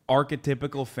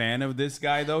archetypical fan of this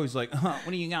guy, though. He's like, what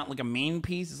do you got, like a main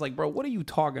piece? It's like, bro, what are you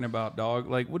talking about, dog?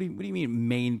 Like, what do you mean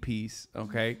main piece?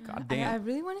 Okay, god damn. I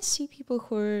really want to see people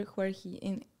who are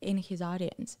in his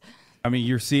audience. I mean,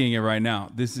 you're seeing it right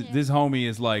now. This homie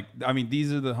is like, I mean,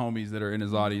 these are the homies that are in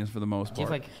his audience for the most Do you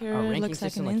part. have like Here a ranking looks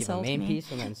like system? an Like you have a insult main to me.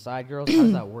 piece and then side girls? How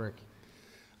does that work?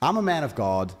 I'm a man of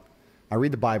God. I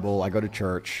read the Bible. I go to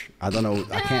church. I don't know.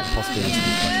 I can't possibly answer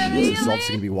these questions. This is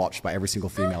obviously going to be watched by every single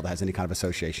female that has any kind of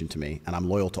association to me, and I'm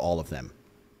loyal to all of them.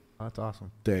 Oh, that's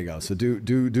awesome. There you go. So do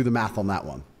the math on that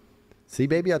one. See,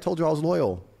 baby, I told you I was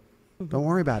loyal. Don't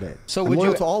worry about it. So I'm would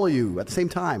loyal you- to all of you at the same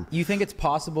time. You think it's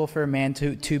possible for a man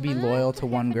to be loyal to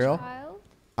one girl?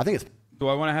 I think it's... Do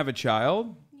I want to have a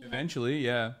child? Eventually,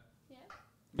 yeah.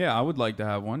 Yeah, I would like to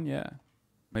have one, yeah.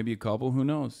 Maybe a couple, who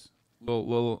knows?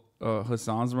 Little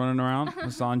Hasan's running around,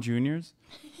 Hasan Juniors.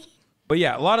 But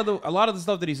yeah, a lot of the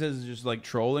stuff that he says is just like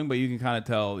trolling, but you can kind of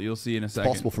tell. You'll see in a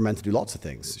second. It's possible for men to do lots of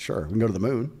things. Sure, we can go to the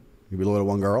moon. You can be loyal to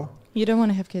one girl. You don't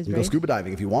want to have kids, You right? can go scuba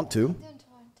diving if you want to.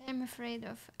 I'm afraid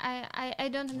of. I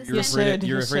don't understand.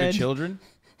 You're afraid of children?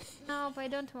 No, but I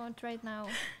don't want right now.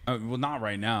 Well, not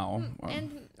right now.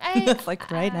 And I like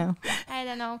right now. I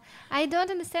don't know. I don't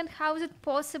understand how is it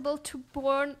possible to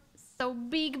born so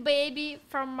big baby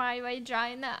from my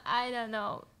vagina. I don't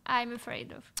know. I'm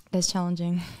afraid of. That's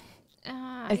challenging.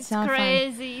 It's not fun.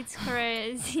 crazy. It's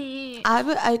crazy.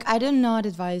 I do not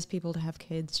advise people to have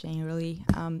kids generally.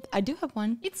 I do have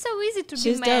one. It's so easy to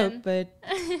She's be man. dope, but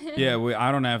Yeah,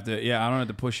 I don't have to. Yeah, I don't have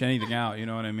to push anything out. You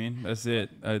know what I mean? That's it.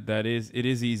 It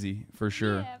is easy for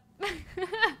sure.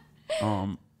 Yeah.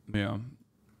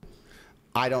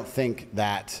 I don't think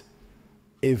that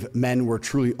if men were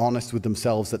truly honest with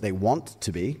themselves that they want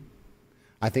to be,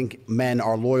 I think men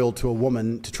are loyal to a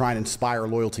woman to try and inspire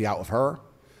loyalty out of her.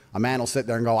 A man will sit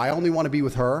there and go, I only want to be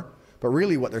with her. But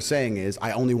really what they're saying is,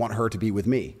 I only want her to be with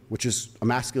me, which is a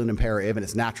masculine imperative and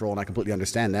it's natural and I completely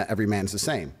understand that. Every man's the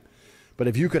same. But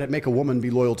if you could make a woman be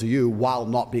loyal to you while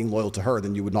not being loyal to her,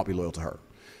 then you would not be loyal to her.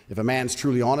 If a man's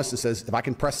truly honest and says, if I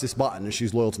can press this button and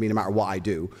she's loyal to me no matter what I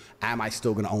do, am I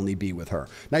still going to only be with her?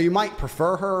 Now, you might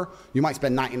prefer her. You might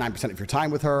spend 99% of your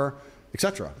time with her,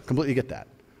 etc. Completely get that.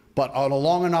 But on a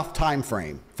long enough time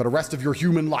frame for the rest of your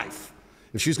human life,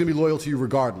 if she's going to be loyal to you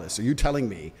regardless, are you telling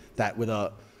me that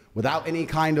without any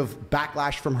kind of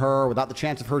backlash from her, without the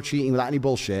chance of her cheating, without any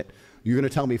bullshit, you're going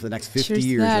to tell me for the next 50 Cheers to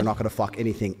years that. you're not going to fuck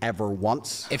anything ever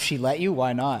once? If she let you,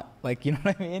 why not? Like, you know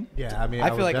what I mean? Yeah, I mean, I I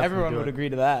feel would like definitely everyone do would it. agree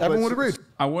to that. Everyone would agree.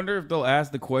 I wonder if they'll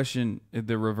ask the question,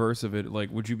 the reverse of it. Like,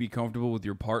 would you be comfortable with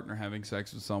your partner having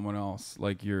sex with someone else,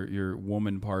 like your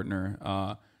woman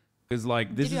partner? Because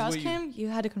like this Did you is ask him? You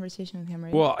had a conversation with him,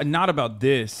 right? Well, not about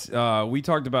this. We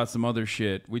talked about some other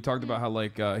shit. We talked about how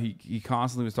like he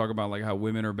constantly was talking about like how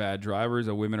women are bad drivers,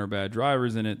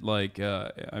 and it like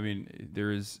I mean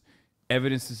there is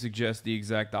evidence to suggest the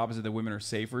exact opposite, that women are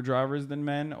safer drivers than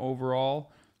men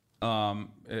overall.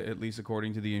 At least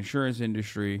according to the insurance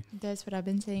industry. That's what I've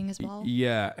been saying as well.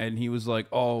 Yeah, and he was like,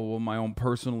 "Oh, well, my own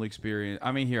personal experience."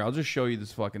 I mean, here, I'll just show you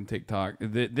this fucking TikTok.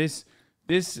 This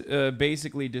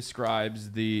basically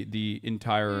describes the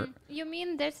entire. You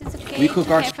mean that it's okay to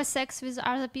have a sex with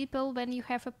other people when you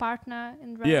have a partner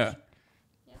in relationship?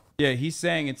 Yeah. He's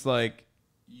saying it's like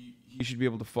you should be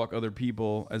able to fuck other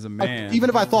people as a man. Even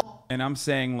if I thought, and I'm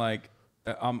saying like.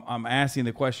 I'm asking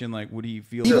the question like, would he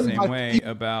feel the same way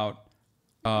about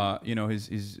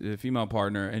his female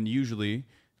partner? And usually,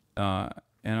 and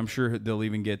I'm sure they'll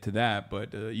even get to that,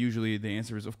 but usually the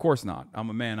answer is, of course not. I'm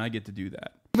a man. I get to do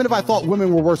that. even if I thought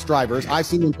women were worse drivers, I've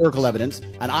seen empirical evidence,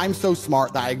 and I'm so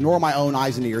smart that I ignore my own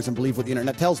eyes and ears and believe what the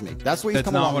internet tells me. That's what he's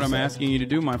coming along. That's not what I'm asking you to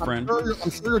do, my friend.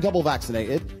 I'm sure you're double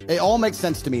vaccinated. It all makes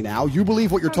sense to me now. You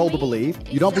believe what you're told to believe.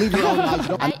 You don't believe your own eyes.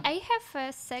 I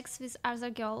have sex with other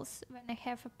girls when I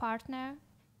have a partner.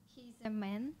 He's a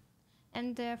man,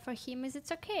 and for him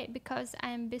it's okay because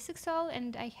I'm bisexual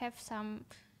and I have some.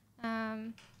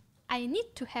 I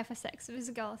need to have a sex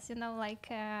with girls, you know,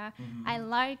 like I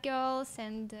like girls,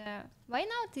 and why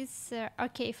not? It's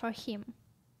okay for him.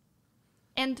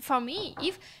 And for me,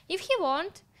 if he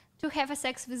want to have a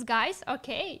sex with guys,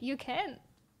 okay, you can.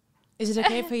 Is it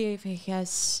okay for you if he has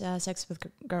sex with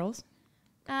girls?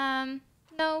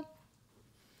 No.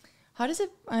 How does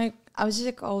it? I was just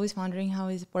like always wondering how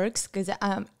it works because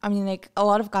I mean, like a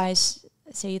lot of guys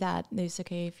say that it's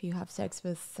okay if you have sex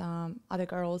with other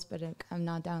girls, but like, I'm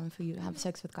not down for you to have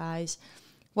sex with guys.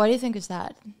 What do you think is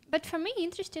that? But for me,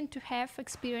 interesting to have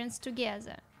experience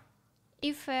together.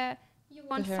 If you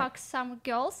want to fuck some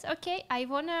girls, okay, I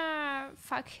wanna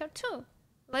fuck her too.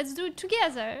 Let's do it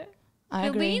together.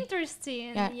 It'll be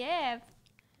interesting. Yeah.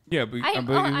 Yeah,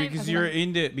 because you're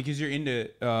into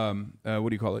what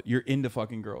do you call it? You're into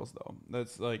fucking girls though.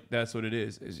 That's what it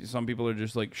is. Some people are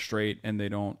just like straight and they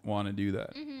don't want to do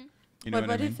that. Mm-hmm. You know but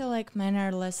what I do you mean? feel like men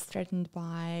are less threatened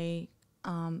by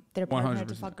their partner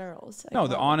to 100%. fuck girls? No,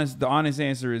 the honest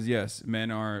answer is yes.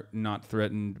 Men are not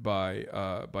threatened by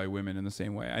women in the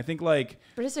same way. I think like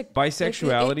but it's like,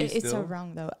 bisexuality it's still so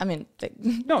wrong though. I mean,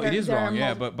 no, it is wrong.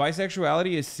 Yeah, but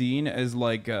bisexuality is seen as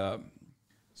like.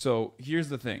 So here's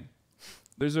the thing.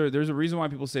 There's a reason why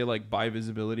people say like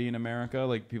bi-visibility in America.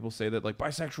 Like people say that like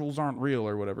bisexuals aren't real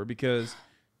or whatever because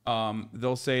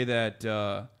they'll say that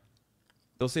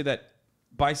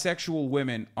bisexual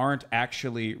women aren't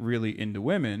actually really into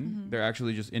women. Mm-hmm. They're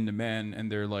actually just into men,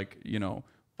 and they're like, you know,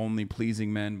 only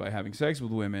pleasing men by having sex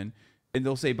with women. And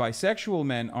they'll say bisexual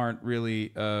men aren't really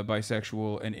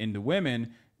bisexual and into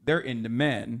women. They're into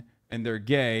men. And they're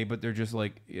gay, but they're just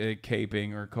like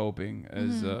caping or coping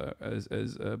as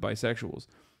bisexuals.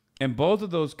 And both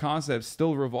of those concepts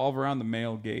still revolve around the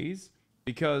male gaze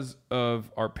because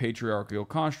of our patriarchal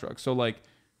construct. So like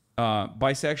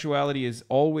bisexuality is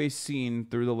always seen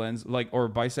through the lens, like, or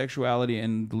bisexuality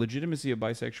and the legitimacy of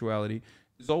bisexuality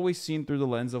is always seen through the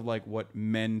lens of like what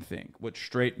men think, what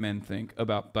straight men think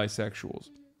about bisexuals.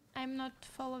 I'm not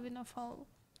following a follow.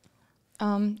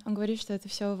 Он говорит, что это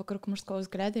все вокруг мужского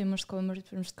взгляда и мужской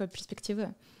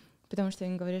перспективы, потому что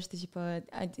он говорит, что типа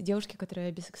девушки,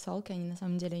 которые бисексуалки, они на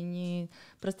самом деле не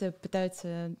просто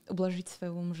пытаются ублажить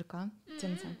своего мужика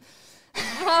тем самым.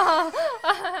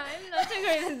 I'm not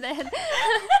agreeing with that.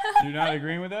 You're not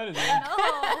agreeing with that? Is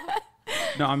that?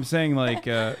 No, I'm saying like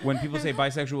when people say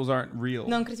bisexuals aren't real.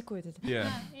 Но он критикует это.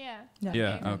 Yeah,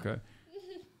 okay.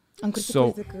 Он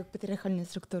критикует это как патриархальную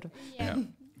структуру. Yeah.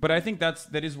 But I think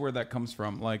that is where that comes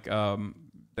from, like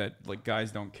that like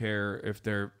guys don't care if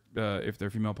their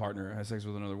female partner has sex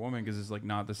with another woman because it's like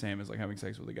not the same as like having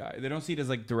sex with a guy. They don't see it as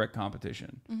like direct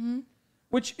competition,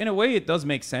 which in a way it does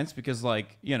make sense because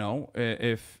like you know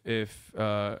if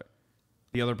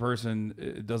the other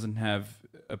person doesn't have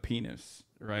a penis,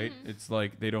 right? It's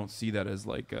like they don't see that as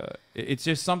like it's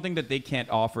just something that they can't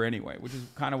offer anyway, which is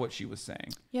kind of what she was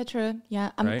saying. Yeah, true.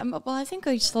 Yeah, right? Well, I think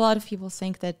just a lot of people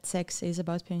think that sex is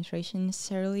about penetration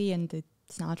necessarily, and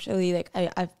it's not really. Like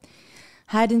I've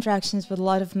had interactions with a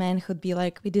lot of men who'd be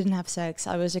like, "We didn't have sex."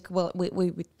 I was like, "Well,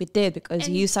 we did because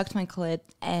you sucked my clit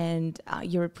and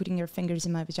you were putting your fingers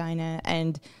in my vagina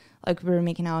and." Like we were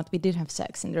making out, we did have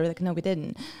sex, and they're like, "No, we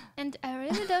didn't." And I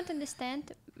really don't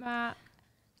understand. A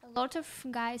lot of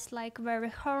guys like very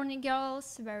horny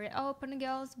girls, very open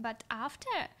girls, but after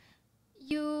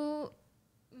you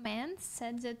men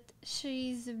said that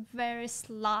she's very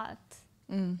slut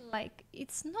Like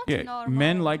it's not Yeah, normal.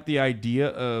 men like the idea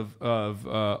of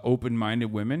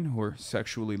open-minded women who are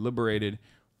sexually liberated,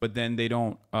 but then they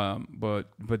don't.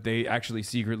 But they actually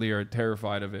secretly are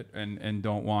terrified of it and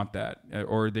don't want that,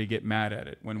 or they get mad at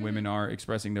it when women are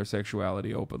expressing their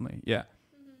sexuality openly. Yeah.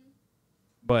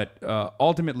 But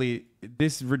ultimately,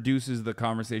 this reduces the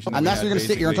conversation. And that's what you're going to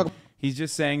sit here and talk. He's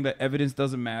just saying that evidence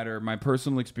doesn't matter. My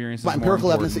personal experience is more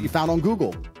empirical evidence important. that you found on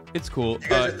Google. It's cool.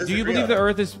 Do you believe the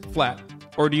Earth is flat,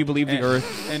 or do you believe the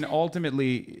Earth? And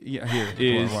ultimately, yeah, here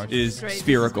is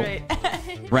spherical,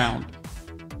 round.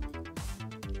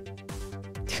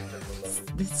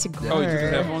 This is Oh, he took his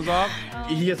headphones off.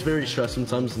 He gets very stressed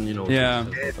sometimes, and Yeah,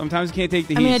 sometimes you can't take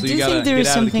the heat. I mean, I so do you gotta think there get is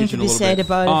out of the something to kitchen a be little said bit.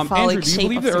 about the Andrew, phallic do you shape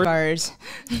believe of the Earth? cigars.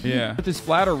 Yeah, Earth is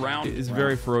flat or round is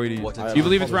very Freudian. You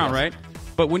believe it's round, right?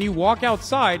 But when you walk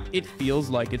outside, it feels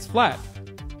like it's flat.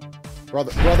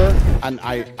 Brother, and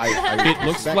I it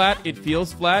looks flat, it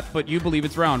feels flat, but you believe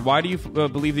it's round. Why do you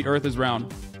believe the Earth is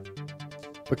round?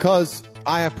 Because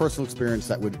I have personal experience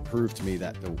that would prove to me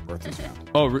that the Earth is round.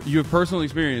 Oh, you have personal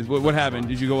experience. What happened?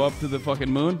 Did you go up to the fucking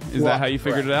moon? Is that how you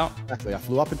figured it out? Exactly. I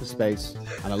flew up into space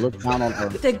and I looked down on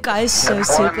Earth. The guy's so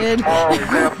stupid.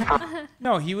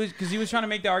 No, he was trying to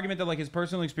make the argument that like his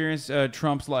personal experience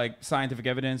trumps like scientific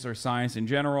evidence or science in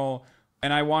general.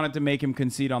 And I wanted to make him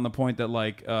concede on the point that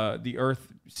like the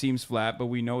Earth seems flat, but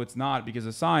we know it's not because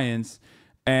of science.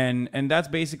 And that's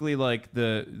basically like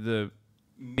the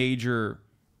major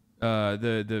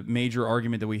the major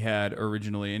argument that we had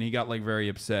originally. And he got like very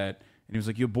upset. And he was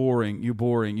like, "You're boring. You're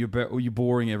boring. You're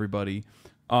boring everybody."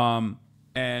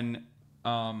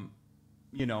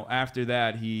 You know, after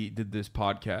that he did this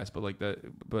podcast,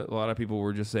 but a lot of people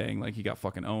were just saying like he got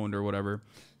fucking owned or whatever.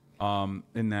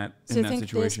 In that situation.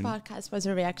 So this podcast was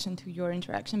a reaction to your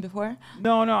interaction before?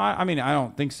 No. I mean, I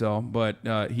don't think so. But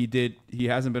he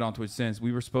hasn't been on Twitch since.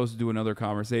 We were supposed to do another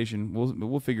conversation.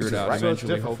 We'll figure it out right. eventually.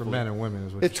 So it's different for men and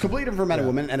women. It's completely different for men and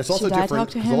women, and it's also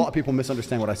different because a lot of people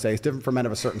misunderstand what I say. It's different for men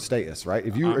of a certain status, right?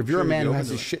 If you're a man who has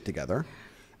his shit together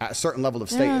at a certain level of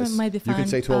status, might be you can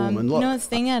say to a woman, "Look." You know, the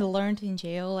thing I learned in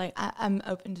jail, like I'm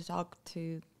open to talk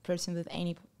to a person with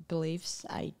any beliefs.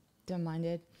 I don't mind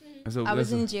it. I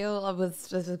was in jail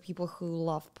with people who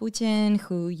love Putin,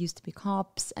 who used to be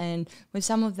cops, and with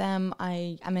some of them,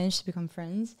 I managed to become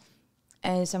friends,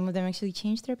 and some of them actually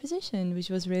changed their position, which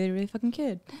was really, really fucking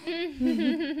good.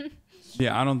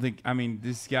 Yeah, I don't think. I mean,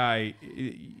 this guy.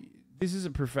 This is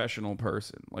a professional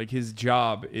person. Like his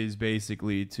job is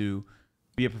basically to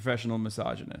be a professional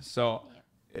misogynist. So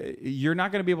you're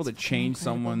not going to be able to change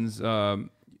someone's.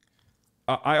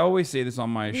 I always say this on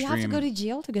my stream. We have to go to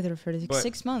jail together for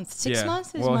 6 months. 6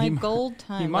 months is well, my gold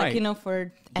time. Like, you know,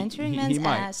 for entering men's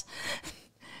ass.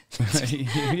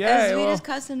 Yeah, as we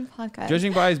discussed in the podcast.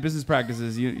 Judging by his business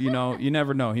practices, you know, you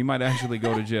never know. He might actually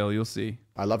go to jail. You'll see.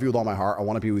 I love you with all my heart. I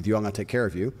want to be with you. I'm going to take care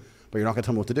of you. But you're not going to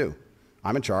tell me what to do.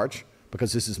 I'm in charge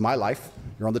because this is my life.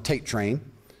 You're on the Tate train.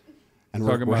 And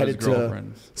we're headed to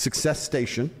Success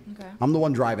Station. Okay. I'm the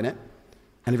one driving it.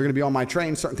 And if you're going to be on my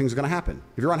train, certain things are going to happen.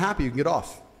 If you're unhappy, you can get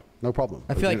off. No problem.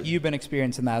 I feel like you've been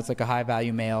experiencing that as like a high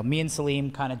value male. Me and Salim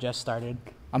kind of just started.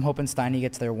 I'm hoping Steiny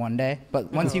gets there one day.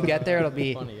 But once you get there, it'll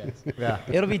be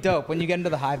it'll be dope. When you get into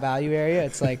the high value area,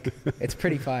 it's like it's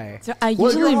pretty fire. So I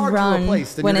usually run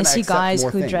when I see guys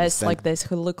who dress like this,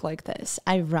 who look like this.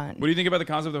 I run. What do you think about the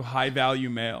concept of high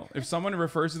value male? If someone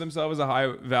refers to themselves as a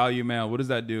high value male, what does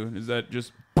that do? Does that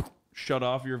just shut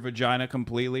off your vagina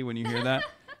completely when you hear that?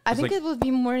 I think it would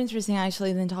be more interesting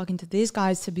actually than talking to these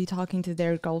guys to be talking to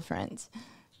their girlfriends.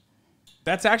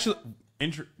 That's actually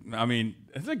I mean,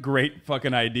 it's a great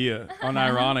fucking idea.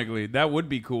 Unironically, that would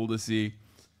be cool to see.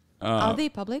 Are they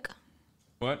public?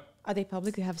 What? Are they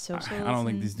public? They have socials? I don't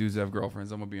think these dudes have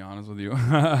girlfriends. I'm gonna be honest with you.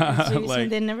 Like,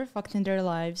 they never fucked in their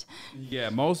lives. Yeah,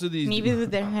 most of these. Maybe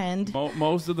with their hand.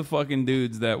 Most of the fucking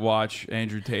dudes that watch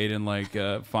Andrew Tate and like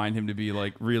find him to be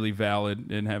like really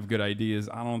valid and have good ideas,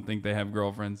 I don't think they have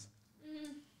girlfriends.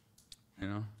 You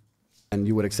know. And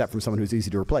you would accept from someone who's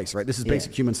easy to replace, right? This is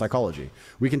basic human psychology.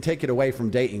 We can take it away from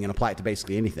dating and apply it to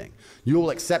basically anything. You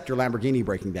will accept your Lamborghini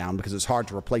breaking down because it's hard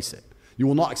to replace it. You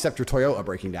will not accept your Toyota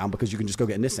breaking down because you can just go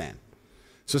get a Nissan.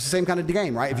 So it's the same kind of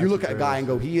game, right? If you look at a guy and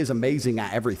go, he is amazing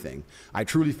at everything. I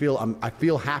truly feel, I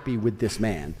feel happy with this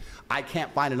man. I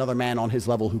can't find another man on his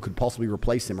level who could possibly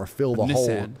replace him or fill the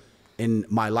hole in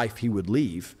my life he would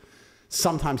leave.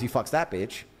 Sometimes he fucks that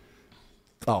bitch.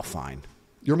 Oh, fine.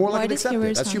 You're more likely to accept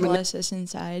it. That's human.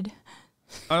 Inside.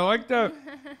 I like that.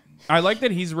 I like that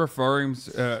he's referring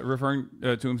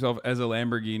to himself as a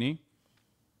Lamborghini.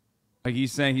 Like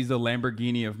he's saying he's the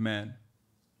Lamborghini of men.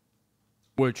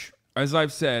 Which, as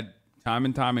I've said time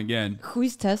and time again. Who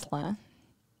is Tesla?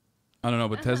 I don't know,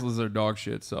 but Teslas are dog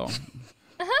shit, so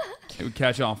it would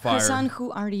catch on fire. Hasan,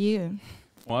 who are you?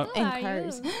 What? In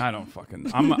cars. I don't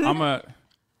fucking. I'm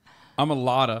a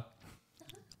Lada.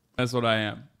 That's what I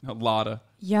am. A Lada.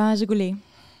 Yeah, Zhiguli.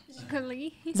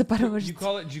 Zhiguli. You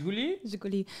call it Zhiguli?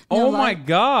 Zhiguli. Oh my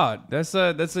God, that's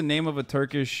the name of a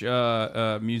Turkish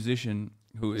musician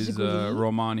who is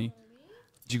Romani.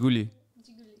 Zhiguli.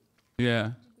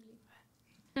 Yeah,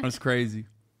 that's crazy.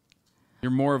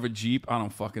 You're more of a Jeep. I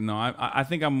don't fucking know. I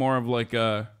think I'm more of like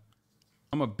I'm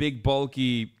a big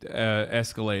bulky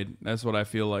Escalade. That's what I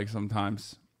feel like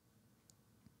sometimes.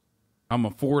 I'm a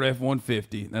Ford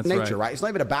F-150. That's nature, right? It's not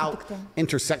even about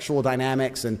intersexual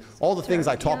dynamics and all the things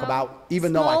I talk about,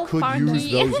 even though I could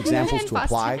use those examples to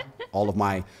apply all of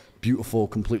my beautiful,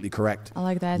 completely correct, I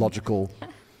like that. logical.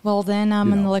 Well, then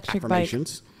I'm an electric bike.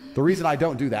 affirmations. The reason I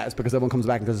don't do that is because everyone comes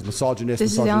back and goes, misogynist,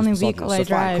 This is the only vehicle I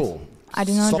drive. Cool. I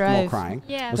do not Stop drive. more crying.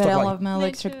 Yeah. But I love my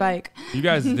electric bike. You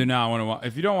guys do not want to watch.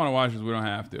 If you don't want to watch this, we don't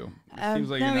have to. Seems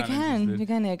like No, you're we not can. interested. We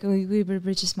can. Like,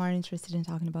 we're just more interested in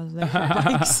talking about electric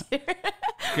bikes.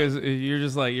 Because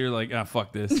you're like, ah,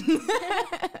 fuck this.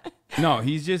 No,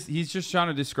 he's just trying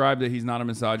to describe that he's not a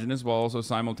misogynist while also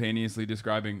simultaneously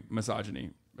describing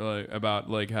misogyny, about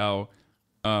like how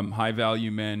high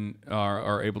value men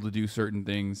are able to do certain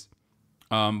things.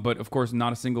 But of course,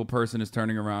 not a single person is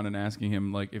turning around and asking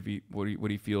him like if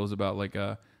what he feels about like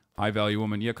a high value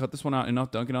woman. Yeah, cut this one out.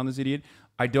 Enough dunking on this idiot.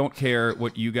 I don't care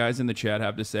what you guys in the chat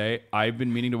have to say. I've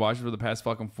been meaning to watch it for the past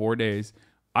fucking 4 days.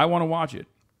 I want to watch it.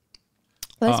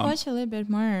 Let's watch a little bit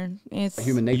more. It's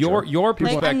human nature. Your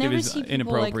perspective I never is see people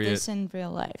inappropriate. like this in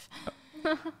real life.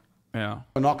 Yeah,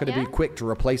 we're not going to be quick to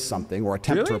replace something or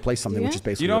attempt to replace something, which is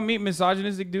basically. You don't meet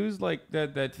misogynistic dudes like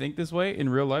that think this way in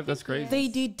real life. That's crazy.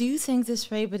 They do think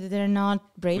this way, but they're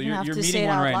not brave Well, enough you're to meeting say it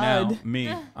one out right loud. now.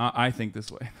 Me, I think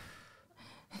this way.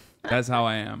 That's how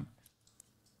I am.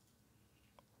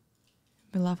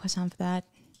 We love Hasan for that.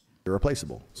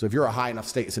 Irreplaceable. So if you're a high enough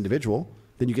status individual,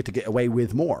 then you get to get away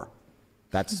with more.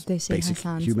 That's They say, basic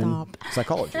Hasan, human stop.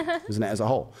 psychology, isn't it, as a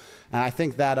whole? And I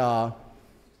think that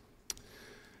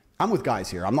I'm with guys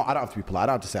here. I don't have to be polite. I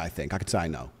don't have to say I think. I could say I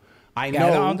know. I know.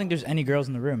 I don't think there's any girls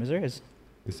in the room. Is there? Is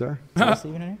there? Is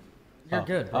Steven in here? You're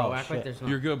good, bro. Oh, Act like shit. there's no.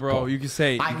 You're good, bro. You can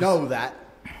say. I know that.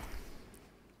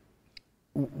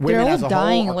 They're Women all as a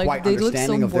dying, whole are like, quite they look so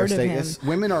understanding of their bored of him. status.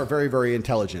 Women are very, very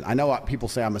intelligent. I know people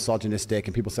say I'm misogynistic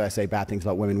and people say I say bad things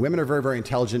about women. Women are very, very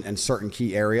intelligent in certain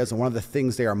key areas. And one of the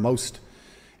things they are most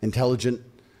intelligent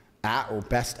at or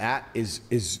best at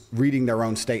is reading their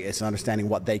own status and understanding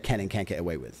what they can and can't get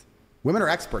away with. Women are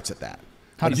experts at that.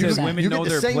 He says women know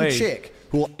their place. Chick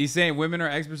who He's saying women are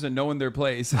experts at knowing their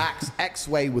place. acts X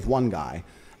way with one guy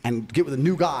and get with a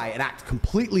new guy and act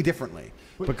completely differently.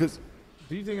 Because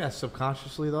do you think that's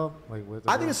subconsciously though? Like with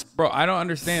I think it's bro. I don't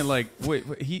understand. Like, wait,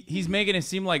 he's making it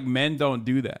seem like men don't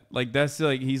do that. Like that's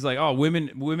like he's like, oh,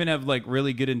 women have like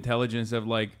really good intelligence of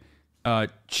like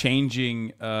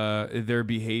changing their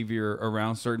behavior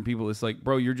around certain people. It's like,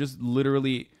 bro, you're just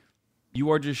literally.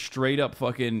 You are just straight up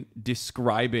fucking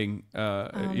describing,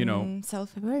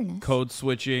 self-awareness, code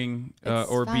switching,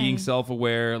 or being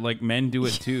self-aware. Like men do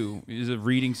it too. Is it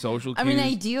reading social cues? I mean,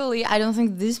 ideally, I don't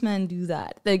think these men do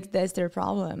that. Like that's their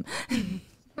problem.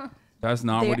 That's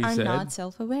not what he said. They are not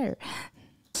self-aware.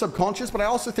 Subconscious, but I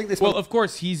also think this. Well, of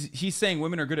course, he's saying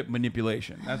women are good at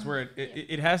manipulation. That's where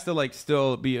it has to like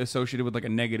still be associated with like a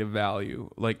negative value.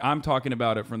 Like I'm talking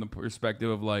about it from the perspective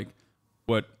of like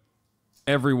what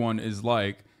everyone is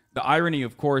like. The irony,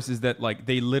 of course, is that like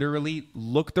they literally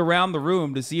looked around the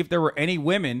room to see if there were any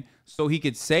women so he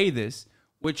could say this,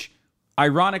 which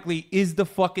ironically is the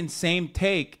fucking same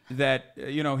take that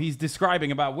he's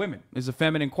describing about women is a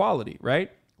feminine quality,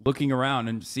 right? Looking around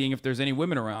and seeing if there's any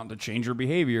women around to change your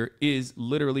behavior is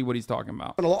literally what he's talking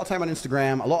about. Spend a lot of time on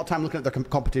Instagram, a lot of time looking at their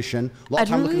competition, a lot of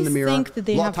I time don't looking in the really mirror. think that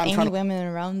they a lot have of time any trying to- women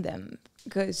around them.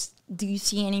 Because do you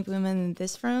see any women in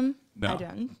this room? No. I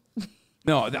don't.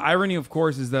 No, the irony, of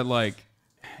course, is that like,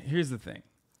 here's the thing.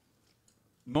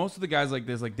 Most of the guys like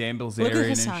this, like Dan Look at Bilzerian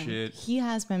Hasan. and shit. He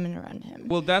has women around him.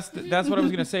 Well, that's what I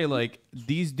was gonna say. Like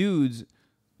these dudes,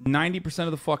 90%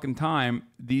 of the fucking time,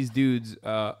 these dudes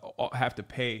have to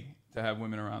pay to have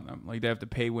women around them. Like they have to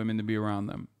pay women to be around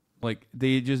them. Like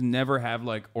they just never have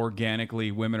like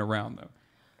organically women around them.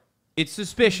 It's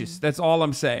suspicious. That's all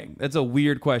I'm saying. That's a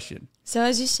weird question. So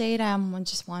as you said, I'm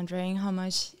just wondering how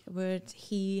much would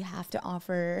he have to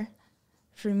offer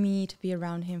for me to be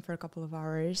around him for a couple of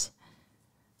hours?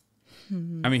 I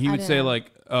mean, he would say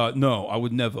like, no, I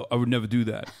would never do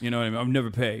that. You know what I mean? I would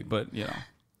never pay, but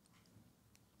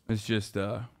it's just,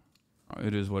 it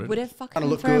is what it is. Would I fuck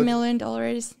him for $1 million?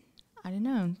 I don't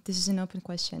know. This is an open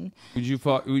question. Would you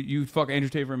fuck Andrew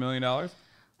Tate for $1 million? I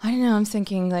don't know. I'm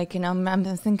thinking like, I'm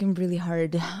thinking really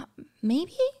hard.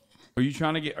 Maybe. Are you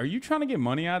trying to get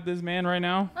money out of this man right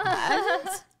now?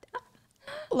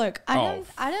 Look, I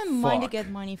don't mind to get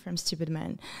money from stupid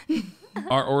men.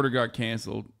 Our order got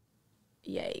canceled.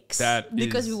 Yikes.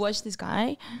 Because we watched this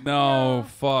guy? No,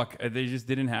 fuck. They just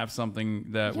didn't have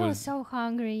something that You're was... so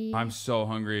hungry. I'm so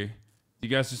hungry. You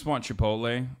guys just want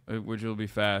Chipotle, which will be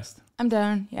fast. I'm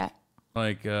down, yeah.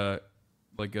 Like a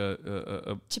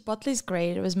Chipotle is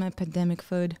great. It was my pandemic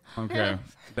food. Okay,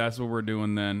 that's what we're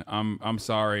doing then. I'm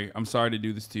sorry. I'm sorry to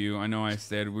do this to you. I know I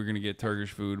said we're gonna get Turkish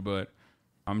food, but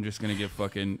I'm just gonna get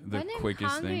fucking the when quickest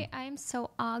I'm hungry, thing. I'm so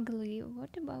ugly.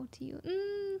 What about you?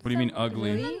 What do you mean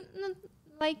ugly?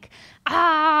 Like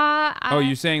oh,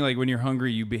 you're saying like when you're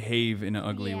hungry, you behave in an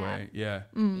ugly way. Yeah.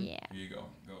 Yeah. Here you go.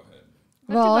 Go ahead.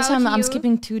 Well, also I'm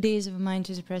skipping 2 days of my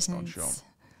antidepressants,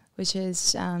 which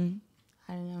is I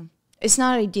don't know. It's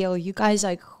not ideal. You guys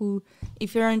if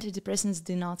you're antidepressants,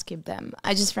 do not skip them.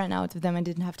 I just ran out of them. I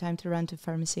didn't have time to run to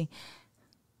pharmacy.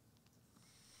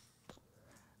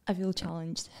 I feel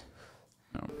challenged.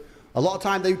 A lot of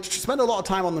time, they spend a lot of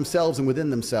time on themselves and within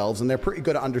themselves, and they're pretty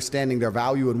good at understanding their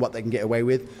value and what they can get away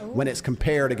with when it's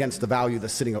compared against the value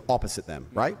that's sitting opposite them,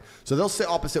 right? So they'll sit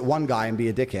opposite one guy and be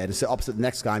a dickhead, and sit opposite the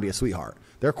next guy and be a sweetheart.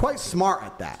 They're quite smart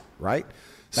at that, right?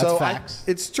 That's facts.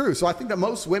 It's true. So I think that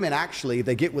most women actually, if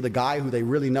they get with a guy who they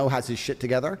really know has his shit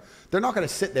together, they're not going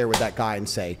to sit there with that guy and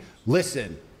say,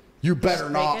 listen, you better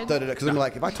not, because I'm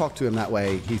like, if I talk to him that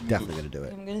way, he's definitely going to do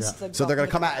it. So they're going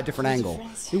to come at a different angle.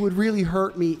 It would really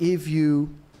hurt me if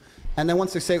you, and then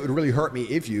once they say it would really hurt me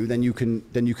if you, then you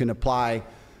can apply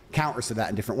counters to that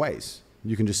in different ways.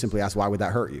 You can just simply ask, why would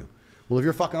that hurt you? Well, if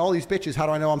you're fucking all these bitches, how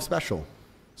do I know I'm special?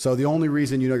 So the only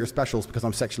reason you know you're special is because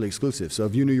I'm sexually exclusive. So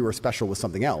if you knew you were special with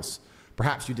something else,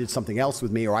 perhaps you did something else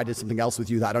with me, or I did something else with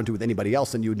you that I don't do with anybody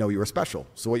else, then you would know you were special.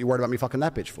 So what you worried about me fucking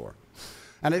that bitch for?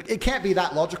 And it can't be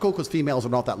that logical because females are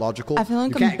not that logical. I feel like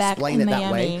you can't I'm back explain in it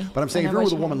that way. Miami But I'm saying if you're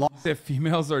with a woman If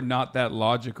females are not that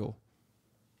logical.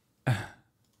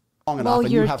 long enough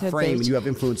and you have frame and you have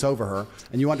influence over her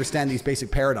and you understand these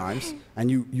basic paradigms and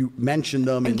you mention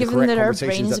them in the correct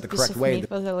conversations at the correct way.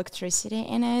 With electricity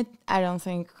in it, I don't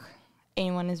think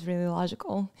anyone is really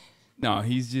logical. No,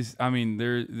 he's just, I mean,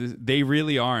 they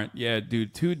really aren't. Yeah,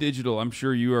 dude, too digital. I'm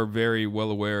sure you are very well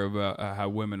aware about how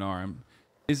women are.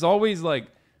 It's always like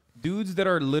dudes that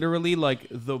are literally like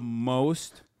the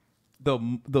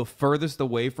furthest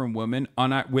away from women,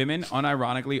 women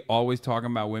unironically always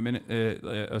talking about women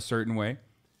a certain way.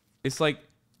 It's like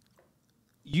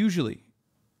usually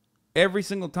every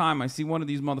single time I see one of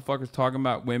these motherfuckers talking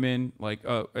about women, like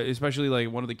especially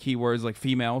like one of the key words like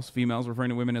females referring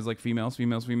to women as like females.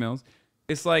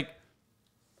 It's like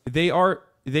they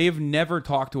have never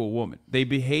talked to a woman. They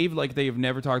behave like they have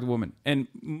never talked to a woman. And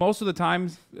most of the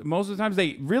times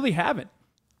they really haven't.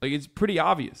 Like, it's pretty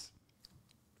obvious.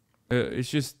 It's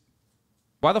just,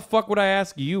 why the fuck would I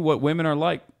ask you what women are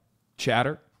like,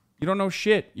 chatter? You don't know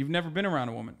shit. You've never been around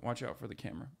a woman. Watch out for the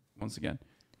camera. Once again,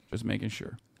 just making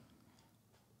sure.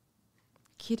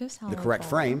 The correct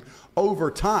frame. Over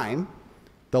time,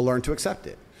 they'll learn to accept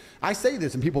it. I say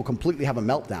this and people completely have a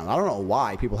meltdown. I don't know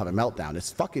why people have a meltdown.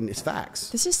 It's facts.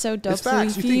 This is so dope. It's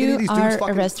facts. So if you think any of these dudes are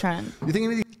fucking, a restaurant, you think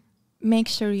any of these make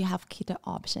sure you have keto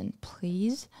option,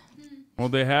 please. Well,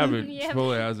 they have it.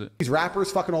 Chipotle has it. These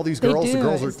rappers fucking all these girls. The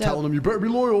girls are telling them, you better be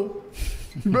loyal.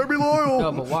 You better be loyal.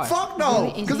 No, but why? Fuck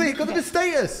no. Because of his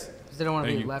status. Because they don't want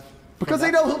to be left. Because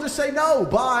they know he'll just say no.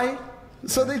 Bye.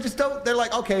 So they just don't. They're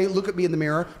like, okay, look at me in the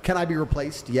mirror. Can I be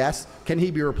replaced? Yes. Can he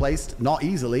be replaced? Not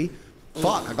easily.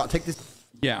 Fuck. I got to take this.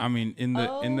 Yeah, I mean, in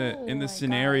the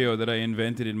scenario that I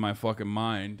invented in my fucking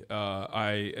mind,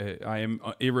 I am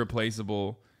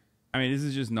irreplaceable. I mean, this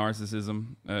is just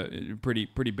narcissism.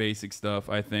 Pretty basic stuff,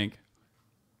 I think.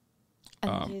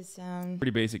 I think he's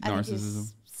pretty basic narcissism.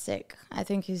 He's sick. I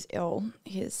think he's ill.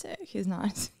 He's sick. He's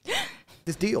not.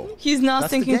 This deal. He's not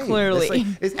thinking clearly.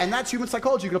 And that's human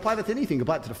psychology. You can apply that to anything. You can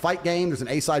apply it to the fight game. There's an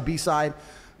A side, B side.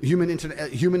 Human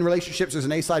relationships. There's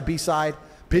an A side, B side.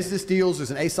 Business deals.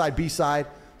 There's an A side, B side.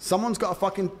 Someone's got to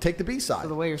fucking take the B side. So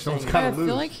the way you're saying, I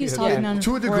feel like he's talking on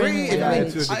to a degree. To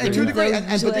a degree.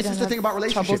 But this is the thing about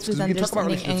relationships. Because we can talk about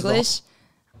relationships. English.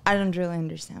 I don't really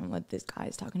understand what this guy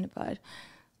is talking about.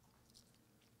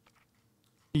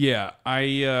 Yeah,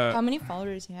 how many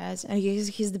followers he has?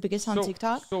 He's the biggest on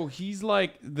TikTok. So he's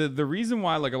like the reason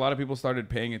why like a lot of people started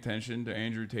paying attention to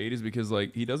Andrew Tate is because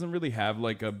like he doesn't really have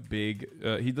like a big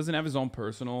he doesn't have his own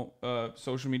personal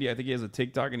social media. I think he has a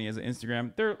TikTok and he has an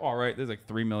Instagram. They're all right. There's like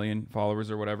 3 million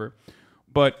followers or whatever.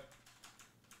 But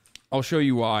I'll show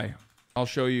you why. I'll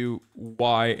show you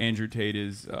why Andrew Tate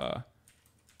is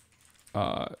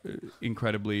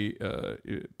incredibly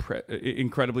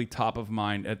top of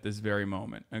mind at this very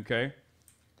moment. Okay,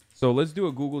 so let's do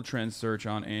a Google Trends search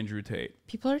on Andrew Tate.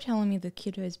 People are telling me the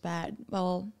keto is bad.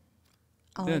 Well,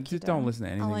 Just don't listen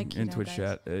to anything like in keto, Twitch guys.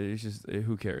 chat. It's just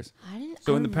who cares?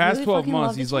 So in the past really 12 fucking months,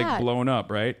 love the he's like chat. blown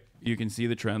up, right? You can see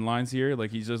the trend lines here.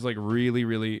 Like he's just like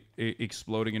really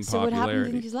exploding in So what popularity.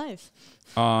 happened in his life?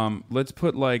 Let's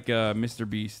put like Mr.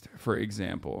 Beast, for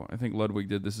example. I think Ludwig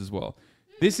did this as well.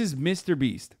 This is Mr.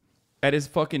 Beast at his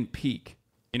fucking peak.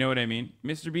 You know what I mean?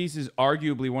 Mr. Beast is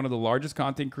arguably one of the largest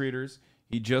content creators.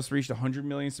 He just reached 100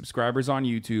 million subscribers on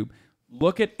YouTube.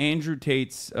 Look at Andrew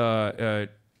Tate's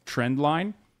trend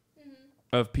line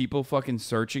of people fucking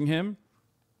searching him,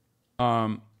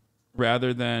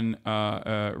 rather than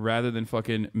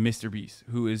fucking Mr. Beast,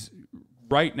 who is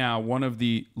right now one of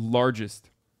the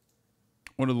largest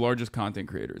content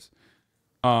creators.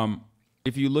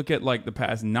 If you look at like the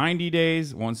past 90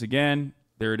 days, once again,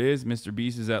 there it is. Mr.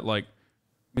 Beast is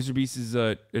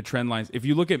a trend lines. If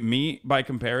you look at me by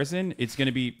comparison, it's going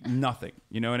to be nothing.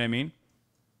 You know what I mean?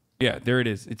 Yeah, there it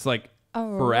is. It's like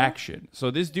for action. So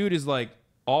this dude is like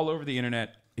all over the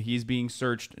internet. He's being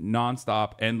searched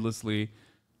nonstop, endlessly.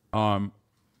 Well,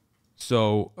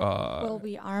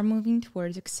 we are moving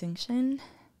towards extinction.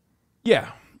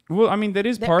 Yeah. Well, I mean, that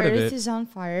is part of it. The Earth is on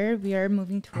fire. We are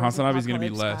moving towards Hasanabi is going to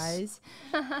be apocalypse,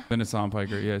 less than a sound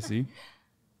piker. Yeah, see?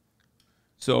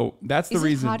 So that's the Is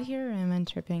reason. it hot here or am I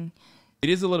tripping? It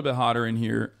is a little bit hotter in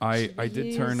here. I did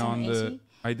use turn some on the AC?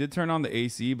 I did turn on the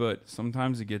AC, but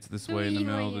sometimes it gets this way in the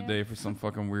middle of the day for some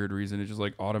fucking weird reason. It just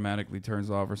like automatically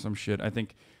turns off or some shit. I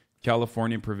think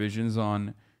California provisions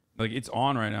on, like, it's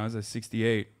on right now. It's at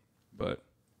 68, but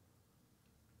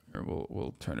here,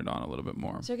 we'll turn it on a little bit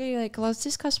more. It's okay. Like, let's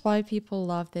discuss why people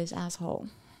love this asshole.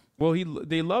 Well,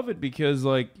 they love it because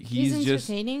like he's just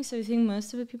entertaining. So I think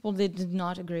most of the people, they did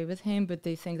not agree with him, but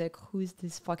they think like, who's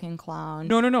this fucking clown?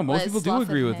 No. Most people Let's do laugh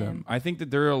agree at with him. I think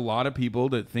that there are a lot of people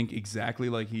that think exactly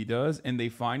like he does, and they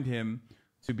find him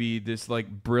to be this like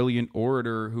brilliant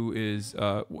orator who is,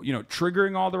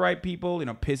 triggering all the right people,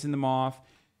 pissing them off,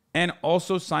 and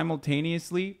also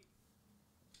simultaneously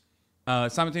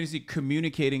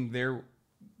communicating their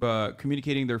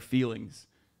feelings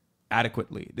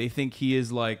adequately. They think he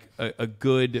is like a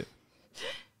good.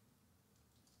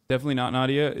 Definitely not.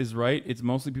 Nadia is right. It's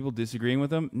mostly people disagreeing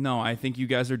with him. No, I think you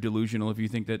guys are delusional if you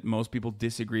think that most people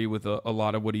disagree with a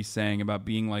lot of what he's saying about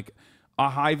being like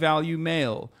a high value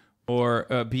male or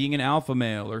being an alpha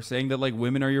male or saying that like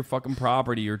women are your fucking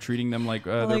property or treating them like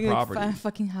their property.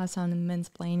 Fucking Hasan and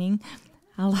mansplaining.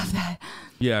 I love that.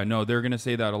 Yeah, no, they're gonna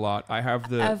say that a lot. I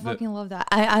fucking love that.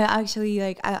 I actually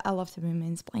like. I love to be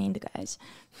mansplained, guys.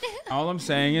 All I'm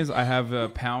saying is I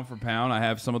have pound for pound. I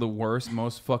have some of the worst,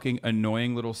 most fucking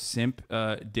annoying little simp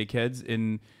dickheads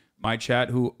in my chat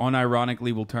who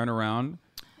unironically will turn around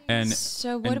and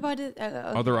so what about it?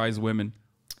 Otherize women.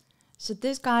 So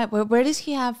this guy, where does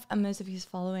he have most of his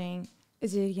following?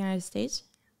 Is it the United States?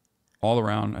 All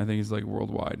around, I think he's like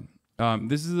worldwide.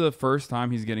 This is the first time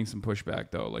he's getting some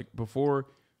pushback though. Like before,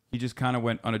 he just kind of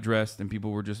went unaddressed, and people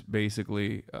were just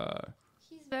basically.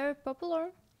 He's very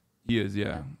popular. He is,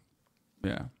 yeah.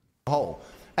 Oh,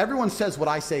 everyone says what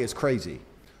I say is crazy.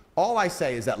 All I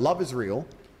say is that love is real.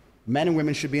 Men and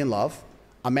women should be in love.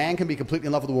 A man can be completely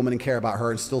in love with a woman and care about her,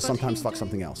 and still sometimes fuck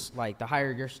something else. Like the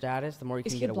higher your status, the more you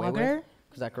can get away with.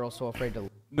 Because that girl's so afraid to.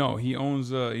 No, he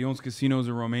owns casinos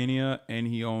in Romania, and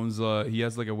he has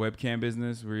like a webcam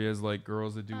business where he has like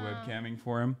girls that do webcamming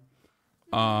for him.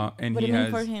 And what he do you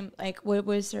has mean for him? Like, what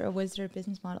was their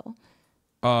business model?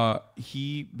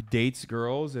 He dates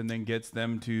girls and then gets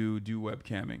them to do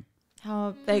webcamming.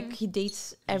 How like he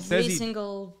dates every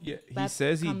single. Yeah, he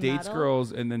says he dates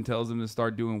girls and then tells them to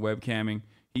start doing webcamming.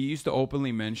 He used to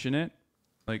openly mention it.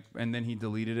 Like, and then he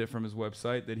deleted it from his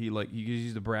website that he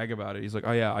used to brag about it. He's like,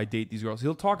 oh yeah, I date these girls.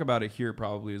 He'll talk about it here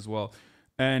probably as well.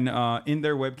 And in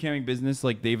their webcamming business,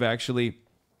 like they've actually,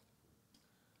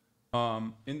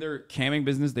 from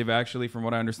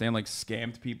what I understand, like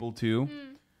scammed people too,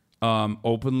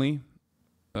 openly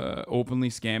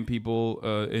scam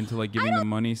people into like giving them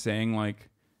money, saying like,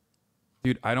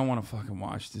 dude, I don't want to fucking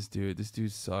watch this dude. This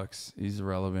dude sucks. He's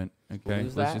irrelevant. Okay,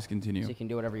 let's just continue. So you can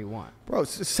do whatever you want, bro.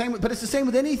 It's the same, but it's the same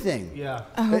with anything. Yeah.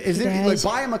 Like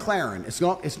buy a McLaren. It's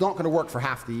not going to work for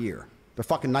half the year. They're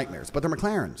fucking nightmares, but they're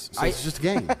McLarens, so it's just a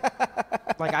game.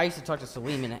 Like, I used to talk to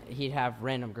Salim, and he'd have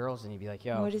random girls, and he'd be like,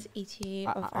 yo. What is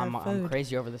ETA of I'm food?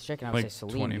 crazy over this chick, and I would Like say,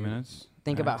 Salim, 20 dude, minutes.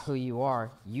 think max. about who you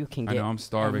are. You can get. I know, I'm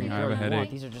starving. I have a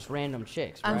headache. These are just random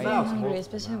chicks, I'm right? very hungry,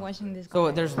 especially watching this. So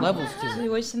guy. there's levels to So it.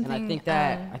 you watch something. And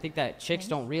I think that chicks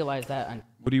don't realize that.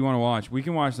 What do you want to watch? We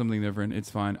can watch something different. It's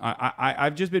fine.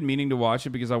 I've just been meaning to watch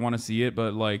it because I want to see it,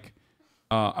 but like,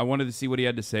 I wanted to see what he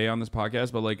had to say on this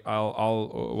podcast, but like,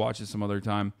 I'll watch it some other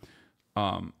time.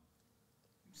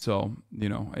 So you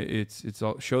know, it's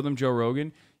all show them Joe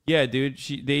Rogan. Yeah, dude.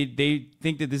 They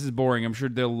think that this is boring. I'm sure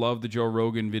they'll love the Joe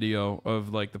Rogan video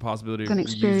of like the possibility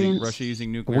of Russia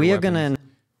using nuclear We are weapons. gonna.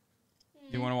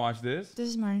 You want to watch this? This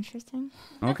is more interesting.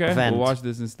 Okay, Invent we'll watch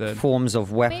this instead. Forms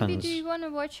of Maybe weapons do you want to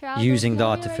watch using the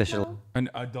movie right artificial. An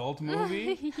adult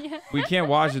movie? Yeah. We can't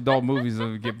watch adult movies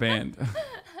that get banned.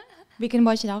 We can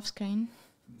watch it off screen.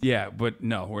 Yeah, but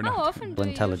no, we're How not. often do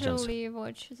you usually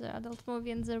watch the adult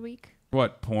movie in the week?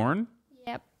 What, porn?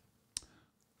 Yep.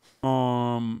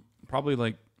 Probably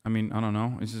like, I mean, I don't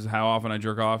know. It's just how often I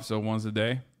jerk off. So once a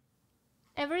day,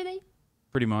 Every day?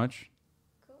 pretty much.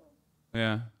 Cool.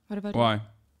 Yeah. What about Why?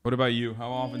 What about you? How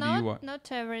often do you watch? Not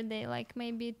every day, like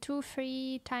maybe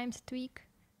 2-3 times a week.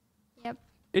 Yep.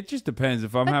 It just depends.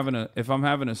 If I'm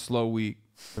having a slow week,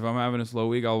 I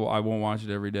won't watch it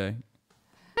every day.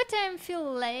 But I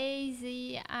feel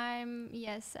lazy. I'm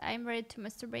ready to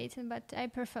masturbate, but I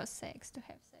prefer sex to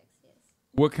have sex. Yes.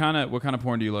 What kind of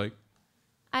porn do you like?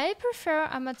 I prefer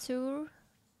amateur,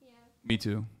 Me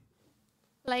too.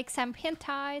 like some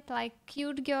hentai, like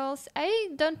cute girls. I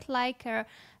don't like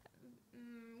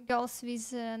girls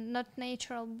with not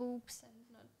natural boobs and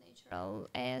not natural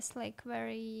ass, like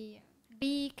very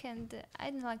big, and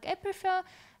I don't like. I prefer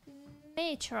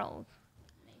natural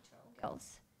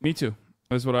girls. Me too.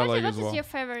 That's what I like as What well. is your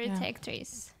favorite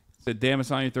actress? Said, damn,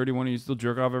 Hasan, you're 31 and you still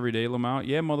jerk off every day, Lamont.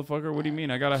 Yeah, motherfucker. What do you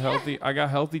mean? I got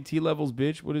healthy T levels,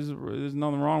 bitch. There's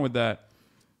nothing wrong with that.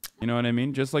 You know what I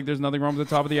mean? Just like there's nothing wrong with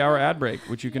the top of the hour ad break,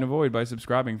 which you can avoid by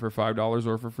subscribing for $5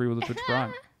 or for free with a Twitch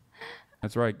Prime.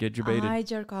 That's right. Get your baited. I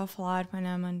jerk off a lot when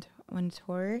I'm on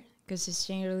tour because it's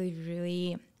generally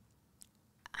really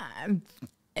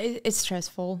it's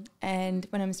stressful, and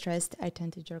when I'm stressed, I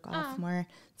tend to jerk off more.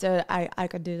 So I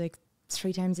could do like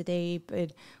 3 times a day,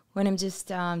 but when I'm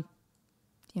just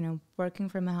working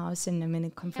from a house and I'm in a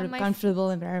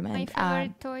comfortable environment. My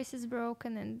favorite toys is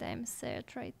broken, and I'm sad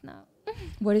right now.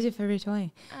 What is your favorite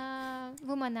toy?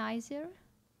 Womanizer.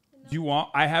 Do you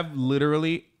want? I have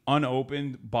literally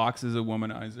unopened boxes of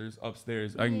womanizers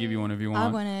upstairs. I can give you one if you want. I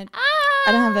want it.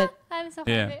 I don't have it. I'm so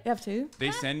Yeah. happy. You have two?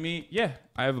 They send me. Yeah,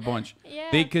 I have a bunch.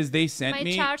 Yeah. They sent My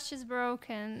me. charge is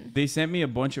broken. They sent me a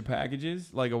bunch of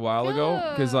packages like a while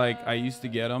ago because like I used to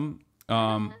get them.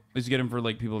 I used to get them for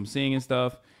like people I'm seeing and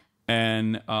stuff,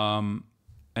 and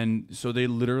so they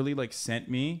literally like sent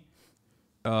me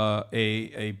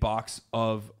a box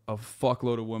of a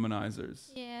fuckload of womanizers,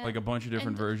 like a bunch of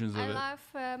different versions of it. I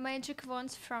love magic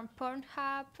wands from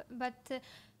Pornhub, but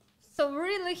so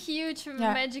really huge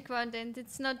magic wand, and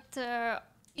it's not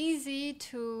easy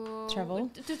to travel.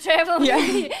 To travel.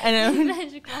 Yeah, I know.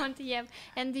 Magic wand, yeah.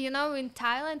 And in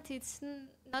Thailand, it's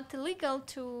not illegal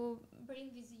to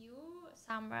bring with you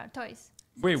some toys.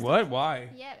 Wait, what? Why?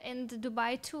 Yeah, and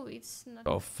Dubai too. It's not.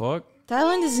 Oh fuck.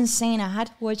 Thailand is insane. I had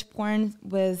to watch porn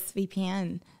with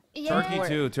VPN. Yeah. Turkey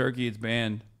too. Turkey, it's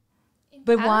banned.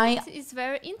 But why? It's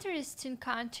very interesting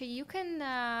country. You can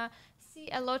see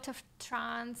a lot of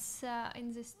trans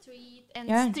in the street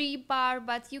and street bar,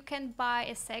 but you can buy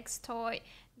a sex toy.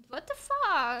 What the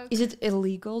fuck? Is it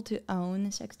illegal to own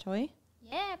a sex toy?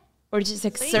 Yeah. Or just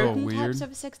like certain types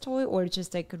of sex toy, or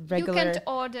just like regular? You can't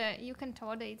order.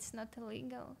 It's not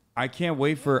illegal. I can't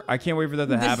wait for that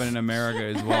to happen in America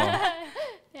as well.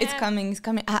 It's coming. It's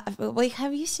coming. Like,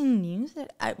 have you seen news?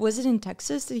 Was it in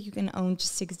Texas that you can own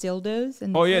just 6 dildos?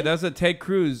 And Oh yeah, that's a Ted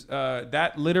Cruz.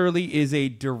 That literally is a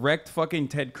direct fucking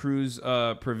Ted Cruz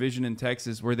provision in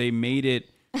Texas where they made it.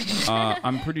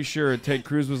 I'm pretty sure Ted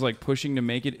Cruz was like pushing to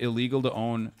make it illegal to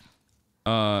own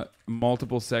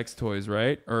multiple sex toys,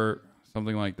 right? Or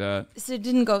something like that. So it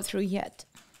didn't go through yet.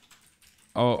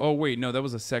 Oh wait, no, that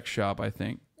was a sex shop, I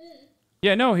think.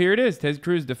 Yeah, no, here it is. Ted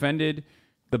Cruz defended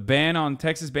the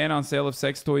Texas ban on sale of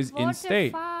sex toys in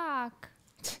state. What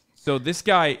the fuck? So this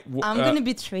guy, I'm gonna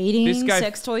be trading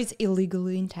sex toys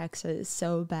illegally in Texas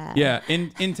so bad. Yeah,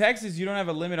 in Texas, you don't have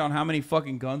a limit on how many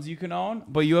fucking guns you can own,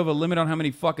 but you have a limit on how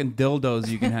many fucking dildos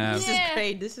you can have. This is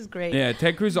great. This is great. Yeah,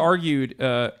 Ted Cruz argued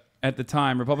at the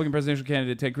time, Republican presidential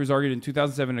candidate Ted Cruz argued in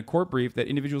 2007 in a court brief that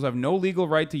individuals have no legal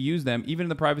right to use them, even in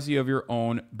the privacy of your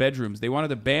own bedrooms. They wanted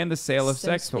to ban the sale of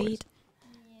sex toys.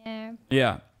 Yeah.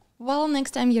 Yeah. Well,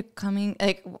 next time you're coming,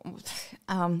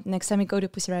 next time you go to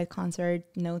Pussy Riot concert,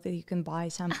 know that you can buy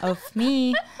some of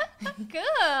me.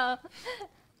 Cool.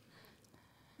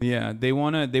 Yeah, they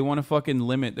wanna fucking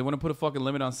limit. They wanna put a fucking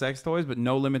limit on sex toys, but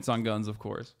no limits on guns, of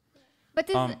course.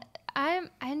 But I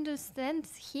understand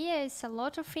here is a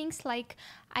lot of things like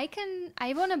I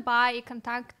wanna buy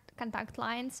contact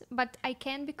lines, but I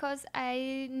can't because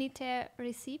I need a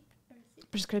receipt.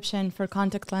 Prescription for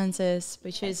contact lenses,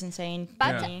 which is insane.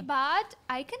 But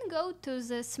I can go to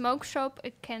the smoke shop.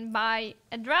 I can buy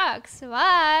drugs.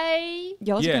 Why?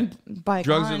 You also can buy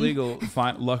drugs are legal.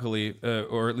 Luckily,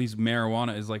 or at least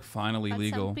marijuana is like finally but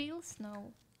legal. Some pills,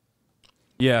 no.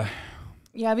 Yeah.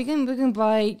 Yeah, we can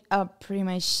buy pretty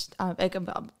much like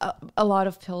a lot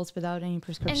of pills without any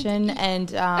prescription and.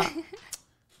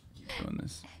 Doing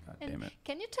this. God damn it.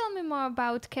 Can you tell me more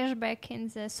about cashback in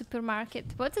the supermarket?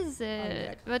 What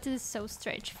is so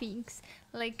strange things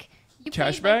like you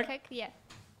cashback? Yeah,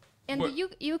 and you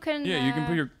can you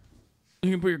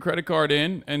can put your credit card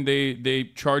in, and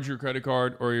they charge your credit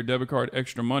card or your debit card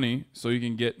extra money, so you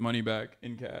can get money back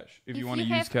in cash if you want to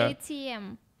use cash.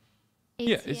 ATM.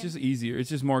 Yeah, it's just easier. It's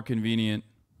just more convenient.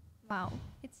 Wow,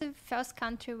 it's the first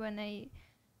country when I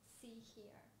see here.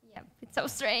 Yeah, it's so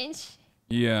strange.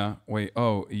 Yeah. Wait.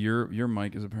 Oh, your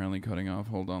mic is apparently cutting off.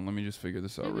 Hold on. Let me just figure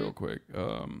this out real quick.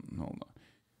 Hold on.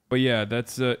 But yeah,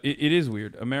 that's it is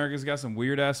weird. America's got some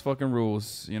weird ass fucking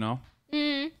rules, you know.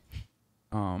 The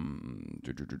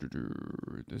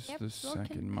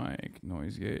second mic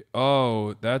noise gate.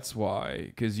 Oh, that's why.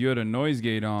 Because you had a noise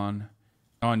gate on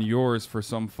yours for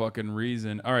some fucking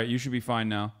reason. All right, you should be fine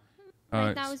now.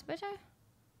 Right now is better.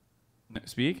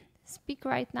 Speak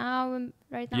right now.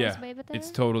 Right now is way better.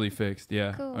 It's totally fixed.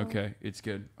 Yeah. Cool. Okay. It's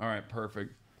good. All right.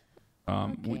 Perfect.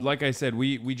 Like I said,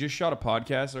 we just shot a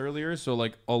podcast earlier, so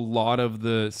like a lot of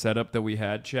the setup that we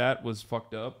had chat was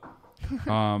fucked up.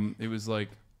 It was like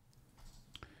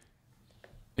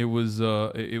it was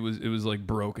like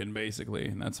broken basically,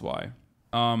 and that's why.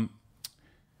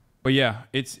 But yeah,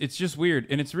 it's just weird,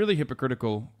 and it's really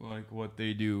hypocritical, like what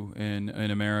they do in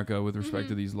America with respect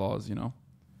to these laws, you know.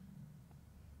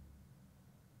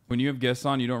 When you have guests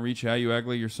on, you don't reach out. You act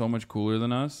like you're so much cooler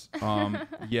than us.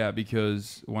 Yeah,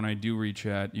 because when I do reach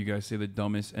out, you guys say the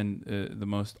dumbest and the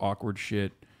most awkward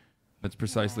shit. That's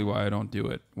precisely why I don't do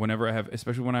it. Whenever I have,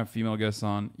 especially when I have female guests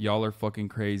on, y'all are fucking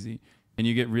crazy, and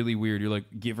you get really weird. You're like,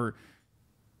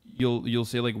 you'll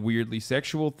say like weirdly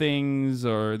sexual things,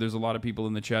 or there's a lot of people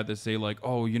in the chat that say like,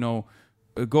 oh, you know,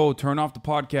 go turn off the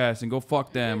podcast and go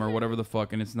fuck them or whatever the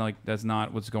fuck, and it's not like that's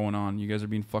not what's going on. You guys are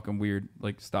being fucking weird.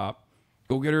 Like, stop.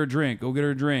 Go get her a drink. Go get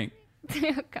her a drink.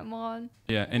 Come on.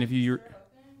 Yeah, and if you're...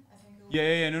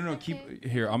 Yeah, no, keep...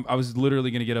 Here, I was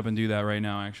literally going to get up and do that right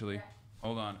now, actually.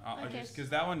 Hold on. Because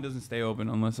that one doesn't stay open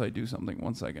unless I do something.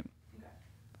 1 second.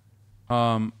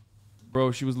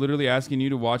 Bro, she was literally asking you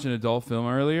to watch an adult film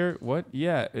earlier. What?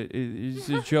 Yeah, it's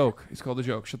a joke. It's called a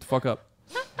joke. Shut the fuck up.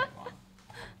 1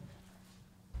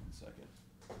 second.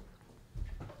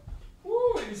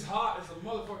 Woo, it is hot as a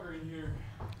motherfucker in here.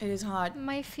 It is hot.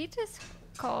 My feet is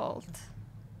cold.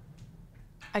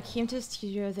 I came to the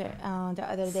studio the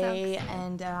other day,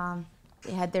 and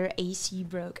they had their AC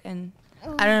broken.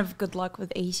 Oh. I don't have good luck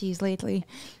with ACs lately.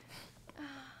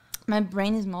 My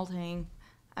brain is melting.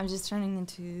 I'm just turning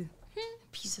into a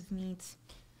piece of meat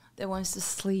that wants to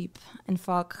sleep and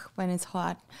fuck when it's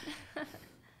hot.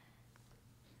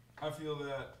 I feel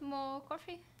that. More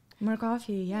coffee? More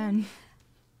coffee, yeah.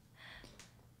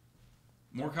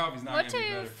 More coffee's not What gonna are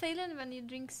be you better. feeling when you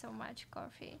drink so much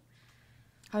coffee?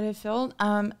 How do I feel?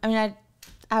 I mean, I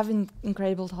have an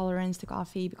incredible tolerance to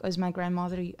coffee because my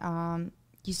grandmother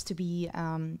used to be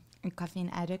a caffeine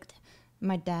addict.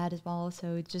 My dad as well,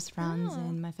 so it just runs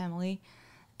in my family.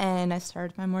 And I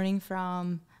started my morning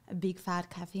from a big fat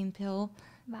caffeine pill.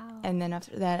 Wow. And then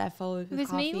after that, I followed with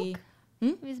coffee.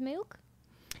 Milk? With milk?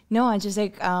 No, I just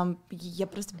like, я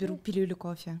просто беру пилюлю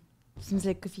кофе. В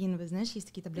смысле, кофеиновые, знаешь, есть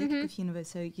такие таблетки кофеиновые.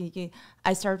 So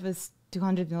I start with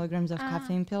 200 milligrams of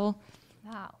caffeine pill.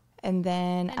 Wow. And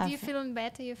then... And you feeling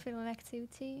better? You feeling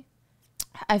activity?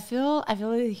 I feel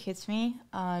it hits me.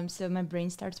 So my brain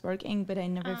starts working, but I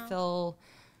never feel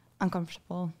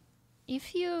uncomfortable.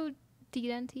 If you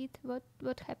didn't eat, what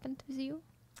happened with you?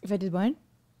 If I did what?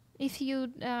 If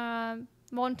you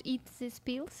won't eat these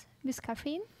pills with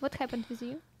caffeine, what happened with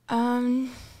you?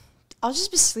 I'll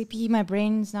just be sleepy. My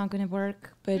brain's not gonna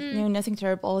work, but you know, nothing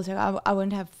terrible. So I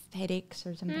won't have headaches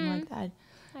or something like that.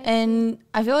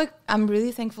 I feel like I'm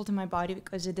really thankful to my body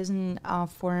because it doesn't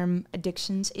form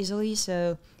addictions easily.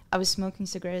 So I was smoking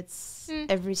cigarettes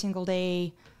every single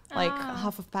day like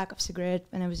half a pack of cigarette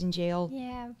when I was in jail.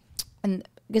 Yeah. And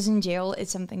because in jail,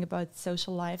 it's something about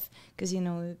social life. Because, you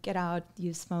know, you get out,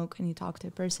 you smoke, and you talk to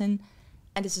a person.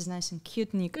 And this is nice and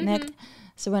cute, and you connect.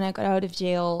 So when I got out of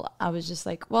jail, I was just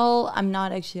like, well, I'm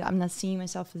not seeing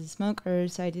myself as a smoker.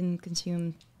 So I didn't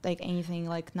consume, like, anything,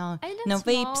 like, no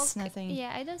vapes, nothing.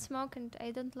 Yeah, I don't smoke, and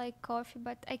I don't like coffee,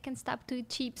 but I can stop to eat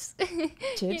chips.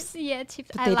 Chips? Yeah,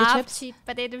 chips. Potato I love chips?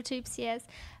 potato chips, yes.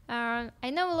 I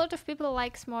know a lot of people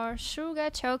likes more sugar,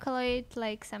 chocolate,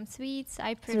 like some sweets.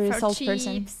 I you're a prefer salt chips.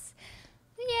 person?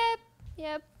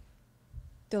 Yep.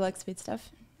 Do you like sweet stuff?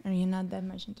 Are you not that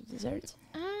much into desserts?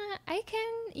 I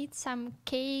can eat some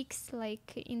cakes,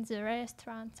 like in the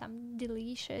restaurant, some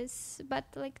delicious, but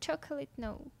like chocolate,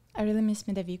 no. I really miss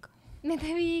Medavik.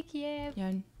 Medavik, yeah.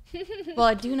 Well,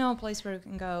 I do know a place where you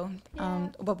can go.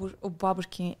 У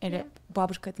бабушки, или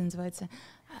бабушка это называется.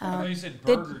 I thought you said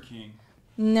Burger King.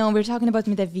 No, we're talking about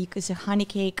Medavik. It's a honey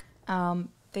cake.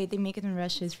 They make it in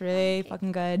Russia. It's really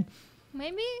fucking good.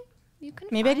 Maybe you can.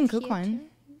 Maybe I can cook here one. too.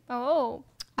 Oh.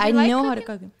 I like know how to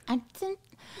cook it. I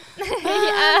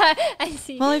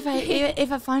see. Well,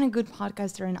 if I find a good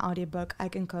podcast or an audiobook, I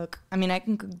can cook. I mean, I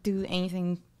can do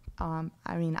anything. I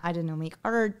mean, I don't know, make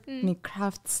art, make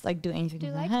crafts, like do anything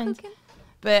with my hands. Cooking?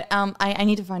 But I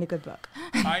need to find a good book.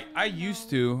 I used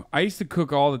to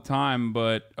cook all the time,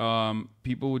 but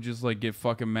people would just like get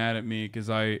fucking mad at me because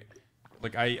I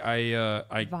would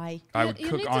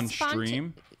cook on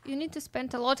stream. You need to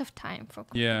spend a lot of time for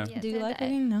cooking. Yeah. Do you like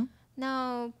cooking? No.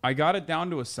 No. I got it down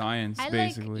to a science,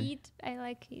 basically. I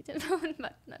like eat, but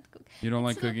not cook. You don't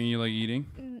like cooking, you like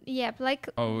eating? Yeah, like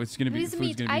it's gonna be with food's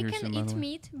meat. gonna be I here can soon, by eat the way.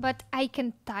 meat, but I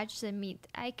can touch the meat.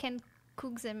 I can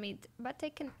cook the meat, but I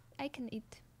can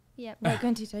eat. Yeah. Why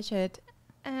can't you touch it?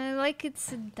 Like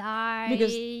it's dry.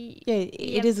 Because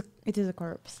it is a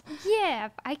corpse. Yeah,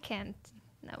 I can't.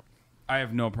 No. I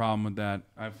have no problem with that.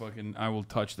 I will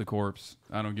touch the corpse.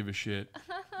 I don't give a shit.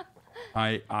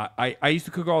 I used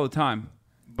to cook all the time,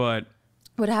 but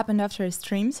what happened after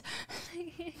streams?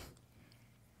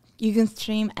 You can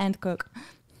stream and cook.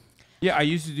 Yeah, I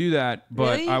used to do that,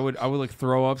 but Really? I would like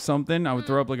throw up something. I would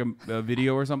throw up like a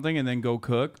video or something, and then go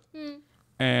cook.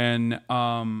 And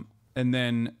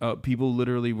then people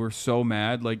literally were so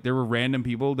mad. Like there were random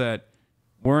people that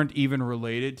weren't even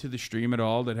related to the stream at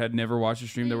all, that had never watched the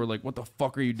stream. That were like, "What the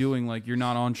fuck are you doing? Like you're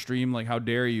not on stream. Like how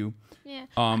dare you?" Yeah,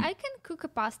 I can cook a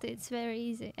pasta. It's very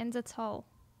easy, and that's all.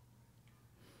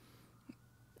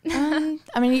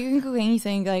 I mean, you can cook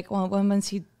anything. Like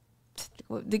once you,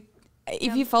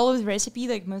 if you follow the recipe,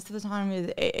 like most of the time,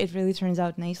 it really turns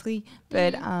out nicely.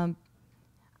 But I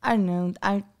don't know.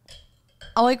 I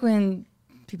like when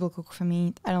people cook for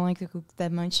me. I don't like to cook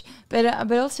that much.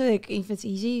 But also like if it's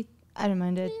easy, I don't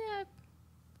mind it. Yeah.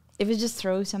 If it just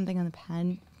throws something on the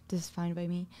pan, this is fine by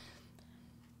me.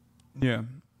 Yeah,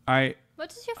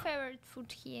 What is your favorite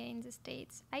food here in the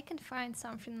States? I can find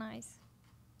something nice.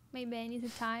 Maybe I need the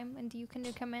time, and you can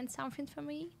recommend something for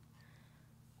me.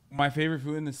 My favorite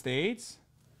food in the States?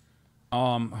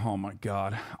 Oh my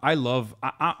God.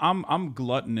 I'm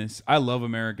gluttonous. I love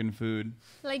American food.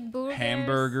 Like burgers?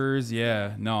 Hamburgers,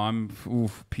 yeah. No,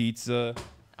 pizza.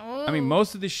 Oh. I mean,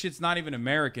 most of this shit's not even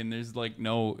American. There's like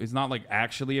it's not like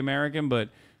actually American, but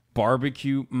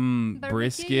barbecue,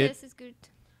 brisket. Yes, is good.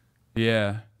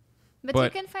 Yeah. But you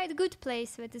can find a good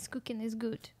place where this cooking is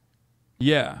good.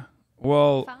 Yeah.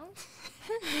 Well,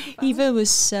 Eva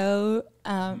was so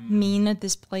mean at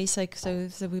this place. Like, so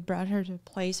we brought her to a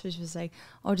place which was like,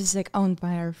 oh, this is like owned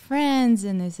by our friends,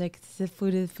 and it's like the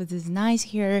food is nice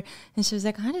here. And she was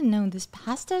like, I don't know, this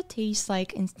pasta tastes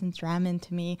like instant ramen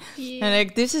to me. Yeah. And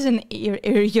like, this is an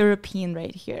European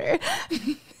right here.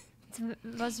 It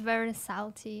was very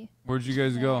salty. Where'd you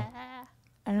guys go?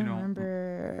 I don't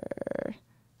remember.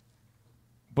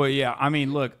 But yeah, I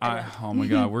mean, look, oh my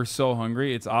God, we're so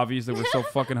hungry. It's obvious that we're so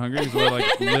fucking hungry because we're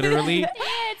like literally,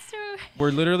 it's true.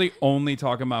 We're literally only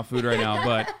talking about food right now.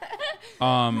 But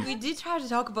we did try to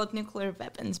talk about nuclear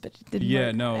weapons, but it didn't yeah,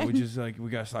 work. no, we just we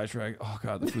got sidetracked. Oh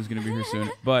God, the food's gonna be here soon.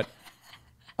 But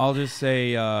I'll just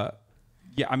say, yeah,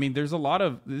 I mean, this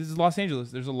is Los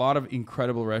Angeles. There's a lot of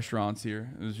incredible restaurants here.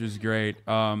 It's just great.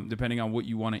 Depending on what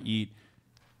you want to eat,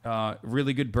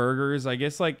 really good burgers. I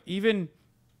guess like even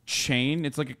chain,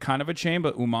 it's like a kind of a chain,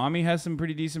 but Umami has some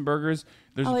pretty decent burgers.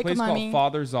 There's a place called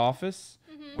Father's Office,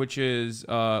 which is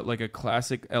like a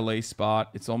classic LA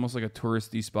spot. It's almost like a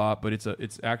touristy spot, but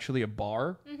it's actually a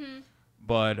bar.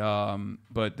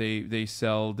 But they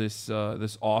sell this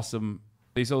awesome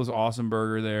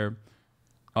burger there.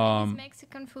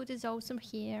 Mexican food is awesome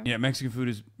here. Yeah, Mexican food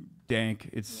is dank.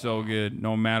 It's so good.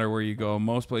 No matter where you go,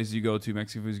 most places you go to,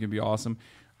 Mexican food is gonna be awesome.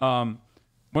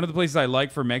 One of the places I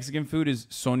like for Mexican food is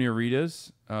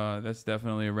Señoritas. That's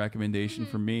definitely a recommendation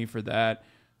for me for that.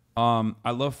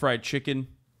 I love fried chicken.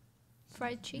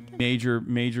 Fried chicken?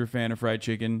 Major fan of fried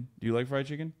chicken. Do you like fried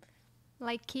chicken?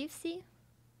 Like KFC?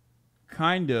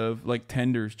 Kind of like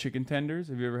tenders, chicken tenders.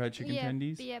 Have you ever had chicken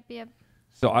tendies? Yep.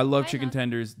 So I love chicken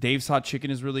tenders. Dave's Hot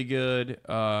Chicken is really good.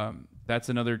 That's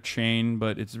another chain,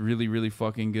 but it's really, really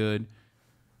fucking good.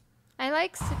 I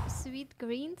like sweet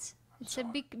greens. It's a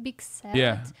big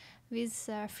salad with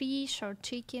fish or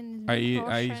chicken. I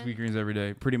eat sweet greens every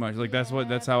day, pretty much. Like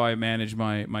that's how I manage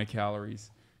my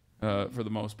calories, for the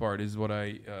most part. Is what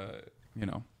I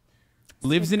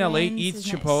lives in LA, eats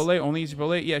Chipotle, only eats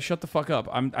Chipotle. Yeah, shut the fuck up.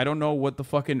 I don't know what the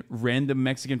fucking random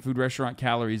Mexican food restaurant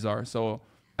calories are. So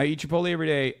I eat Chipotle every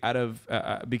day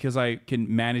because I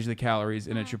can manage the calories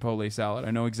in a Chipotle salad.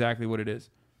 I know exactly what it is.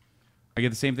 I get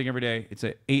the same thing every day. It's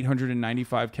a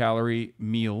 895 calorie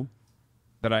meal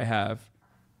that I have,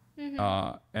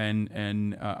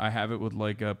 and I have it with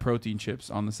like protein chips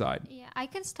on the side. Yeah, I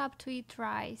can stop to eat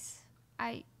rice.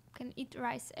 I can eat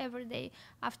rice every day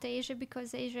after Asia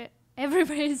because Asia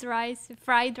everywhere is rice,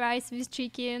 fried rice with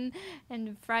chicken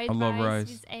and fried rice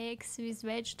with eggs, with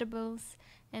vegetables,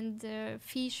 and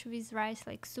fish with rice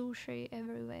like sushi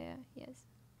everywhere. Yes.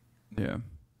 Yeah.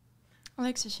 I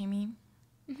like sashimi.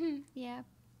 Yeah.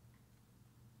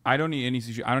 I don't eat any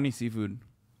sushi. I don't eat seafood.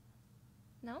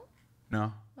 No?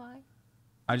 No. Why?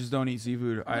 I just don't eat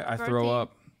seafood. I throw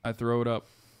up. I throw it up.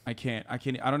 I can't. I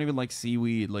don't even like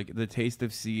seaweed. Like the taste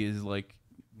of sea is like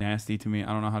nasty to me. I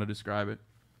don't know how to describe it.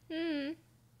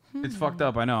 It's fucked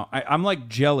up. I know. I'm like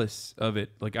jealous of it.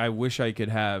 Like I wish I could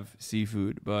have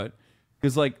seafood, but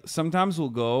because like sometimes we'll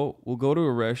go to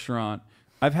a restaurant.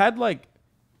 I've had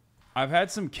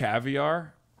some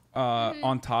caviar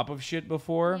on top of shit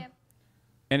before,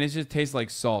 and it just tastes like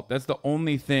salt. That's the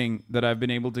only thing that I've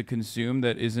been able to consume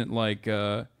that isn't like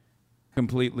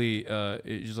completely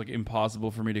it's just like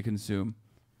impossible for me to consume.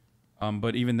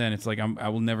 But even then, it's like I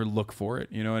will never look for it.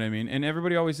 You know what I mean? And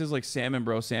everybody always says like salmon,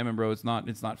 bro. It's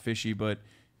not fishy, but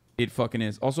it fucking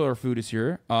is. Also, our food is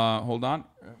here. Hold on,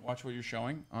 watch what you're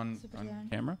showing on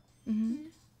camera.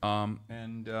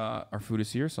 And our food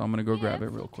is here, so I'm gonna go grab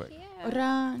it real quick.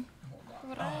 Oh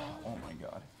my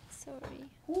god. Sorry.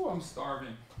 Ooh, I'm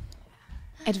starving.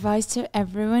 Advice to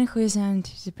everyone who is on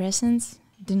antidepressants: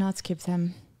 do not skip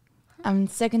them. I'm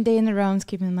second day in a row I'm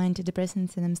skipping my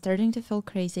antidepressants and I'm starting to feel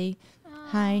crazy.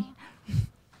 Hi. Yeah.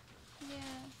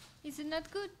 Is it not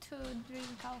good to drink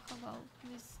alcohol?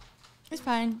 It's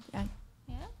fine. Yeah.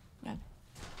 Yeah? Yeah.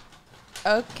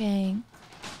 Okay.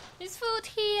 There's food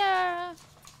here.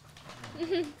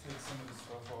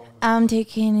 I'm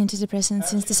taking antidepressants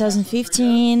since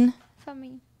 2015. For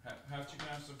me. Have chicken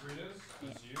and sofritas?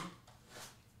 That's you.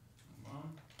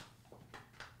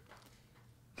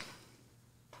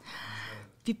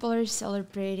 People are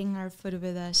celebrating our food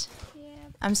with us. Yeah.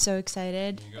 I'm so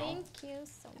excited. Thank you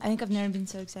so much. I think I've never been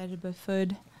so excited about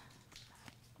food.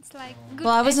 It's like good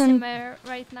Well, I was on ASMR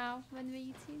right now when we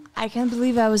eating. I can't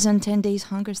believe I was on 10 days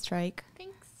hunger strike.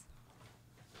 Thanks.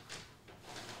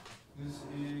 This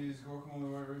is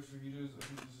guacamole white rice fajitas. I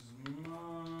think this is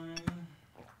mine.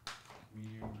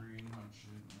 Medium green hot shit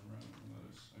and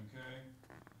lettuce. Okay.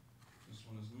 This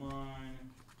one is mine.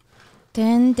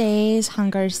 10 days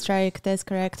hunger strike, that's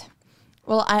correct.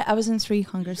 Well, I was on 3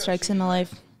 hunger strikes in my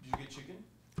life. Did you get chicken?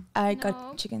 I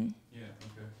got chicken. Yeah,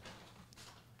 okay.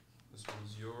 This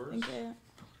one's yours. Thank you.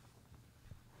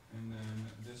 And then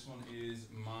this one is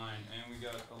mine. And we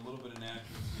got a little bit of napkins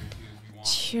here too if you want.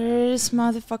 Cheers,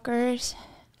 motherfuckers.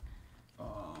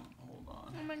 Hold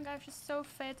on. Oh my gosh, it's so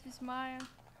fat with mayo.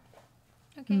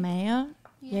 Okay. Mayo?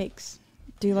 Yeah. Yikes.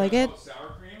 Do you like it?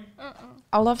 Sour cream?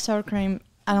 I love sour cream.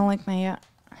 I don't like mayo.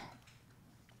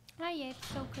 Yeah, it's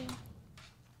so cream.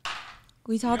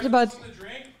 We talked about...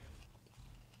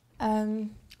 I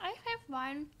have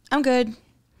wine. I'm good.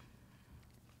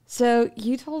 So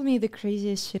you told me the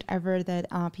craziest shit ever that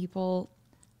people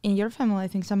in your family, I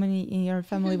think somebody in your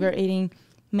family were eating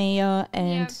mayo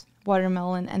and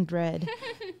watermelon and bread.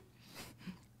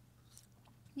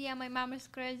 Yeah, my mom is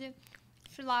crazy.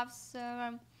 She loves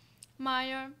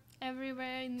mayo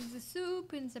everywhere in the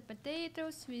soup, in the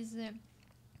potatoes, with the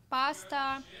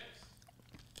pasta.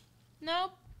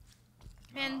 Nope.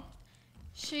 And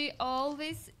she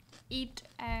always eat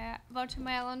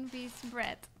watermelon with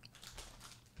bread.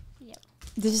 Yep.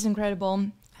 This is incredible.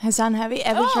 Hasan, have you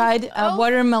ever tried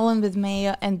watermelon with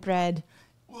mayo and bread?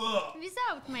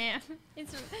 Without mayo. It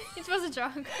was a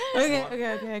joke.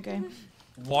 Okay.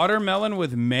 Watermelon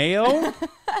with mayo? No,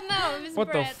 with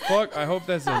what bread. the fuck? I hope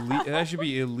that's that should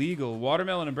be illegal.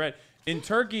 Watermelon and bread. In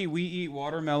Turkey, we eat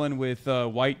watermelon with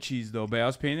white cheese, though,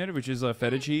 beyaz peynir, which is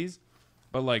feta cheese,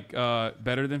 but like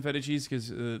better than feta cheese because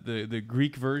the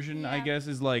Greek version, I guess,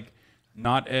 is like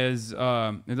not as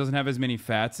it doesn't have as many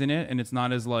fats in it, and it's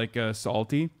not as like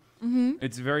salty.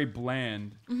 It's very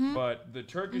bland, but the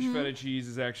Turkish feta cheese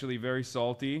is actually very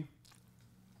salty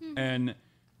and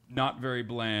not very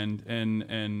bland,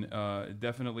 and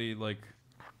definitely like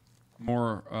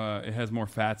more. It has more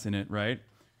fats in it, right?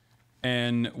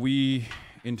 And we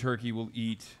in Turkey will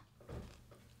eat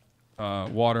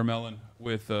watermelon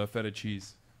with feta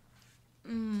cheese.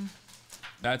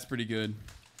 That's pretty good.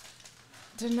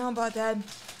 Don't know about that.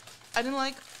 I don't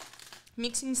like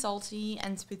mixing salty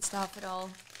and sweet stuff at all.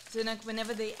 So like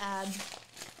whenever they add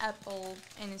apple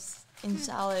in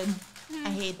salad, I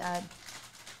hate that.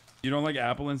 You don't like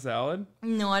apple in salad?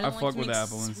 No, I don't I like fuck to with mix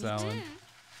apple in sweet. salad.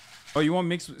 Oh, you want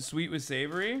mix sweet with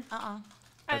savory?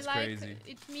 That's I like crazy.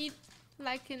 it meat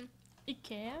like in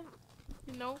IKEA,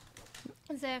 you know,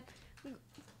 the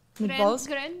Meatballs?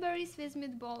 cranberries with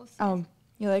meatballs. Oh,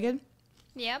 you like it?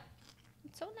 Yep,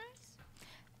 it's so nice.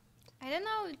 I don't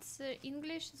know, it's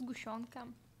English sgushonka.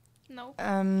 No.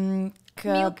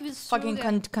 Milk with fucking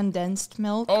sugar. condensed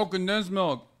milk. Oh, condensed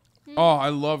milk. Oh, I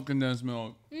love condensed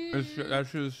milk. That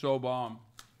shit is so bomb.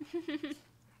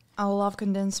 I love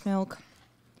condensed milk.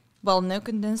 Well, no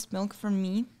condensed milk from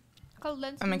me.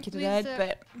 Condensed I'm milk okay to with, that,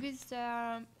 but with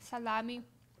salami.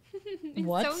 It's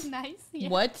what? so nice. Yeah.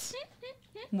 What?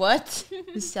 What?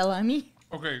 With salami?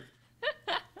 Okay.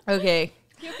 Okay.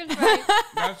 You can try it.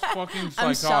 That's fucking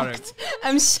I'm psychotic. shocked.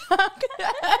 I'm shocked.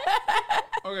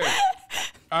 Okay.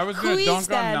 I was Who going to is dunk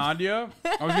that? on Nadya.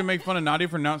 I was going to make fun of Nadya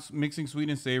for not mixing sweet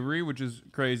and savory, which is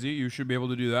crazy. You should be able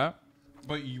to do that.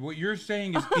 But what you're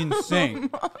saying is insane.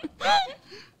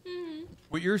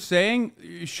 What you're saying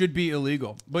should be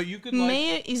illegal. But you could like...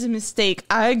 Mayo is a mistake.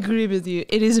 I agree with you.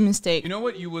 It is a mistake. You know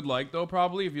what you would like, though,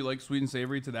 probably, if you like sweet and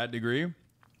savory to that degree?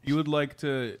 You would like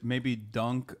to maybe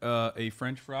dunk a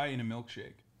French fry in a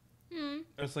milkshake.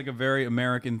 That's like a very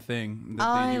American thing. That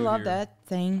I they do love here. that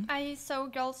thing. I saw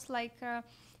girls like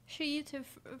she eat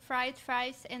fried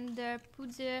fries and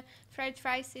put the fried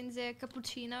fries in the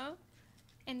cappuccino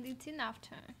and eat it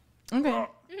after. Okay.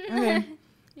 Okay.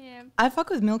 Yeah. I fuck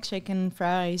with milkshake and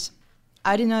fries.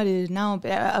 I did not eat it now,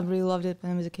 but I really loved it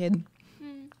when I was a kid.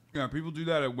 Yeah, people do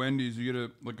that at Wendy's. You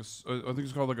get I think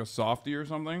it's called like a softie or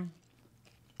something.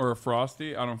 Or a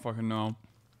frosty. I don't fucking know.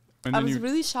 And I then was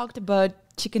really shocked about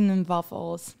chicken and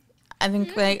waffles. I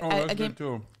think like Oh, that's good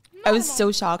too. I was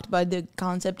so shocked by the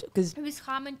concept because With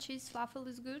ham and cheese waffle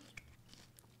is good.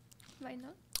 Why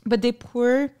not? but they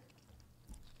pour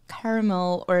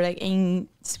caramel or like in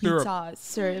sweet Syrup.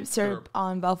 sauce syrup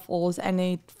on waffles and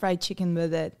they fried chicken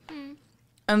with it.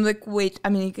 I'm like, wait, I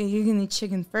mean, you can eat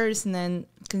chicken first and then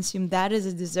consume that as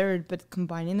a dessert, but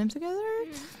combining them together?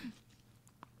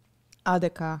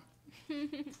 Adeka.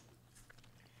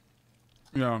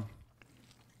 Yeah.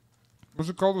 What's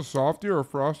it called? A softie or a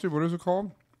frosty? What is it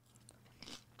called?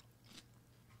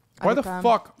 Why the Adeka.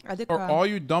 fuck Adeka. are all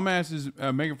you dumbasses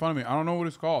making fun of me? I don't know what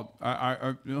it's called.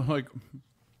 I like.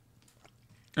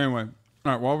 Anyway,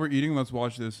 all right. While we're eating, let's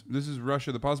watch this. This is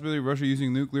Russia. The possibility of Russia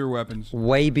using nuclear weapons.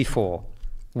 Way before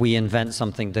we invent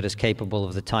something that is capable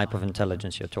of the type of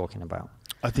intelligence you're talking about.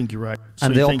 I think you're right. So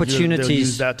And you the think they'll opportunities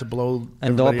use that to blow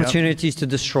and the everybody up? opportunities to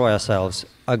destroy ourselves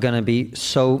are going to be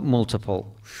so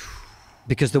multiple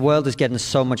because the world is getting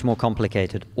so much more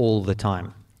complicated all the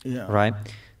time. Yeah. Right?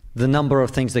 The number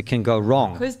of things that can go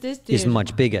wrong Who's this is dude?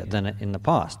 much bigger than in the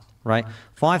past. Right?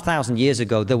 5,000 years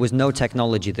ago, there was no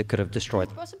technology that could have destroyed.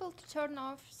 It's possible to turn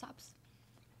off subs.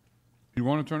 You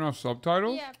want to turn off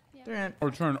subtitles? Yeah. Or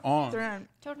turn on? Turn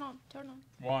on.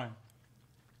 Why?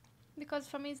 Because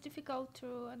for me it's difficult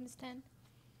to understand.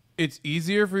 It's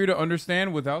easier for you to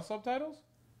understand without subtitles?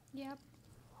 Yep.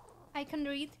 I can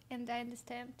read and I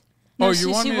understand. No, oh, she- you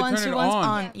want she me to wants- turn she it wants on?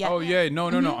 on, yeah. Oh, yeah. No.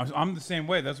 Mhm. I'm the same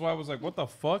way. That's why I was like, what the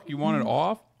fuck? You want it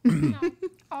off?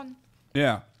 On.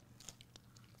 Yeah.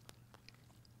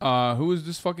 Who is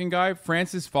this fucking guy?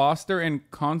 Francis Foster and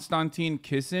Konstantin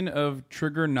Kisin of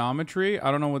Trigonometry.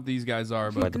 I don't know what these guys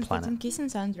are, but the planet. Kissing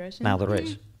sounds Russian. Now there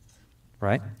is.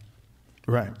 Right?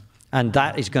 Right. And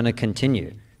that is going to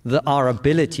continue. Our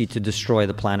ability to destroy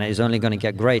the planet is only going to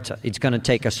get greater. It's going to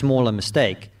take a smaller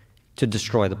mistake to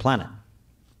destroy the planet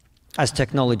as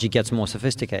technology gets more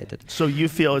sophisticated. So you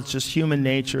feel it's just human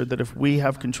nature that if we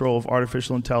have control of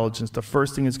artificial intelligence, the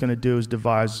first thing it's going to do is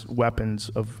devise weapons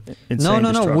of insane No.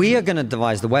 destruction. We are going to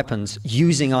devise the weapons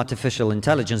using artificial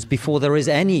intelligence before there is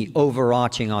any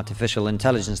overarching artificial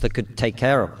intelligence that could take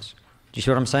care of us. Do you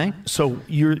see what I'm saying? So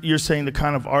you're saying the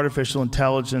kind of artificial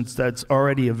intelligence that's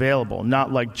already available,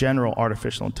 not like general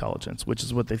artificial intelligence, which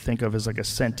is what they think of as like a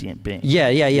sentient being.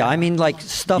 Yeah. I mean, like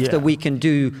stuff that we can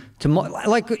do to,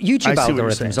 like YouTube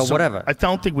algorithms or whatever. I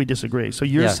don't think we disagree. So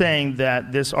you're saying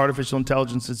that this artificial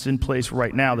intelligence that's in place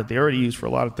right now, that they already use for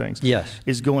a lot of things,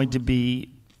 is going to be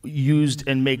used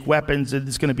and make weapons, and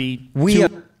it's going to be...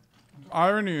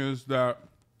 Irony is that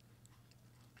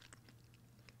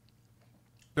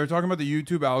they're talking about the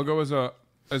YouTube algo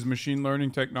as machine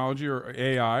learning technology or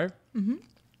AI,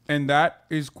 and that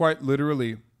is quite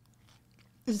literally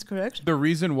is correct. The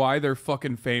reason why they're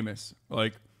fucking famous.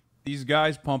 Like, these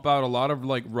guys pump out a lot of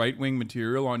like right-wing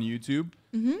material on YouTube,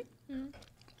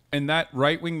 and that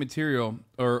right-wing material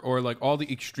or like all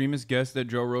the extremist guests that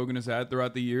Joe Rogan has had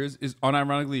throughout the years is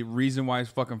unironically the reason why he's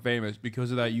fucking famous,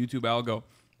 because of that YouTube algo.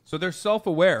 So they're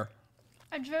self-aware.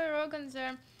 Joe Rogan's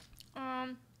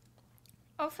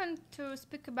often to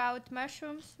speak about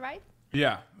mushrooms, right?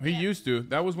 Yeah, he used to.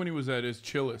 That was when he was at his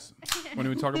chillest, when he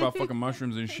would talk about fucking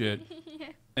mushrooms and shit,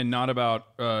 and not about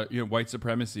white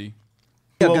supremacy.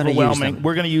 Overwhelming.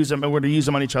 We're going to use them, and we're going to use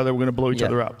them on each other. We're going to blow each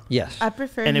other up. Yes. I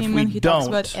prefer and him if we when he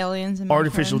don't, talks about aliens and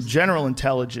artificial mushrooms. general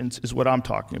intelligence is what I'm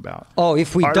talking about. Oh,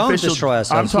 if we don't destroy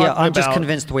ourselves, I'm just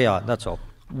convinced we are. That's all.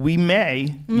 We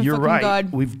may. You're right.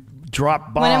 God. We've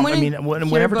dropped bombs.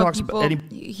 Whenever talks about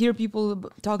hear people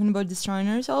talking about destroying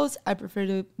ourselves, I prefer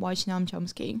to watch Noam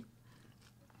Chomsky.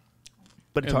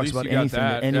 But it talks about anything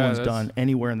that anyone's done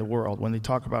anywhere in the world. When they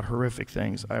talk about horrific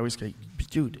things, I always say,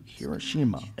 dude,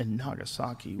 Hiroshima and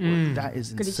Nagasaki, that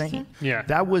is insane. Yeah.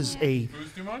 That was a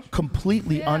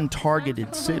completely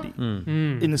untargeted city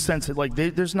in the sense that like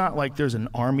there's not like there's an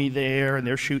army there and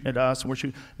they're shooting at us and we're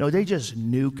shooting. No, they just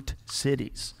nuked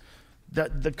cities.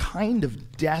 The kind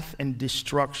of death and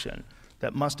destruction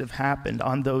that must have happened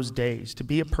on those days, to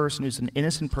be a person who's an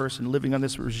innocent person living on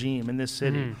this regime in this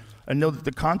city, and know that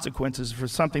the consequences for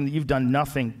something that you've done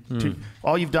nothing to,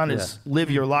 all you've done is live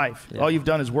your life. All you've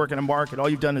done is work in a market. All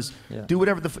you've done is do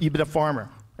whatever you've been a farmer.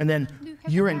 And then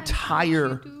your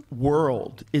entire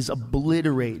world is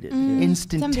obliterated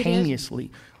instantaneously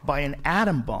by an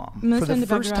atom bomb for the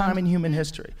first time in human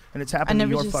history. And it's happened in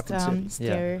your fucking city.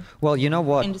 Yeah. Well, you know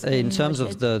what? In terms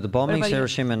of the bombings,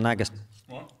 Hiroshima and Nagasaki.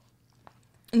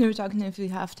 And they were talking if we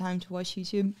have time to watch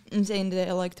YouTube and saying that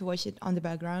I like to watch it on the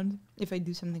background if I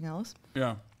do something else.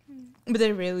 Yeah. But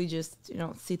they really just,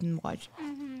 sit and watch.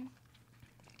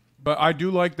 But I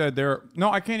do like that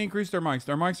I can't increase their mics.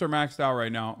 Their mics are maxed out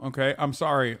right now. Okay. I'm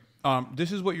sorry.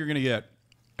 This is what you're going to get.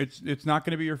 It's not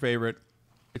going to be your favorite.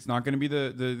 It's not going to be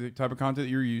the type of content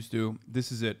that you're used to. This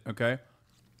is it. Okay.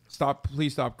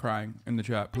 Please stop crying in the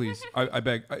chat. Please. I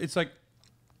beg. It's like,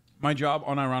 my job,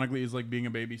 unironically, is like being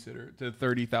a babysitter to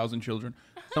 30,000 children.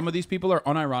 Some of these people are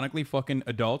unironically fucking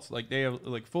adults. Like, they have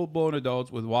like full-blown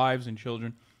adults with wives and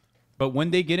children. But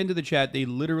when they get into the chat, they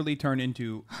literally turn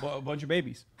into a bunch of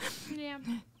babies. Yeah.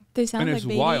 They sound like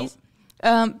babies. Wild.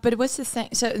 But what's the thing?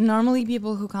 So normally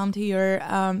people who come to your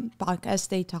podcast,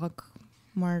 they talk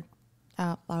more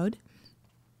loud?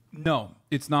 No,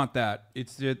 it's not that.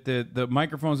 It's the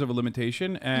microphones have a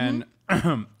limitation, and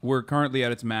we're currently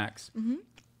at its max.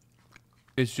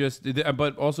 It's just,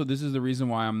 but also this is the reason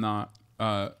why I'm not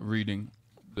reading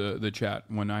the chat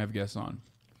when I have guests on.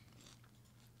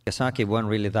 Nagasaki weren't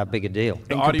really that big a deal.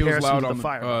 The audio is loud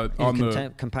on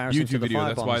the comparison YouTube to the video. firebombs,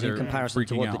 That's why they're in comparison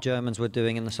to what freaking the out. Germans were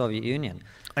doing in the Soviet Union.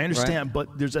 I understand,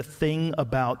 but there's a thing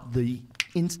about the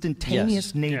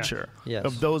instantaneous nature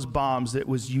of those bombs that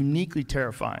was uniquely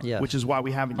terrifying, which is why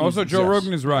we haven't used Also, it. Joe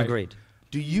Rogan is right. Agreed.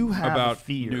 Do you have about a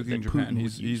fear nuking that Japan? Putin would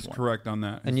He's use one? correct on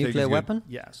that. A nuclear weapon?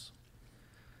 Yes.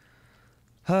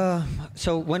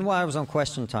 So when I was on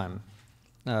Question Time,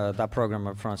 that program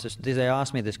of Francis, they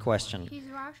asked me this question,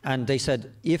 and they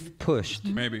said, if pushed,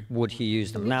 would he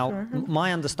use them? Now,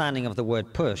 my understanding of the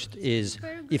word pushed is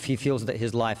if he feels that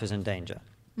his life is in danger.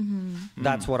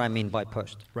 That's what I mean by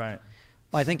pushed. Right.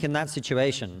 I think in that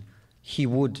situation, he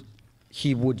would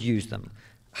use them.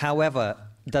 However,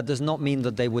 that does not mean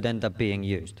that they would end up being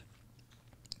used.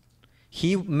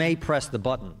 He may press the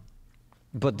button,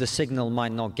 but the signal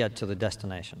might not get to the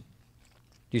destination.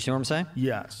 Do you see what I'm saying?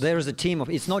 Yes. There is a team of,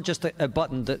 it's not just a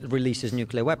button that releases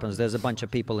nuclear weapons, there's a bunch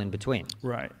of people in between.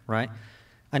 Right. Right?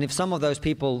 And if some of those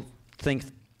people think...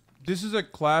 This was a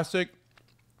classic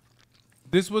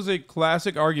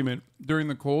argument during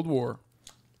the Cold War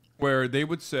where they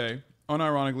would say,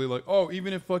 unironically, like, oh,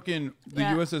 even if fucking the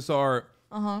USSR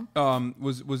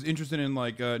was interested in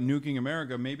like nuking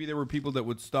America, maybe there were people that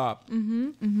would stop.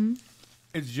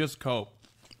 It's just cope.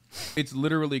 It's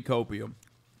literally copium.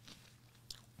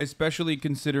 Especially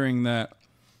considering that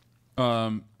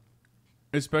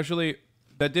especially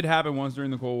that did happen once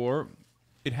during the Cold War.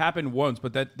 It happened once,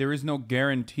 but that there is no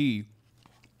guarantee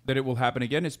that it will happen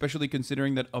again, especially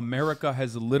considering that America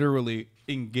has literally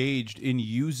engaged in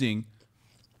using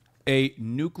a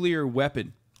nuclear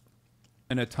weapon,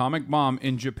 an atomic bomb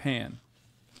in Japan.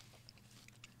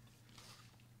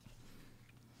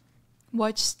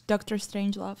 Watch Doctor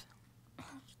Strangelove.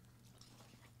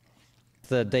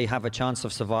 That they have a chance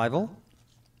of survival,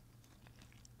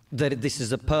 that this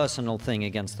is a personal thing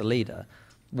against the leader.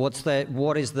 What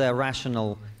is their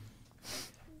rationale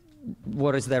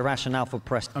for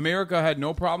pressing? America had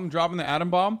no problem dropping the atom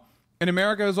bomb, and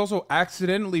America has also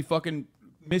accidentally fucking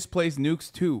misplaced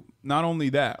nukes too. Not only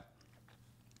that.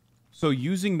 So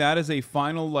using that as a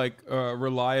final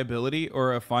reliability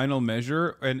or a final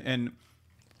measure and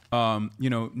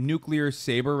nuclear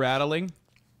saber rattling,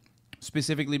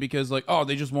 specifically because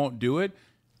they just won't do it,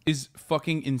 is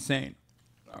fucking insane.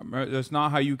 That's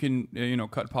not how you can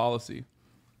cut policy.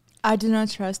 I do not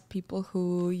trust people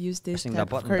who use this Pressing type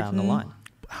that of button down the curtain. line.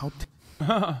 How?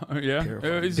 Yeah,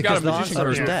 Because the answer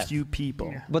is death. Few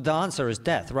people. But the answer is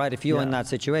death, right? If you're in that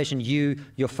situation,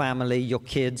 your family, your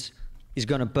kids is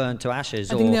going to burn to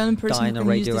ashes I or think the only die person in who a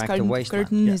can use this radioactive wasteland.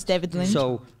 curtain is David Lynch.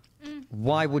 So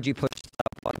why would you push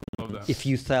that button if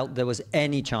you felt there was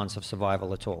any chance of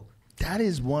survival at all? That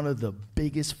is one of the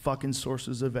biggest fucking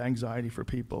sources of anxiety for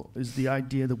people, is the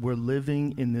idea that we're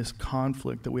living in this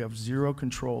conflict that we have zero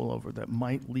control over that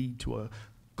might lead to a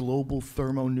global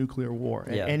thermonuclear war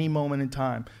at any moment in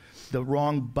time. The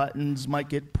wrong buttons might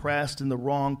get pressed and the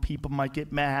wrong people might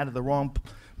get mad, or the wrong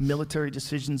military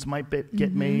decisions might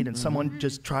get made, and someone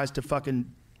just tries to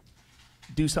fucking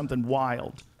do something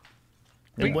wild.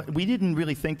 And we didn't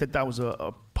really think that was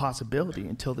a possibility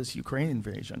until this Ukraine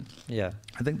invasion. Yeah.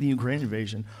 I think the Ukraine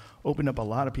invasion opened up a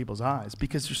lot of people's eyes,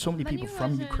 because there's so many people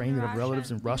from Ukraine that have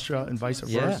relatives in Russia and vice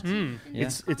versa.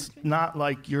 It's not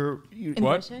like you're...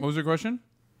 What? What was your question?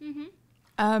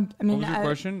 I mean, what was your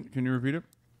question? Can you repeat it?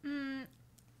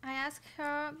 I asked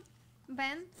her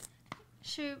when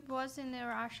she was in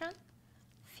Russia,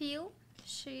 feel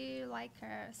she like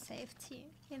her safety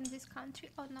in this country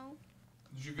or no?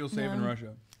 Did you feel safe in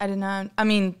Russia? I don't know. I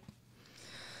mean,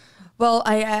 well,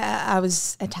 I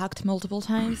was attacked multiple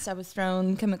times. I was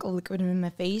thrown chemical liquid in my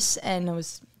face and I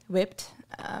was whipped.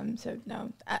 So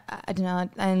no, I did not.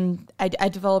 And I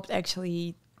developed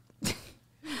actually...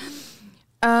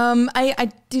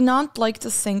 I do not like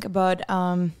to think about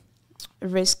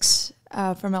risks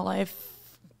for my life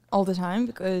all the time,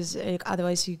 because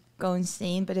otherwise you go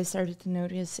insane. But I started to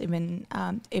notice even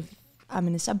if I'm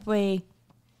in a subway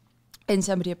and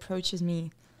somebody approaches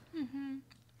me,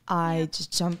 I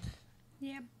just jump.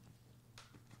 Yeah.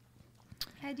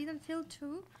 I didn't feel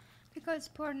too, because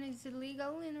porn is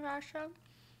illegal in Russia,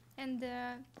 and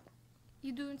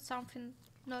you doing something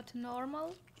not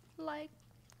normal,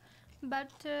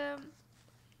 but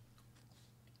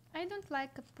I don't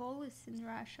like a police in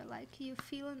Russia. Like, you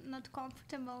feel not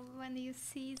comfortable when you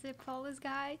see the police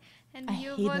guy, and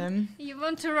you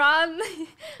want to run,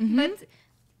 but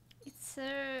it's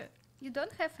you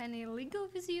don't have any legal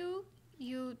with you.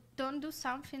 You don't do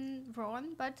something wrong,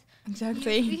 but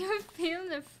exactly you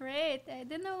feel afraid. I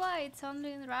don't know why. It's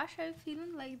only in Russia I'm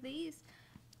feeling like this.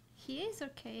 He is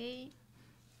okay.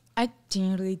 I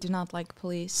generally do not like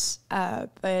police,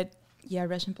 but yeah,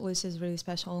 Russian police is really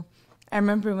special. I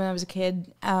remember when I was a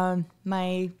kid,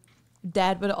 my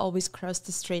dad would always cross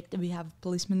the street and we have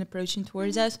policemen approaching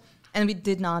towards us, and we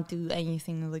did not do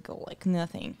anything illegal, like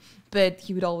nothing. But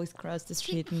he would always cross the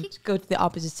street and go to the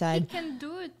opposite side. He can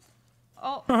do it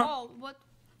all. What?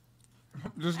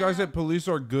 This guy said police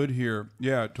are good here.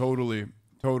 Yeah, totally,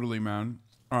 man.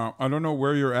 I don't know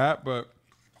where you're at, but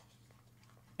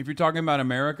if you're talking about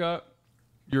America,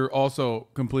 you're also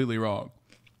completely wrong.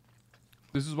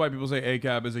 This is why people say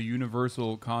ACAB is a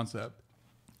universal concept.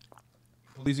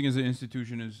 Policing as an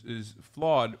institution is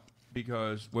flawed,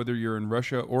 because whether you're in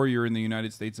Russia or you're in the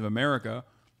United States of America,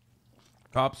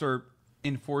 cops are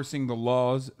enforcing the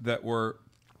laws that were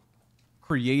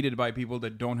created by people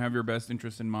that don't have your best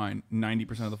interest in mind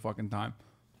 90% of the fucking time.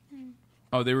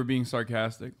 Oh, they were being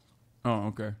sarcastic. Oh,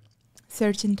 okay.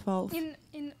 13-12.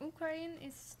 In Ukraine,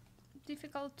 it's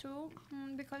difficult too,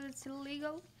 because it's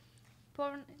illegal.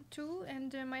 Porn too,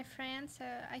 and my friends,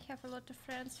 I have a lot of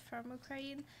friends from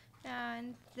Ukraine,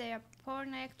 and they are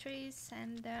porn actors,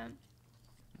 and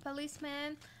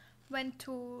policemen went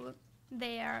to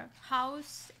their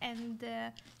house and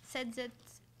said that,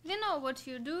 we know what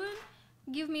you're doing,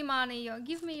 give me money, or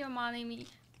give me your money.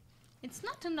 It's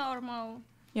not normal.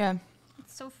 Yeah.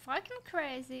 It's so fucking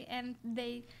crazy, and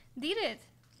they did it.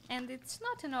 and it's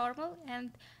not normal.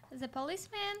 And the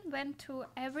policeman went to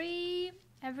every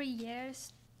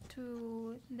years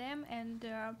to them and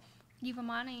give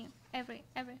money every.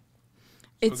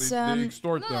 It's so they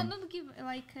extort them. No, not give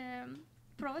like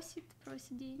prosit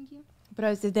деньги.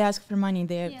 But they ask for money.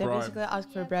 They Bribe. basically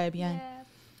ask for a bribe. Yeah.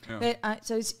 Yeah. But,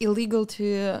 so it's illegal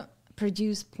to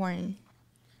produce porn.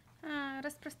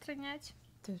 Распространять.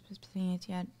 To распространять,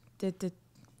 yeah.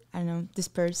 I don't know,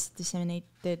 disseminate,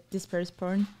 disperse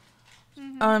porn.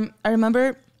 I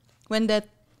remember when that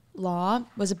law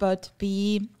was about to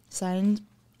be signed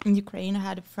in Ukraine. I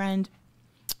had a friend,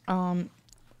 and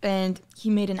he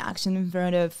made an action in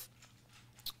front of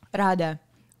Rada,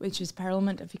 which is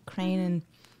Parliament of Ukraine, and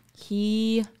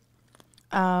he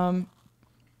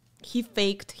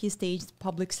staged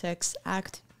public sex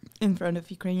act in front of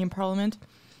Ukrainian Parliament.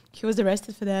 He was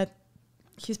arrested for that.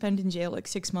 He spent in jail like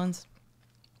 6 months.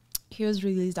 He was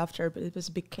released after, but it was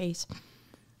a big case.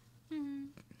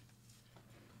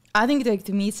 I think, like,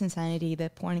 to me, it's insanity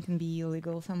that porn can be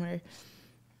illegal somewhere.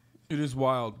 It is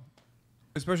wild,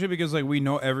 especially because like we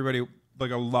know everybody,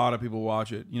 like a lot of people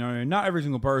watch it. You know, what I mean? Not every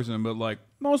single person, but like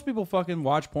most people fucking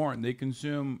watch porn. They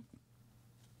consume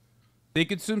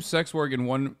sex work in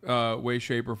one way,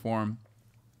 shape, or form.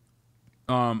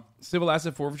 Civil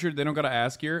asset forfeiture, they don't gotta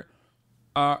ask here.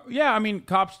 Yeah, I mean,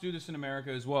 cops do this in America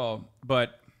as well,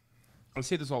 but I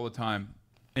say this all the time.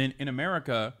 In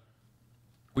America,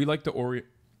 we like to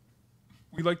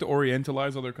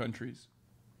orientalize other countries.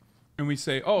 And we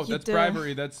say, oh, that's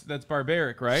bribery, that's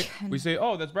barbaric, right? We say,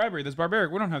 oh, that's bribery, that's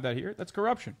barbaric. We don't have that here. That's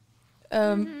corruption.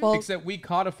 Well, except we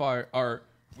codify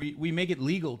we make it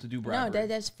legal to do bribery. No,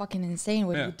 that's fucking insane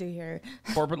what we do here.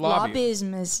 Corporate lobbying.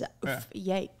 Lobbyism is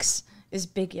yikes. Is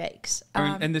big yikes.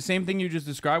 I mean, and the same thing you just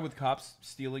described with cops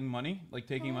stealing money, like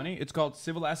taking money, it's called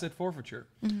civil asset forfeiture.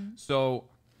 So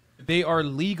they are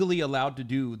legally allowed to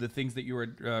do the things that you were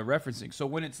referencing. So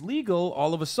when it's legal,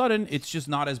 all of a sudden, it's just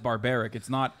not as barbaric. It's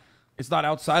not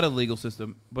outside of the legal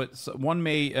system. But one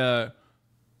may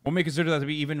consider that to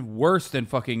be even worse than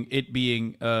fucking it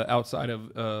being outside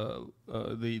of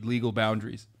the legal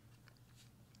boundaries.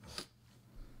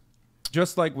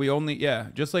 Just like we only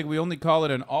call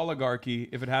it an oligarchy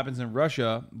if it happens in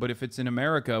Russia, but if it's in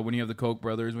America, when you have the Koch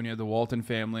brothers, when you have the Walton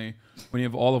family, when you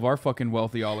have all of our fucking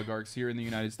wealthy oligarchs here in the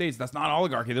United States, that's not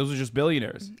oligarchy. Those are just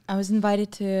billionaires. I was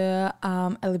invited to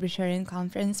a libertarian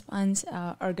conference once,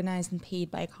 organized and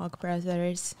paid by Koch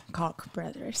brothers.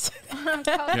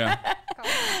 Yeah.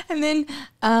 And then,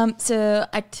 so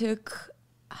I took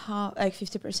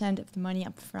 50% of the money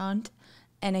up front,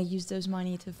 and I used those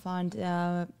money to fund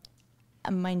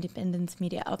my independent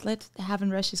media outlet they have in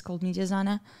Russia. Is called Media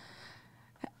Zona.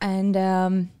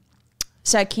 And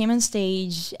so I came on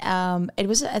stage. I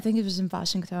think it was in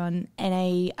Washington,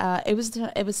 and it was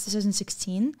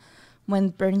 2016 when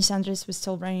Bernie Sanders was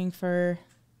still running for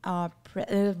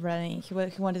running. He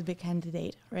wanted to be a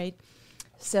candidate, right?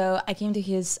 So I came to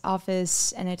his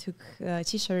office and I took a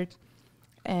T-shirt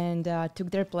and took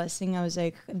their blessing. I was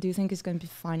like, do you think it's going to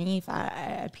be funny if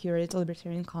I appear at a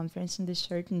libertarian conference in this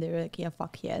shirt? And they were like, yeah,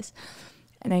 fuck yes.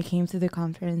 And I came to the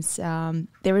conference.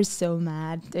 They were so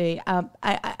mad.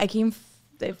 I came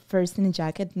first in a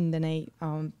jacket, and then I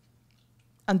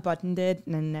unbuttoned it.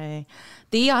 And then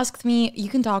they asked me, you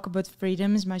can talk about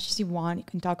freedom as much as you want. You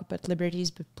can talk about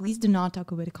liberties, but please do not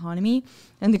talk about economy.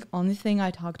 And the only thing I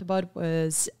talked about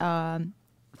was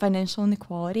financial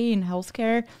inequality in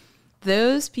healthcare.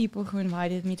 Those people who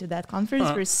invited me to that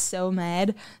conference were so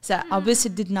mad. So I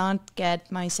obviously did not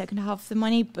get my second half of the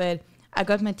money, but I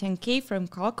got my 10K from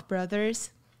Koch brothers.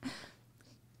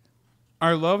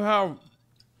 I love how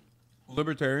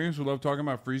libertarians who love talking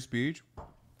about free speech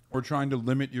or trying to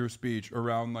limit your speech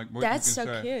around like what That's you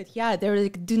can so say. cute. Yeah, they were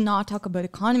like, do not talk about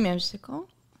economy. I was like, oh,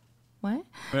 what?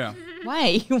 Yeah.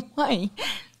 Why? Why?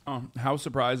 How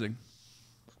surprising.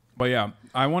 But yeah,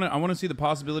 I want to see the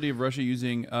possibility of Russia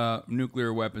using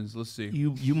nuclear weapons. Let's see.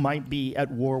 You might be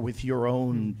at war with your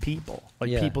own people,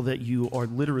 like people that you are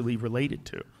literally related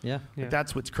to. Yeah. Like,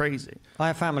 that's what's crazy. I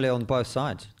have family on both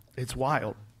sides. It's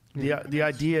wild. The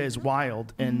idea is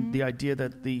wild, and the idea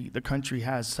that the country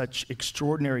has such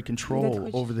extraordinary control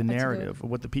over the narrative of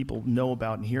what the people know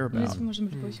about and hear about. Well,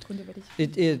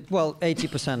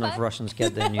 80% of Russians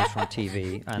get their news from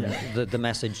TV, and the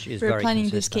message is very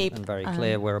consistent and very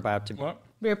clear. We're about to... What?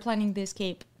 We're planning the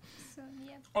escape. So,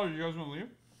 yeah. Oh, you guys want to leave?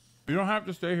 You don't have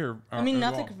to stay here. I mean,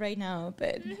 not like right now,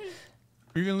 but... You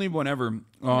can leave whenever.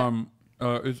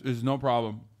 It's no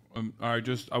problem.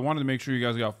 I wanted to make sure you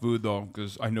guys got food though,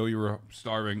 because I know you were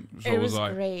starving. So it was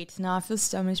I. Great. No, I feel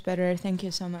so much better. Thank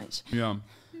you so much. Yeah.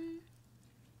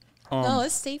 No,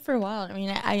 let's stay for a while. I mean,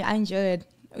 I enjoyed it.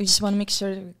 we just want to make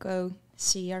sure that we go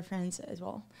see our friends as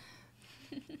well.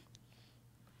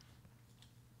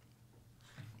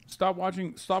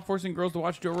 Stop forcing girls to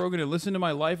watch Joe Rogan and listen to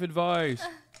my life advice.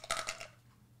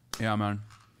 Yeah, man.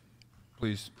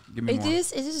 Please give me more.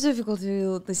 It is difficult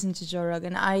to listen to Joe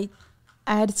Rogan. I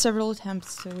had several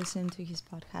attempts to listen to his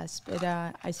podcast, but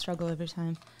I struggle every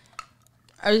time.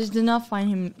 I just do not find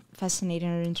him fascinating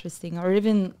or interesting, or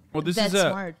even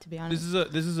smart. To be honest,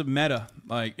 this is a meta.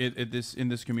 Like in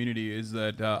this community is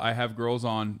that I have girls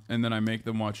on and then I make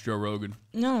them watch Joe Rogan.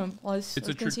 No, let's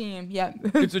continue. Yeah,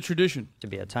 it's a tradition to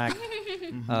be attacked.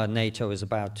 NATO is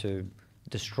about to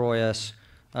destroy us.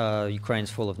 Ukraine's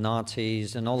full of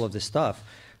Nazis and all of this stuff.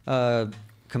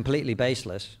 Completely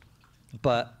baseless.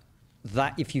 But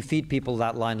that if you feed people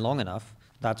that line long enough,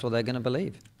 that's what they're going to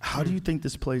believe. How do you think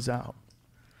this plays out?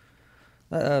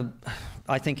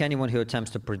 I think anyone who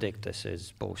attempts to predict this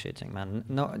is bullshitting, man.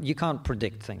 No, you can't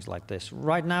predict things like this.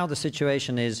 Right now, the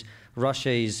situation is Russia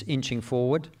is inching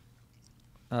forward.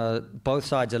 Both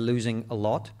sides are losing a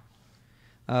lot.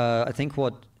 I think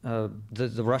what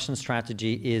the Russian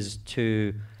strategy is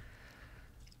to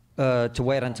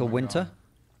wait until winter.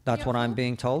 That's what I'm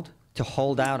being told. To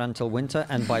hold out until winter,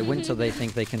 and by winter they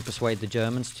think they can persuade the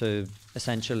Germans to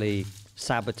essentially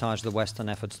sabotage the Western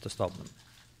efforts to stop them.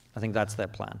 I think that's their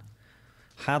plan.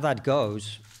 How that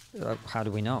goes, how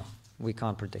do we know? We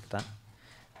can't predict that.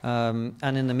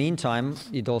 And in the meantime,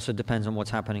 it also depends on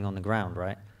what's happening on the ground,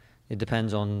 right? It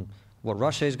depends on what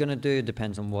Russia is going to do. It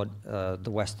depends on what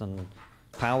the Western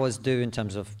powers do in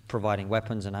terms of providing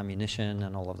weapons and ammunition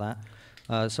and all of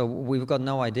that. So we've got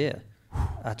no idea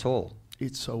at all.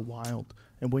 It's so wild.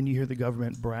 And when you hear the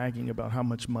government bragging about how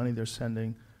much money they're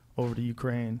sending over to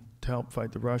Ukraine to help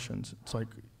fight the Russians, it's like,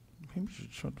 maybe you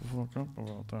should shut the fuck up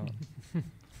about that.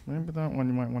 Maybe that one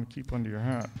you might want to keep under your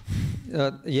hat.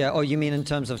 Yeah, oh, you mean in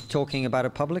terms of talking about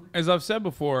it public? As I've said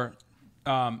before,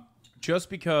 just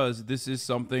because this is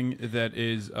something that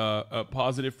is a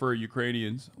positive for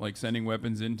Ukrainians, like sending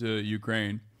weapons into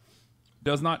Ukraine,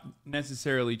 does not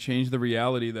necessarily change the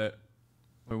reality that...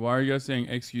 Wait, why are you guys saying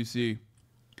XQC?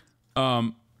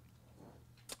 Isn't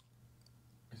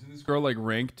this girl like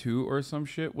rank 2 or some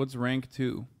shit? What's rank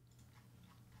 2?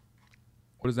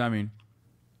 What does that mean?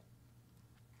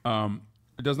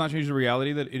 It does not change the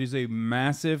reality that it is a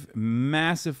massive,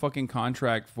 massive fucking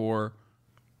contract for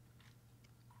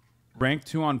rank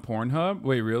 2 on Pornhub.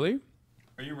 Wait, really?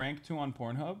 Are you rank 2 on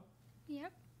Pornhub?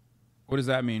 Yep. What does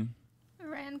that mean?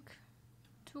 Rank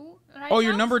 2. Oh,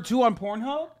 you're number 2 on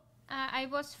Pornhub? I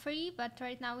was 3, but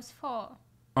right now it's 4.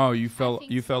 Oh, you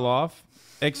fell off?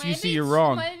 XQC, you're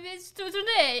wrong. Maybe it's 2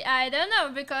 today. I don't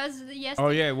know, because yesterday... Oh,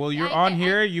 yeah. Well, you're on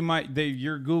here. You might...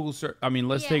 your Google search... I mean,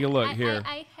 let's take a look here.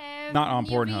 I have not on new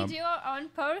Pornhub. video on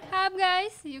Pornhub,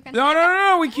 guys. You can...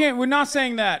 No, we can't. We're not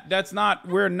saying that. That's not...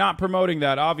 We're not promoting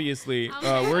that, obviously.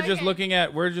 We're just looking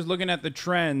at... We're just looking at the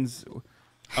trends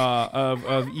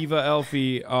of Eva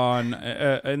Elfie on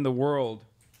in the world.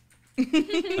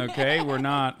 Okay?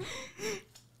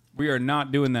 We are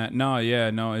not doing that. No,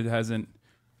 it hasn't.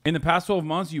 In the past 12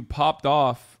 months, you popped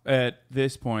off at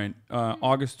this point,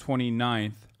 August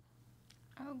 29th.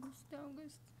 August.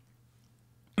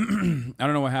 I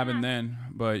don't know what happened then,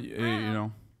 but you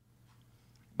know.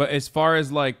 But as far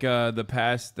as like the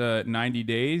past 90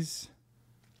 days,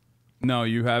 no,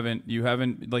 you haven't.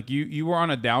 Like you were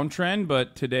on a downtrend,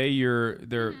 but today you're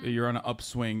on an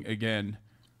upswing again.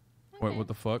 Okay. Wait, what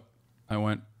the fuck? I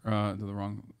went to the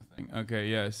wrong thing. Okay,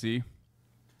 yeah. See.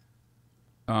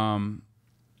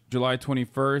 July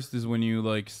 21st is when you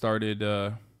like started.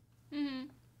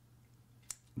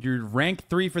 You're rank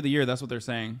 3 for the year. That's what they're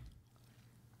saying.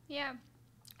 Yeah,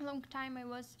 a long time I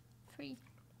was 3,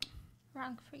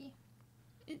 rank 3.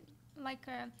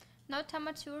 Not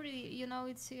amateur. You know,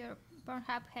 it's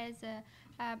Pornhub has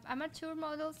amateur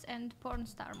models and porn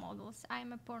star models.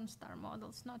 I'm a porn star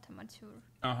models, not amateur.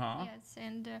 Yes,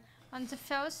 and on the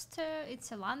first it's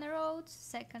Alana Rhodes.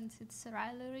 Second it's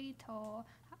Riley Reid or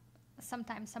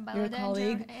sometimes Abella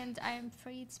Danger. And I'm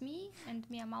 3. It's me and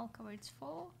Mia Malkova. It's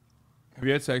 4. Have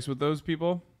you had sex with those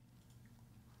people?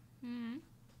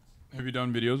 Have you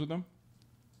done videos with them?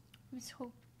 With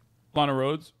who? Lana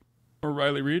Rhodes or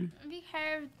Riley Reid? We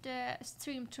have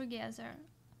streamed together,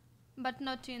 but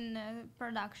not in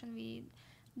production. We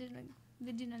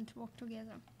didn't work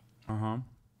together.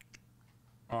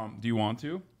 Do you want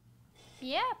to?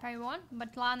 Yeah, I want,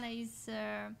 but Lana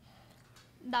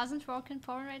doesn't work in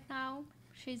porn right now.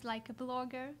 She's like a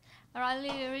blogger.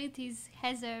 Riley Reid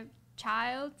has a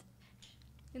child,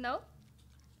 you know?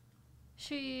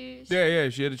 She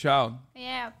had a child.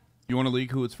 Yeah. You want to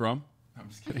leak who it's from? I'm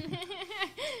just kidding.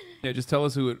 Yeah, just tell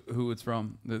us who it's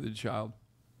from, the child.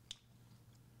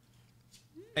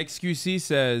 XQC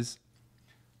says,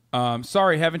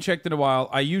 sorry, haven't checked in a while.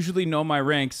 I usually know my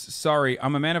ranks. Sorry,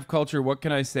 I'm a man of culture. What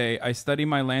can I say? I study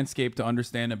my landscape to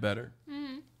understand it better.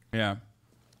 Yeah.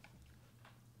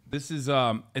 This is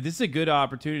a good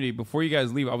opportunity. Before you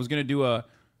guys leave, I was gonna do a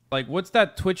what's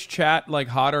that Twitch chat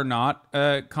hot or not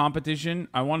competition?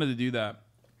 I wanted to do that.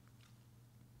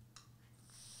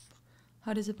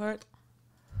 How does it work?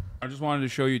 I just wanted to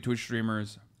show you Twitch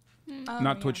streamers.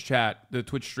 Not Twitch chat, the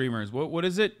Twitch streamers. What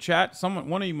is it? Chat?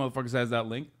 One of you motherfuckers has that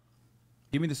link.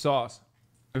 Give me the sauce.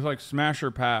 It's like smash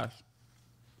or pass.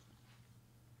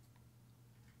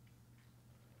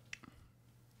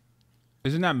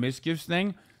 Isn't that Misgif's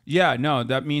thing? Yeah, no,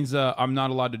 that means I'm not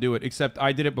allowed to do it. Except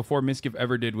I did it before Misgif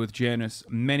ever did with Janice.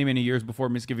 Many, many years before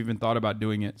Misgif even thought about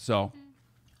doing it. So,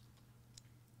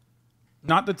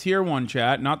 not the tier 1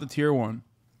 chat. Not the tier 1.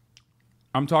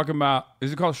 I'm talking about,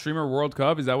 is it called Streamer World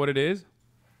Cup? Is that what it is?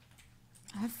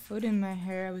 I have food in my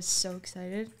hair. I was so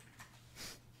excited.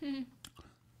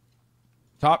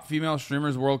 Top female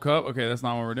streamers World Cup. Okay, that's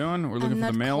not what we're doing. We're looking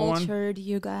for the male one. I'm not cultured,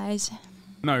 you guys.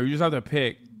 No, you just have to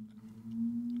pick.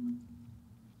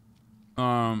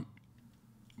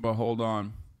 But hold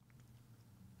on.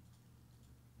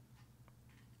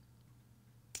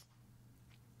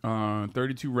 Uh,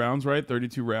 32 rounds, right?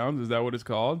 32 rounds. Is that what it's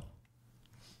called?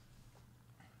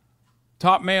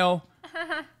 Top male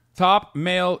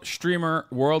streamer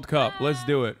World Cup. Let's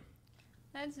do it.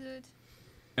 That's good.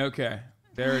 Okay,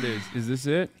 there it is. Is this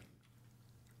it?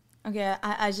 Okay,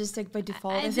 I just take by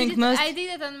default. I think did most. I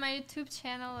did it on my YouTube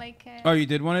channel. Oh, you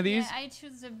did one of these? Yeah, I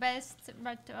choose the best,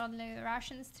 but only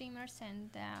Russian streamers and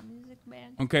music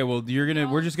band. Okay, well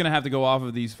we're just gonna have to go off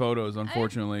of these photos,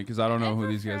 unfortunately, because I don't know who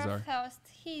these guys are. First,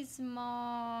 he's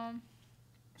more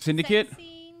Syndicate?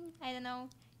 sexy. I don't know.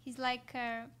 He's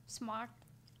smart.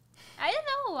 I don't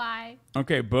know why.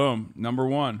 Okay, boom. Number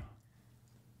 1.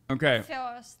 Okay.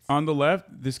 First. On the left,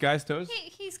 this guy's toast.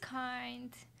 He's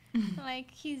kind.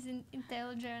 He's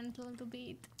intelligent a little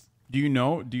bit. Do you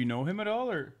know him at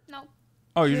all, or? No.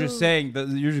 Oh, you're just saying that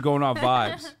you're just going off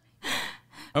vibes.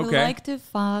 Okay. We like to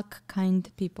fuck kind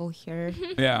people here.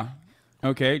 Yeah.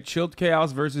 Okay. Chilled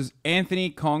Chaos versus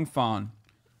Anthony Kong Fan.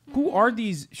 Who are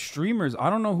these streamers? I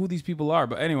don't know who these people are,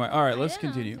 but anyway, all right, let's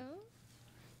continue.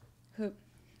 Who?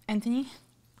 Anthony?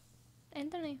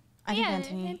 Anthony. I think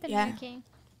Anthony. Anthony. Yeah. Okay.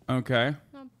 Okay.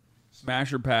 No.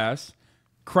 Smash or pass.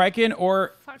 Kraken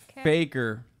or Fucker.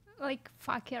 Faker?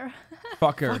 Fucker.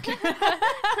 Fucker.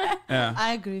 Yeah.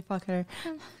 I agree, fucker.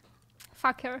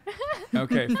 Fucker.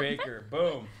 Okay, Faker.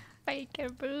 Boom. Faker,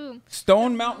 boom.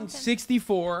 Stone Mountain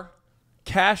 64,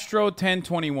 Castro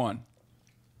 1021.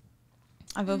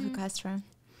 I vote for Castro.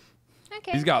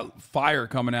 Okay. He's got fire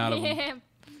coming out of him. Yeah.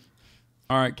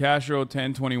 All right, Castro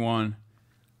 1021.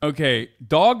 Okay,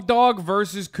 Dog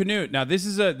versus Canute. Now this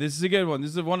is a good one.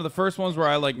 This is one of the first ones where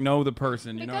I know the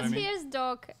person. You know what I mean? Here's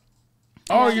Dog.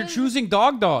 Oh, you're choosing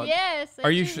Dog. Yes. Are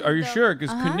you sure?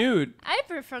 Because Canute. I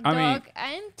prefer Dog.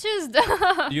 I choose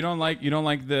Dog. You don't like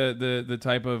the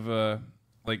type of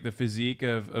the physique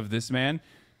of this man.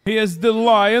 He is the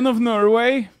Lion of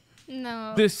Norway.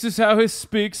 No. This is how he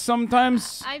speaks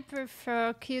sometimes. I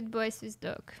prefer cute boys with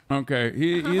Dog. Okay,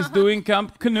 he is doing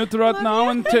Camp Canute right now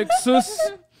in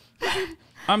Texas.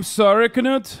 I'm sorry,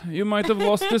 Canute. You might have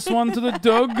lost this one to the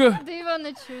dog. Do you want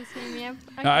to choose him? Yeah.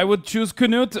 Okay. I would choose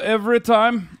Canute every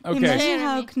time. Okay. Imagine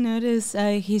how Knut is.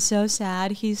 He's so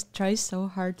sad. He tries so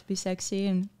hard to be sexy,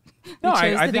 and no,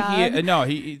 I think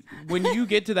he when you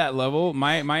get to that level,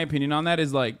 my opinion on that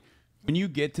is when you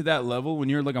get to that level, when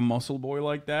you're a muscle boy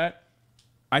like that,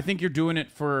 I think you're doing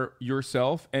it for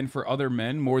yourself and for other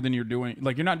men more than you're doing.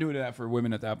 You're not doing that for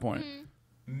women at that point.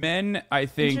 Men, I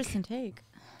think. Interesting take.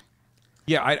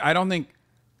 Yeah, I don't think.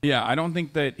 Yeah, I don't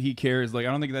think that he cares. I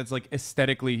don't think that's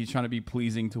aesthetically he's trying to be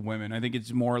pleasing to women. I think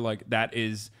it's more that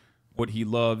is what he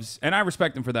loves, and I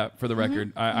respect him for that. For the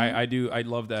record, I do. I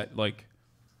love that.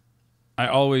 I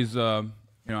always, I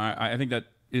think that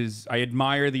is. I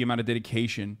admire the amount of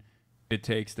dedication it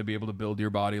takes to be able to build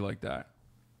your body like that.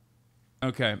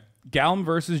 Okay, Galm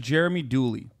versus Jeremy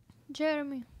Dooley.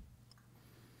 Jeremy.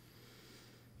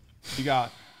 You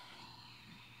got.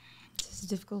 This is a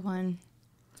difficult one.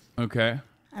 Okay.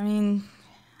 I mean,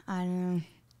 I don't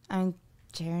know.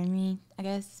 Jeremy, I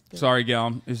guess. Sorry,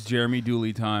 Galm. It's Jeremy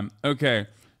Dooley time. Okay.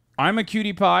 I'm a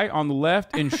cutie pie on the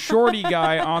left and shorty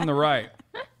guy on the right.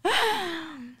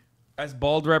 That's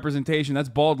bald representation. That's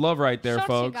bald love right there,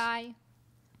 folks. Guy.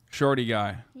 Shorty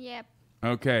guy. Yep.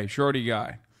 Okay, shorty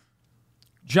guy.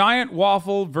 Giant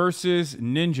Waffle versus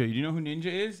Ninja. Do you know who Ninja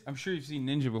is? I'm sure you've seen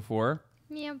Ninja before.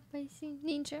 Yep, I see.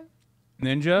 Ninja.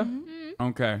 Ninja? Mm-hmm.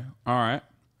 Okay. All right.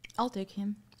 I'll take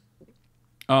him.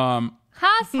 Hasan.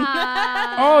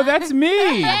 Oh, that's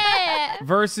me. Yeah.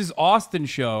 Versus Austin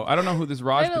show. I don't know who this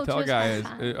Raj I will Patel choose guy is.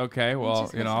 Hasan. Okay, well,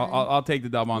 choose you know, Hasan. I'll take the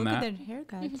dub on Look that. at their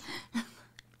haircuts.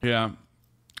 Yeah.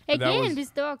 That Again, was this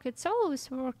dog, it's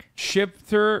always work.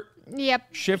 Shifter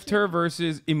Yep.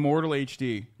 versus Immortal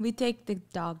HD. We take the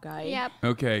dog guy. Yep.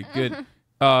 Okay, good.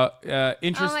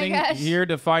 Interesting gosh. here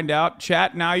to find out.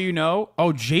 Chat, now you know.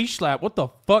 Oh, J-Slap, what the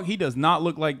fuck? He does not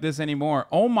look like this anymore.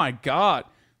 Oh my god.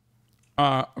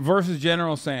 Versus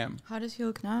General Sam. How does he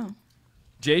look now?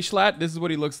 J-Slat, this is what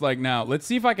he looks like now. Let's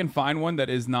see if I can find one that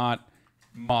is not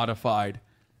modified.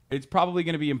 It's probably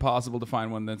going to be impossible to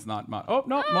find one that's not mod. Oh,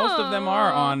 no, most of them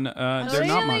are on, they're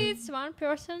not mod. Really? It's one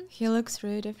person? He looks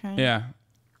really different. Yeah.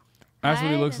 That's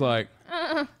what he looks like.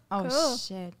 Oh, Cool.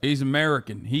 shit. He's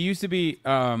American. He used to be,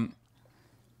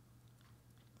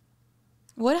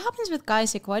 What happens with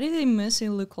guys? Like, why do they mostly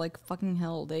look like fucking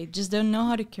hell? They just don't know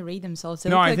how to carry themselves. They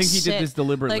No, look I like think he did shit. this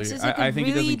deliberately. Like, it's like I a think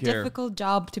he really doesn't care. difficult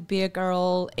job to be a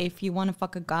girl if you want to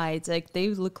fuck a guy. It's like they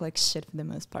look like shit for the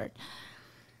most part.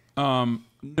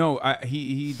 no,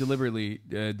 he deliberately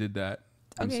did that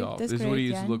Okay, himself. that's This is what he great,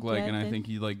 used to yeah, look like, yeah, and I then. think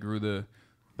he like grew the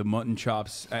mutton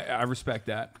chops. I respect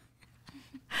that.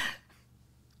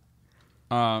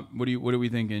 What are we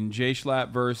thinking? J-Slap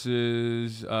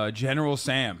versus General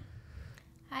Sam.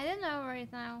 I don't know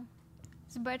right now.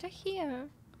 It's better here.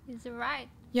 Is it right?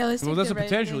 Yeah, let's Well, take that's the a right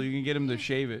potential. thing. You can get him to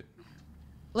shave it.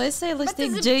 Let's But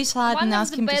take it's J-Slot one and of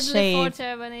ask the him to badly shave.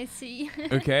 photo when I see.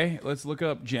 Okay, let's look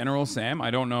up General Sam.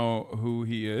 I don't know who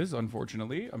he is,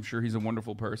 unfortunately. I'm sure he's a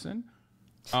wonderful person.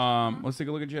 Let's take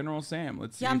a look at General Sam.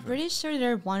 Let's see. Yeah, I'm if- pretty sure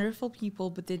they're wonderful people,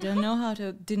 but they don't know how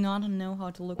to. Do not know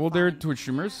how to look. Well, they're fine. Twitch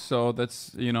streamers, so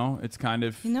that's, you know, it's kind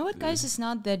of You know what, guys? It's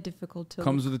not that difficult to.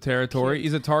 comes look with the territory. cute.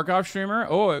 He's a Tarkov streamer.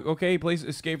 Oh, okay. He plays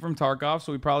Escape from Tarkov,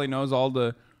 so he probably knows all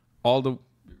the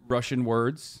Russian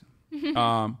words.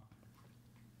 Yeah,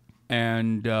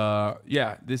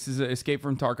 this is an Escape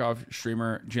from Tarkov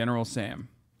streamer, General Sam.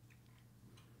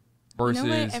 Versus You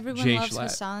know why everyone loves J-Slat.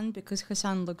 Hasan? Because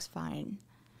Hasan looks fine.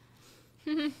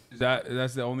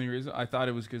 That's the only reason? I thought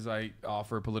it was because I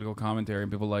offer political commentary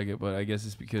and people like it, but I guess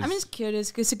it's because. I mean, it's cute.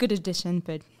 It's a good addition,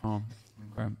 but. Oh,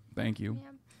 okay. Thank you.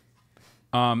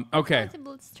 Okay. It's a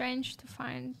bit strange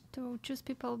to choose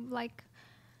people like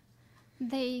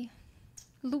they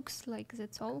looks like,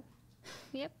 that's all.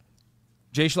 Yep.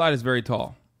 J-Slide is very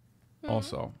tall.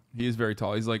 Also, he is very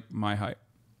tall. He's like my height.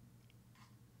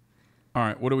 All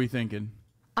right, what are we thinking?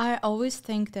 I always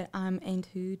think that I'm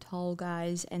into tall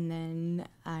guys, and then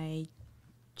I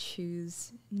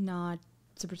choose not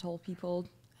super tall people.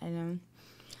 I don't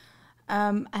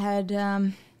know.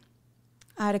 I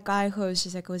had a guy who was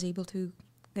just like, I was able to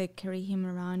like carry him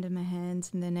around in my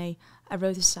hands, and then I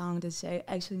wrote a song that's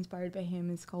actually inspired by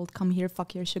him. It's called "Come Here,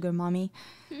 Fuck Your Sugar Mommy."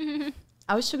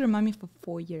 I was sugar mommy for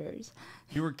 4 years.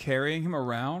 You were carrying him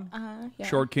around? Yeah.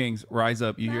 Short Kings, rise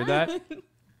up. You hear that?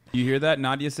 You hear that?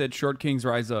 Nadya said, Short Kings,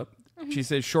 rise up. She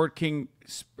said, Short King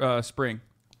spring,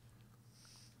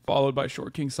 followed by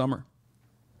Short King summer.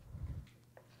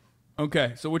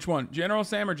 Okay, so which one? General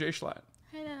Sam or J-Slat?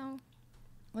 I don't know.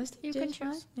 Let's take You can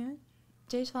J-Slot. choose. Yeah.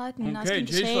 J-Slot and ask Okay, him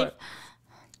to shave. J-Slat.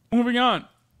 Moving on.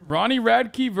 Ronnie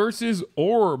Radke versus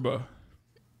Orb.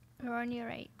 Ronnie,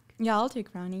 right? Yeah, I'll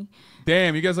take Ronnie.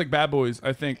 Damn, you guys like bad boys,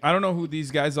 I think. I don't know who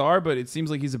these guys are, but it seems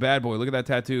like he's a bad boy. Look at that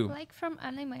tattoo. Like from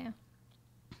anime.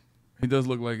 He does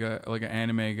look like an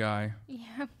anime guy.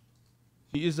 Yeah.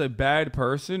 He is a bad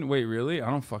person. Wait, really?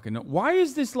 I don't fucking know. Why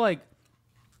is this like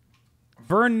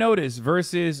Vern Notice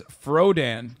versus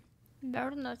Frodan?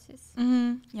 Vern Notice.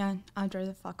 Yeah, I'd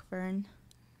rather fuck Vern.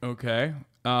 Okay.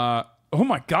 Oh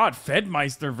my God,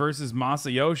 Fedmeister versus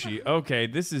Masayoshi. Okay,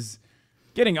 this is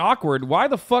getting awkward. Why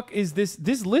the fuck is this?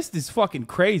 This list is fucking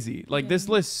crazy. Like, this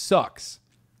list sucks.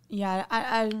 Yeah,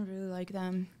 I don't really like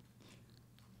them.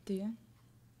 Do you?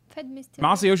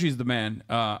 Masayoshi's the man.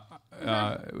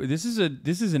 This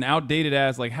is an outdated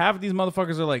ass. Like, half of these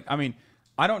motherfuckers are like, I mean,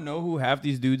 I don't know who half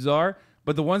these dudes are,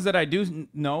 but the ones that I do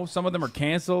know, some of them are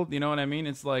canceled. You know what I mean?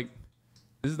 It's like,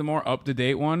 this is the more up to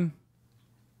date one.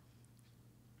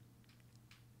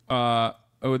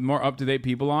 With more up to date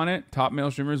people on it. Top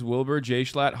male streamers: Wilbur,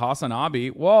 J-Slat,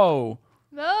 Hasanabi. Whoa.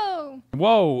 Whoa.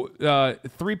 Whoa,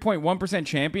 3.1%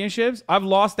 championships? I've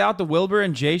lost out to Wilbur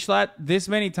and J-Slat this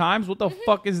many times? What the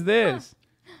fuck is this?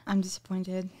 I'm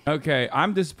disappointed. Okay,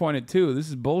 I'm disappointed too. This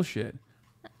is bullshit.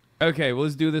 Okay, well,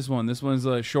 let's do this one. This one's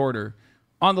shorter.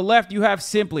 On the left, you have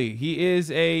Simply. He is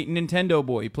a Nintendo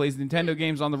boy. He plays Nintendo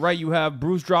games. On the right, you have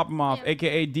Bruce Drop 'em Off,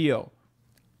 a.k.a. Dio.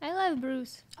 I love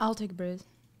Bruce. I'll take Bruce.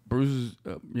 Bruce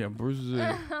is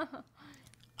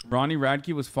Ronnie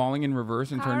Radke was falling in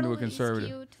reverse and turned into a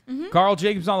conservative. Carl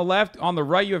Jacobs on the left. On the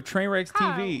right, you have Trainwrecks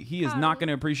TV. He is not going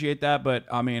to appreciate that, but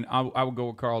I mean, I would go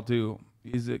with Carl too.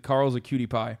 Carl's a cutie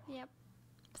pie. Yep.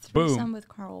 Boom. Threesome with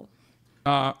Carl.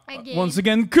 Once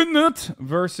again, Knut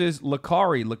versus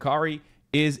Lakari. Lakari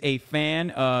is a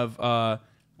fan of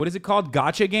what is it called?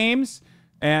 Gacha games,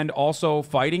 and also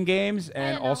fighting games,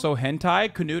 and also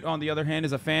hentai. Knut, on the other hand,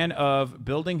 is a fan of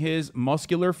building his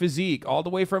muscular physique all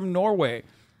the way from Norway.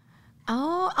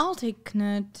 I'll take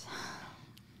Knut.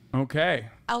 Okay.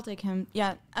 I'll take him.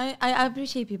 Yeah, I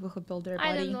appreciate people who build their body.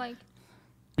 I don't like.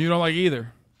 You don't like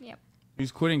either? Yep.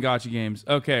 He's quitting gacha games.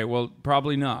 Okay, well,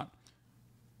 probably not.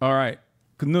 All right.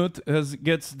 Knut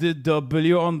gets the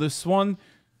W on this one.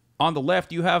 On the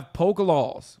left, you have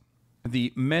Pokelaws,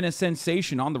 the menace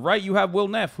sensation. On the right, you have Will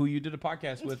Neff, who you did a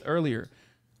podcast with earlier.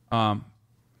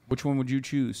 Which one would you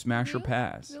choose, smash or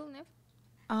pass? Will Neff.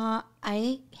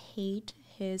 I hate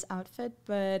his outfit,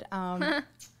 but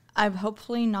I'm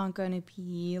hopefully not going to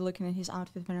be looking at his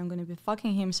outfit when I'm going to be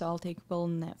fucking him, so I'll take Will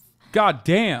Neff. God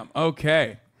damn.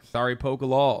 Okay. Sorry,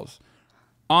 Pokelaws.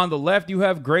 On the left, you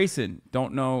have Grayson.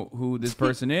 Don't know who this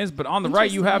person is, but on the right,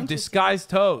 you have Disguised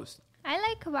Toast. I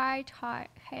like white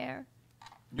hair.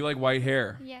 You like white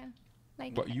hair? Yeah.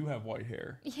 Like. But you have white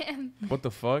hair. Yeah. What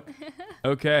the fuck?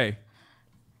 Okay.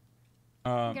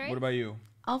 Great. What about you?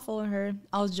 I'll follow her.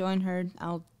 I'll join her.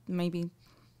 I'll maybe.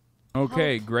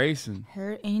 Okay, Grayson.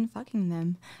 Her ain't fucking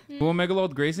them. We'll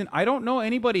Megaload Grayson. I don't know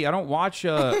anybody. I don't watch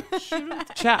chat.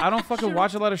 I don't fucking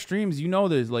watch a lot of streams. You know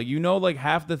this. Like, you know, like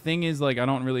half the thing is like I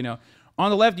don't really know. On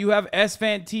the left, you have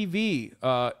SFan TV,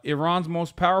 Iran's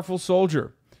most powerful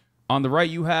soldier. On the right,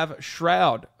 you have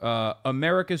Shroud,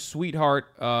 America's sweetheart,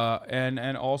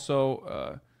 and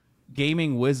also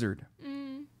gaming wizard.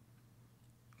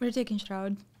 We're taking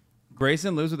Shroud.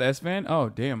 Grayson lives with SFan? Oh,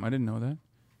 damn. I didn't know that.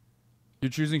 You're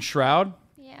choosing Shroud?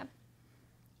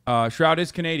 Yeah. Shroud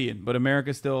is Canadian, but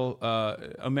America still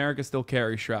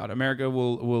carries Shroud. America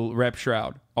will rep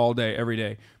Shroud all day, every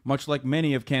day. Much like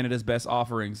many of Canada's best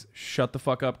offerings. Shut the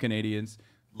fuck up, Canadians.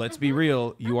 Let's be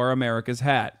real. You are America's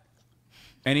hat.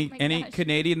 Any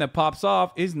Canadian that pops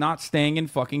off is not staying in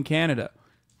fucking Canada.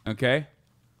 Okay?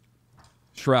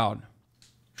 Shroud.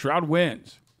 Shroud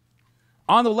wins.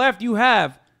 On the left, you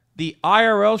have the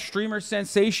IRL streamer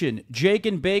sensation, Jake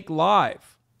and Bake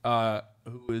Live,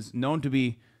 who is known to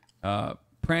be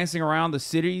prancing around the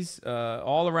cities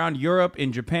all around Europe,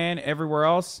 in Japan, everywhere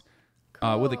else,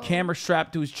 with a camera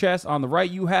strapped to his chest. On the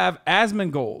right, you have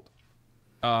Asmongold,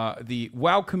 the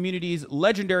WoW community's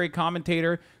legendary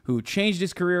commentator who changed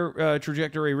his career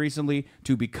trajectory recently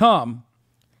to become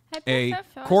a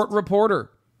court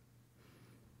reporter.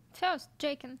 First,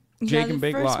 Jake and Bake Live.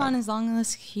 The first one, as long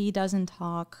as he doesn't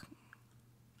talk.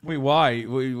 Wait, why?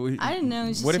 I don't know.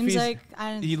 It just seems like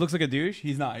he looks like a douche.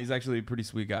 He's not. He's actually a pretty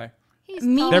sweet guy.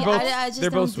 They're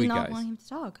both sweet guys. Want him to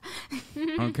talk.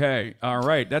 Okay, all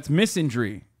right. That's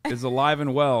Misandry is alive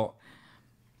and well.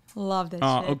 Love that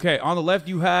shit. Okay, on the left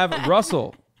you have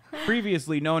Russell,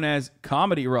 previously known as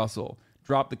Comedy Russell.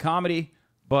 Dropped the comedy,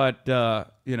 but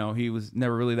you know, he was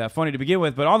never really that funny to begin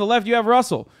with. But on the left you have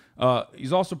Russell.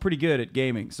 He's also pretty good at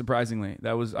gaming, surprisingly.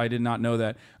 I did not know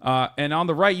that. And on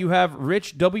the right, you have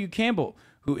Rich W. Campbell,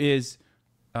 who is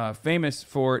famous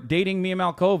for dating Mia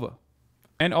Malkova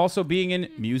and also being in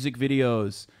music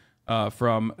videos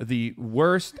from the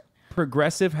worst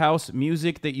progressive house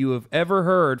music that you have ever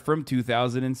heard from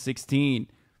 2016.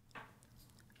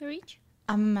 Rich?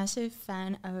 I'm a massive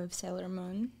fan of Sailor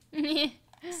Moon.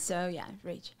 So, yeah,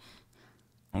 Rich.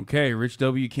 Okay, Rich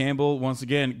W. Campbell, once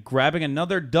again, grabbing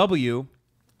another W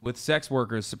with sex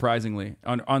workers, surprisingly,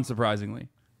 unsurprisingly.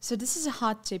 So this is a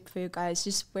hot tip for you guys.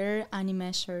 Just wear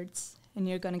anime shirts and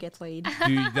you're going to get laid.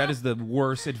 Dude, that is the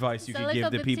worst advice you could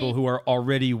give to people who are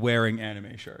already wearing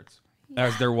anime shirts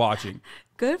as they're watching.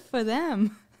 Good for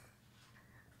them.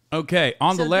 Okay,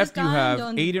 on the left you have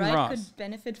Aiden Ross. Could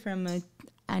benefit from an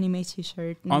anime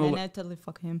t-shirt, and then I'd totally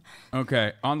fuck him.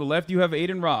 Okay, on the left you have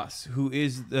Aiden Ross, who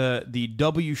is the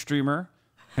W streamer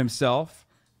himself,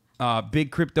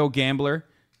 big crypto gambler.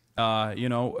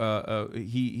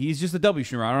 He's just a W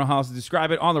streamer. I don't know how else to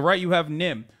describe it. On the right you have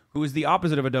Nim, who is the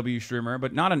opposite of a W streamer,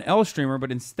 but not an L streamer,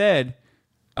 but instead,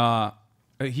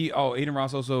 Aiden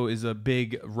Ross also is a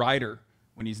big writer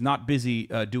when he's not busy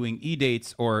doing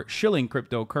e-dates or shilling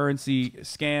cryptocurrency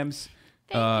scams.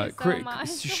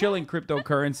 Shilling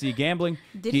cryptocurrency gambling.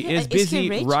 He is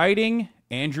busy riding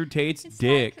Andrew Tate's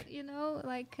dick.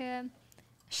 Like,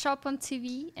 shop on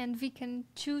TV and we can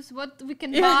choose what we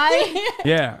can buy.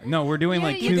 Yeah, no, we're doing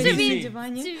like QVC.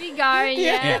 TV guy,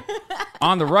 yeah.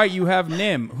 On the right, you have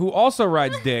Nim, who also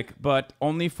rides dick, but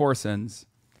only foursomes.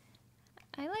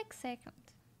 I like second.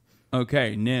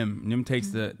 Okay, Nim takes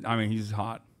the. I mean, he's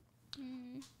hot.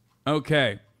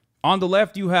 Okay. On the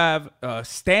left, you have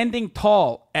standing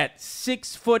tall at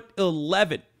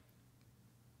 6'11",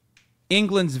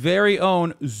 England's very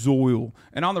own Zoil.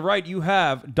 And on the right, you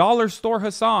have Dollar Store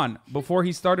Hasan before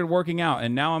he started working out.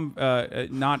 And now I'm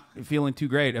not feeling too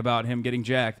great about him getting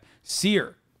jacked.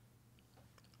 Seer.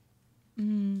 I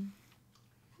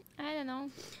don't know.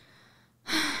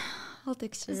 I'll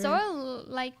take Seer. Zoil,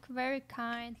 like, very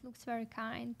kind, looks very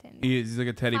kind. And He's like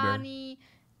a teddy funny. bear.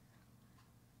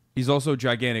 He's also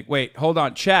gigantic. Wait, hold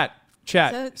on. Chat.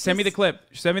 So Send me the clip.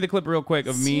 Send me the clip real quick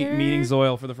of me meeting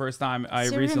Zoil for the first time.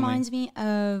 Recently. Reminds me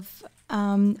of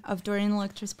Dorian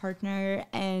Electra's partner,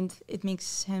 and it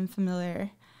makes him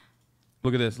familiar.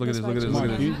 Look at this. Look at this. Look at this. Look at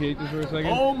this. Can you hate this for a second?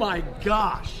 Oh my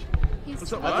gosh.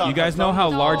 You guys know how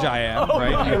large I am,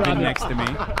 right? You've been next to me.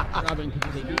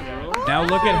 Now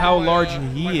look at how large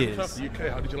he is.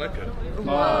 How did you like it?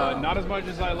 Not as much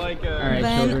as I like.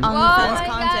 Then OnlyFans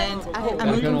content.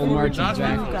 I'm looking forward to you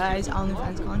guys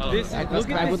OnlyFans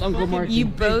content. You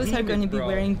both are going to be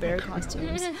wearing bear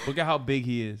costumes. Look at how big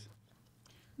he is.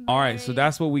 All right, so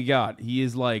that's what we got. He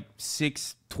is like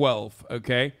 6'12",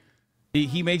 okay?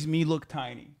 He makes me look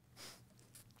tiny.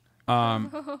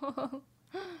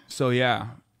 So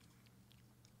yeah.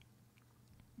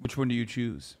 Which one do you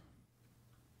choose?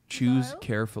 Choose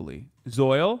carefully.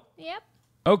 Zoil? Yep.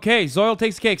 Okay, Zoil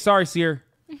takes cake. Sorry, Seer.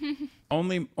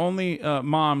 only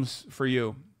moms for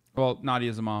you. Well,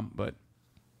 Nadia's a mom, but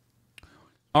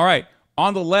all right.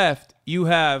 On the left, you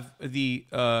have the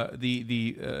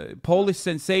Polish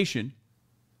sensation,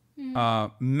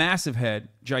 massive head,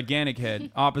 gigantic head,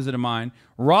 opposite of mine.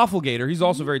 Rafflegator, he's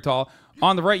also very tall.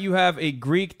 On the right, you have a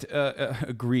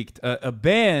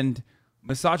banned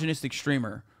misogynistic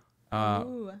streamer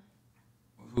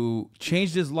who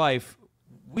changed his life,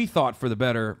 we thought, for the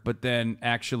better, but then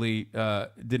actually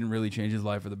didn't really change his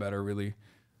life for the better, really.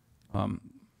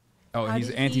 He's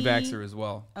anti-vaxxer as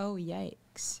well. Oh,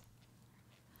 yikes.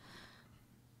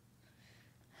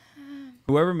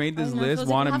 Whoever made this list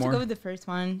wanted more. I have more. to go with the first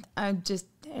one. I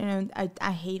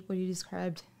hate what you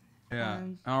described. Yeah.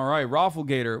 All right,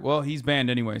 Rafflegator. Well, he's banned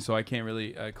anyway, so I can't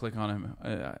really click on him.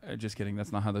 Just kidding.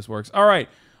 That's not how this works. All right.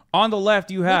 On the left,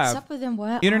 you have What's up with them?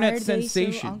 What internet are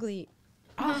sensation. They so ugly?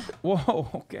 Whoa.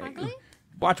 Okay. Ugly?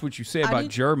 Watch what you say about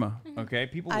Germa. Okay.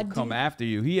 People will come after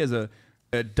you. He has a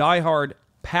diehard,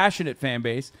 passionate fan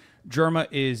base. Germa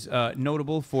is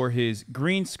notable for his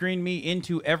Green Screen Me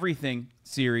Into Everything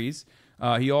series.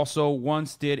 He also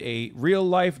once did a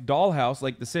real-life dollhouse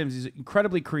like The Sims. He's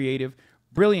incredibly creative,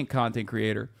 brilliant content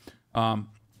creator.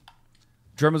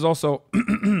 Germa's also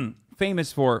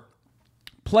famous for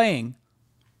playing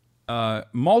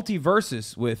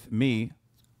multiverses with me,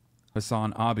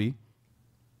 Hasanabi.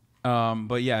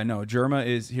 But yeah, no, Germa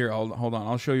is here. Hold on.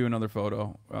 I'll show you another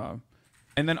photo.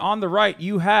 And then on the right,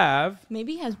 you have...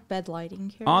 Maybe he has bad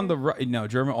lighting here. On the right... No,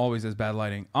 Germa always has bad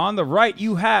lighting. On the right,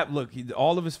 you have... Look,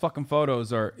 all of his fucking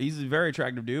photos are... He's a very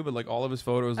attractive dude, but like all of his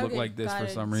photos look like this for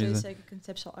some reason. It's like a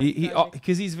conceptual art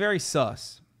Because he's very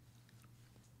sus.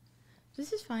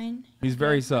 This is fine. He's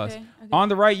very sus. Okay. On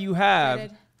the right, you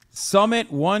have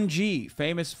Summit 1G,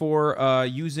 famous for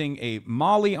using a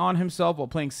molly on himself while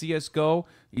playing CS:GO.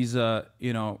 He's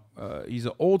he's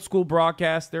an old school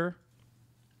broadcaster.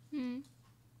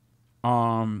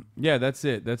 Yeah, that's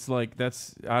it.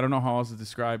 I don't know how else to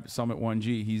describe Summit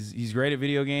 1G. He's great at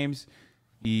video games.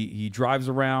 He drives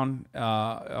around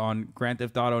on Grand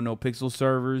Theft Auto No Pixel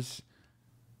servers.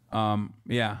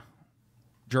 Yeah.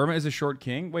 Germa is a short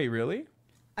king. Wait, really?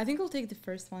 I think we'll take the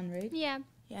first one, right? Yeah.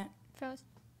 Yeah. First.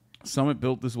 Summit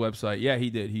built this website. Yeah,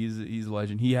 he did. He's a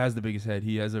legend. He has the biggest head.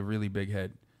 He has a really big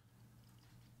head.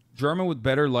 Germa with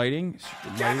better lighting.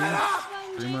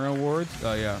 Streamer awards.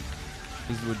 Oh yeah.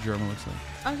 This is what Germa looks like.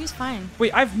 Oh, he's fine.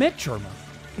 Wait, I've met Germa.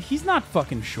 He's not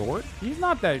fucking short. He's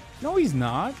not that. No, he's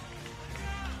not.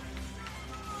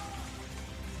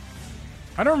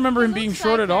 I don't remember him being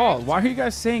short at all. Why are you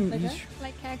guys saying he's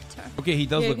like Hector? Okay, he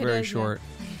does look very short.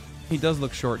 He does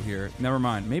look short here. Never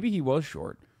mind. Maybe he was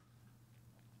short.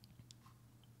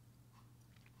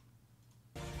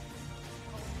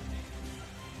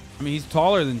 I mean, he's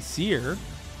taller than Seer.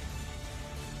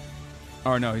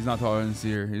 Oh, no, he's not taller than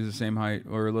Seer. He's the same height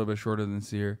or a little bit shorter than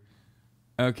Seer.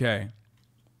 Okay.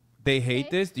 They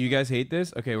hate this? Do you guys hate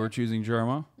this? Okay, we're choosing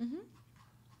Germa.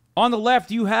 On the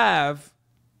left, you have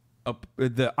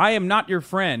the I Am Not Your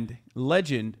Friend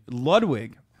legend,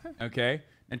 Ludwig. Okay?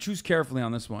 And choose carefully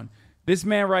on this one. This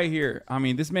man right here, I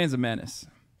mean, this man's a menace.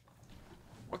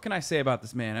 What can I say about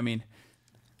this man? I mean,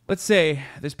 let's say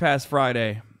this past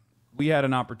Friday, we had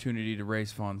an opportunity to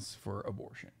raise funds for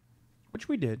abortion, which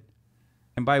we did.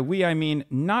 And by we, I mean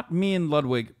not me and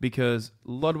Ludwig, because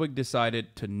Ludwig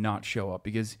decided to not show up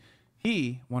because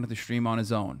he wanted to stream on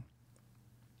his own,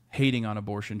 hating on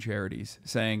abortion charities,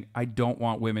 saying, I don't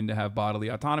want women to have bodily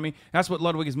autonomy. That's what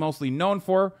Ludwig is mostly known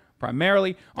for,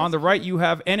 primarily. On the right, you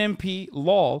have NMP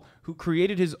Lol, who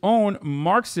created his own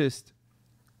Marxist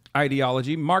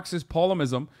ideology, Marxist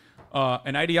Polomism,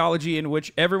 an ideology in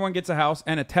which everyone gets a house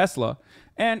and a Tesla.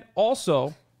 And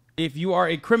also, if you are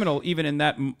a criminal, even in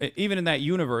that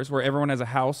universe where everyone has a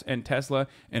house and Tesla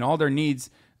and all their needs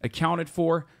accounted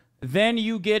for, then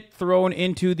you get thrown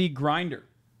into the grinder.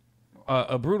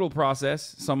 A brutal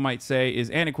process, some might say, is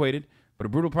antiquated, but a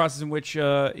brutal process in which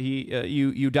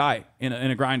you die in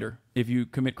a grinder if you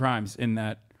commit crimes in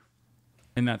that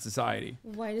society.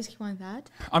 Why does he want that?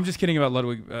 I'm just kidding about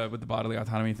Ludwig with the bodily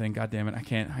autonomy thing. God damn it, I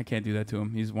can't do that to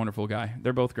him. He's a wonderful guy.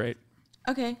 They're both great.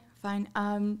 Okay, fine.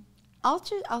 I'll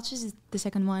choose the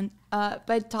second one.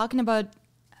 But talking about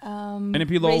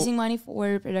raising money for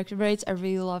reproductive rights, I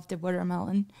really love the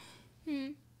watermelon.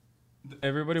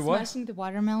 Everybody what? Smashing the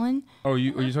watermelon. Oh, are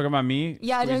you talking about me?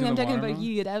 Yeah, I'm talking about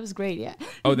you. That was great. Yeah.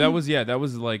 Oh, that was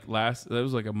like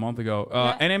a month ago.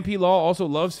 NMP Law also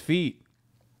loves feet.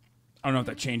 I don't know if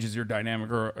that changes your dynamic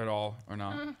at all or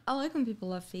not. I like when people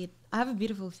love feet. I have a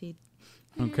beautiful feet.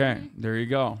 Okay, there you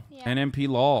go. Yeah. NMP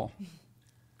Law.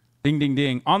 Ding, ding,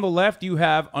 ding. On the left, you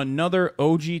have another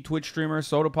OG Twitch streamer,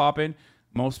 Soda Poppin',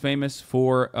 most famous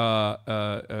for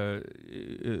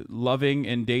loving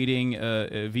and dating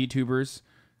VTubers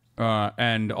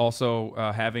and also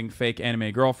having fake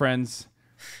anime girlfriends.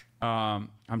 I'm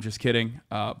just kidding.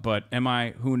 But am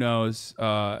I? Who knows?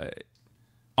 On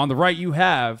the right, you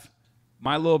have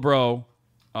my little bro,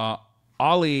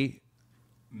 Ollie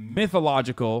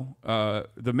Mythological,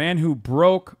 the man who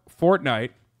broke Fortnite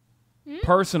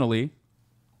personally.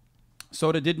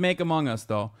 Soda did make Among Us,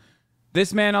 though.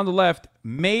 This man on the left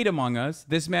made Among Us.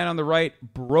 This man on the right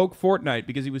broke Fortnite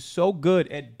because he was so good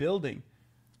at building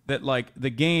that like the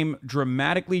game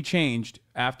dramatically changed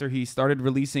after he started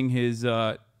releasing his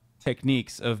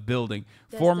techniques of building.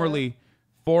 Formerly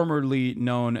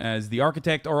known as the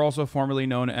Architect, or also formerly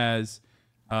known as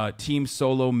Team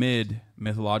Solo Mid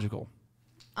Mythological.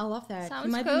 I love that. Sounds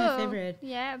he might cool. be my favorite.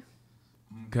 Yeah.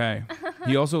 Okay.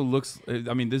 He also looks,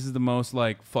 I mean, this is the most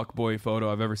like fuckboy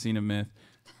photo I've ever seen of Myth.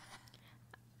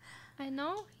 I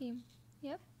know him.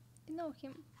 Yep, I know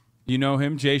him. You know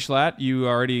him, Jay Schlatt. You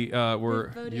already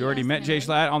met Jay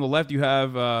Schlatt. On the left, you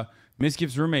have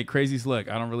Miskiff's roommate, Crazy Slick.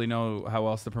 I don't really know how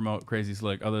else to promote Crazy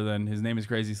Slick other than his name is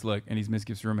Crazy Slick and he's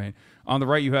Miskiff's roommate. On the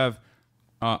right, you have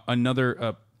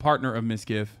another partner of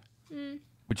Miskiff,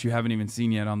 which you haven't even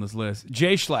seen yet on this list,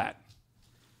 Jay Schlatt.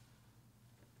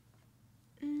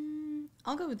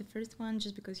 I'll go with the first one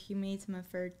just because he made some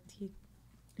effort. He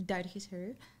dyed his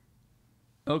hair.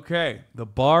 Okay, the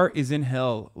bar is in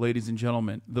hell, ladies and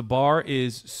gentlemen. The bar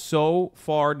is so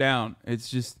far down. It's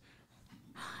just...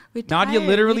 Nadya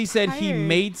literally said he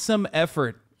made some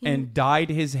effort and dyed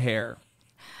his hair.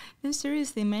 No,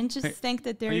 seriously, man. Just think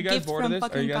that they're gifts from fucking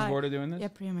God. Are you guys bored of doing this? Yeah,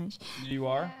 pretty much. You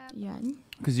are? Yeah.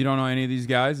 Because you don't know any of these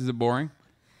guys? Is it boring?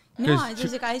 No, it's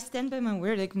just like I stand by my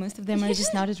word. Like most of them are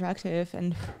just not attractive.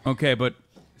 And okay, but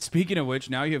speaking of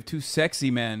which, now you have two sexy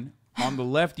men. On the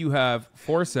left, you have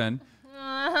Forsen.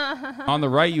 On the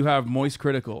right, you have Moist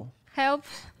Critical. Help.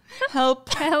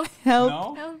 Help. Help.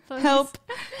 Help. No? Help.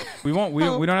 We won't. We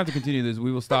don't have to continue this.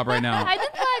 We will stop right now. I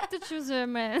don't like to choose a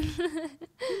man.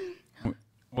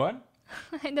 What?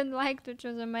 I don't like to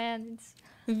choose a man.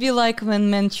 We like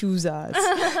when men choose us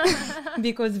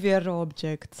because we are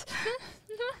objects.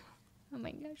 Oh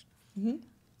my gosh.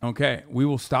 Okay, we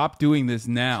will stop doing this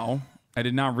now. I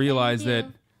did not realize that.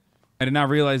 I did not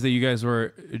realize that you guys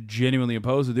were genuinely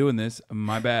opposed to doing this.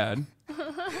 My bad.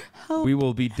 Help. We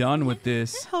will be done with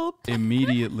this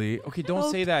immediately. Okay, don't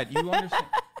say that. You understand?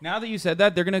 Now that you said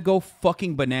that, they're gonna go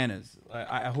fucking bananas.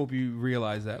 I hope you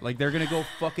realize that. Like they're gonna go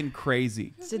fucking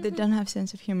crazy. So they don't have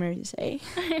sense of humor, you say?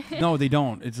 No, they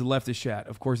don't. It's a leftist chat.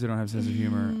 Of course they don't have sense of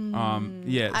humor.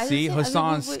 Yeah. See,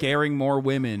 Hasan scaring more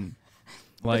women.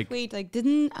 Like but wait, like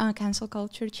didn't cancel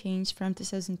culture change from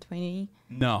 2020?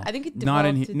 No, I think it not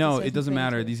in to no. It doesn't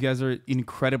matter. These guys are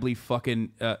incredibly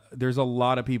fucking. There's a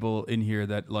lot of people in here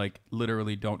that like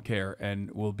literally don't care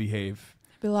and will behave.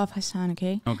 We love Hasan,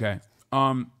 okay? Okay.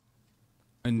 And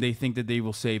they think that they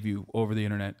will save you over the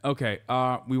internet. Okay.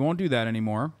 We won't do that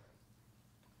anymore.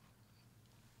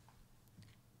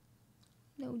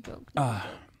 No joke.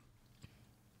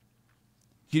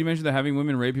 She mentioned that having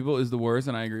women rape people is the worst,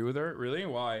 and I agree with her. Really?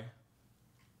 Why?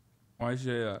 Why is she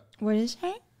say that? What is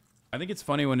she? I think it's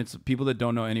funny when it's people that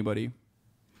don't know anybody.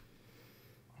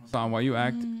 Hasan, why you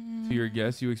act to your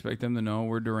guests, you expect them to know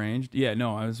we're deranged? Yeah,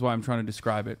 no, that's why I'm trying to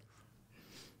describe it.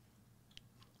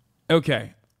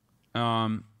 Okay.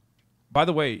 By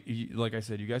the way, like I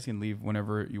said, you guys can leave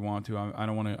whenever you want to. I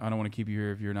don't want to keep you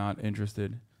here if you're not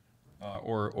interested,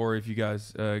 or if you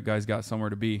guys got somewhere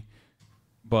to be.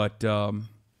 But can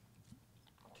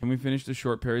we finish the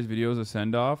short Perry's video as a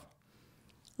send off?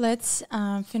 Let's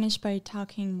finish by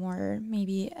talking more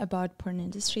maybe about porn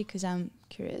industry because I'm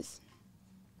curious.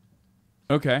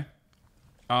 Okay.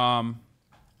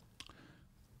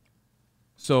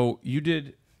 So you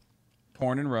did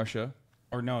porn in Russia,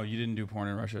 or no, you didn't do porn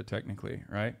in Russia technically,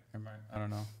 right? I don't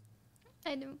know.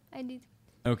 I did.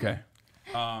 Okay.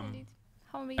 I did.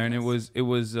 How many And years? it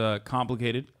was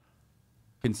complicated,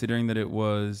 considering that it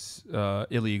was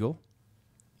illegal.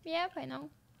 Yep, I know.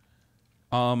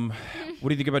 What do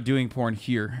you think about doing porn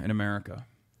here in America?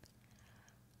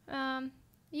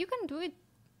 You can do it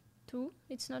too.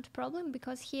 It's not a problem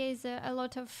because here is a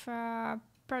lot of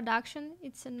production.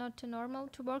 It's not normal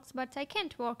to work, but I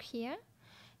can't work here,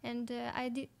 and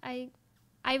I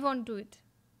won't do it.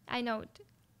 I know it,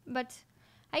 but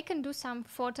I can do some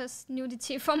photos,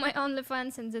 nudity for my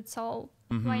OnlyFans, and that's all.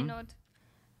 Why not?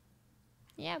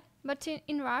 Yeah, but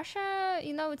in Russia,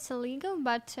 it's illegal,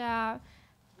 but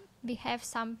we have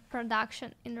some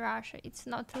production in Russia. It's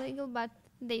not legal, but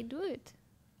they do it.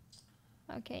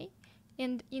 Okay.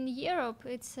 And in Europe,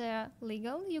 it's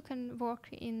legal. You can work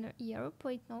in Europe.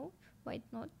 Wait, no. Wait,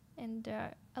 not. And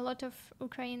a lot of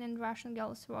Ukrainian and Russian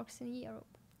girls works in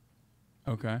Europe.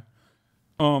 Okay.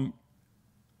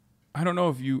 I don't know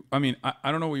if you. I mean,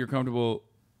 I don't know what you're comfortable.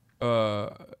 I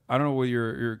don't know what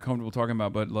you're comfortable talking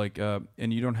about, but like,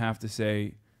 and you don't have to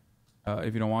say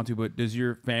if you don't want to. But is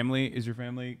your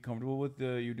family comfortable with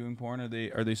you doing porn?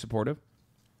 Are they supportive?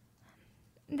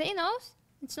 They know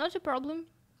it's not a problem.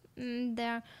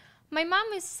 My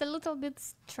mom is a little bit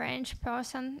strange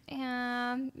person.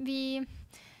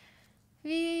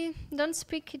 We don't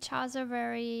speak each other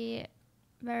very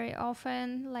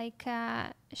often. Like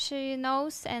she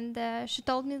knows, and she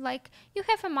told me like, you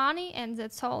have a money and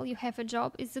that's all. You have a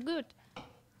job, it's good.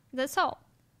 That's all.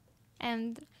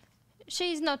 And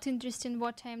she is not interested in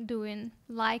what I'm doing,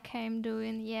 like I'm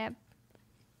doing. Yeah.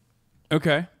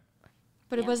 Okay.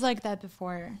 But it was like that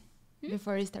before you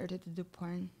started to do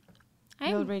porn.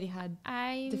 You already had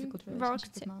difficult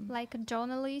relationships with mom. Like a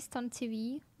journalist on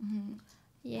TV.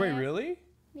 Yeah. Wait, really?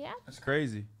 Yeah. That's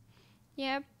crazy.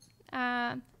 Yeah.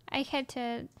 I had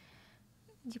a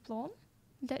diploma,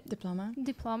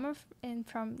 and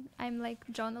I'm like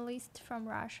journalist from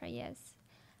Russia. Yes,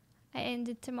 I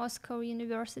ended the Moscow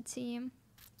University.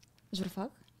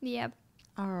 Журфак? Yep.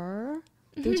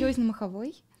 Ты училась на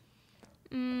Маховой?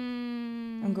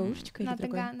 МГУшечка или На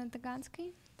другой? На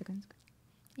Таганской. Таганской.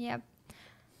 Yep.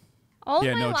 All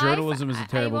my life, journalism is a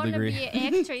terrible I degree. I want to be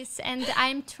an actress, and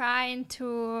I'm trying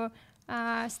to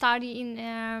study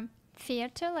in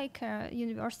theater, like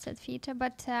university theater,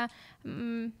 but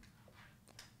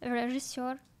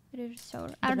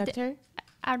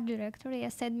art director,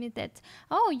 yes, said me that,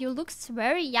 oh, you look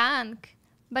very young,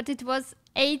 but it was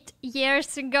 8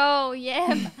 years ago.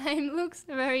 Yeah, I looks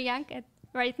very young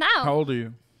right now. How old are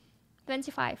you?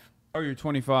 25. Oh, you're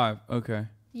 25. Okay.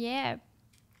 Yeah,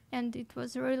 and it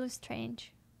was really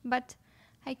strange, but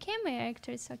I became an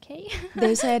actress. Okay.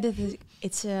 They said that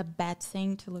it's a bad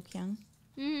thing to look young.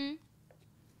 Mm-hmm.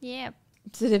 Yeah.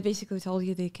 So they basically told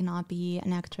you they cannot be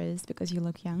an actress because you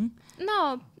look young?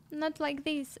 No, not like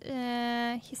this.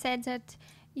 He said that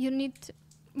you need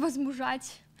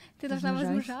возмужать. Ты должна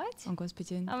возмужать. Oh,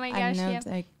 господи. Oh my I gosh, know, yeah.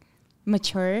 like,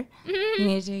 mature. You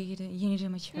need to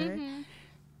mature.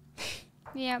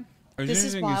 Yeah. This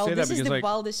is wild. This is the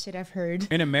wildest shit I've heard.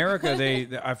 In America,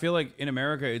 I feel like in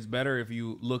America it's better if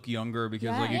you look younger because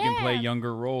like you can play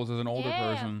younger roles as an older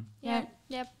person. Yeah.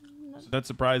 Yep. So that's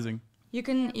surprising. You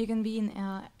can be in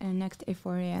next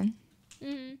Euphoria.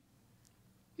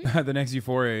 The next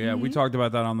Euphoria, yeah. We talked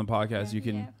about that on the podcast.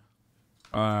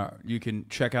 You can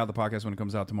check out the podcast when it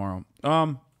comes out tomorrow.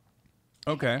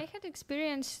 Okay. I had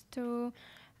experience to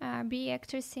be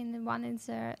actress in one of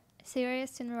the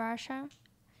series in Russia.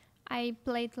 I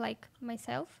played like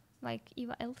myself, like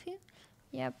Eva Elfie.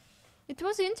 Yep. It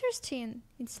was interesting.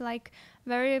 It's like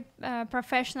very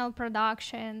professional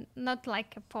production, not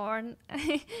like a porn.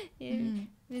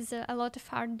 With a lot of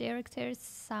art directors,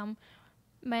 some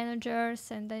managers,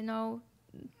 and I know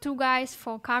 2 guys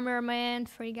for cameraman,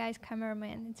 3 guys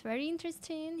cameraman. It's very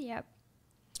interesting. Yep.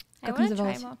 I want to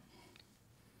try more.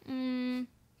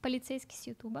 полицейский с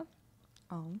Ютуба.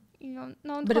 Oh. Но он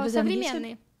But it такой was on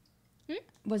современный.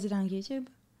 Was it on YouTube?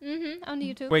 On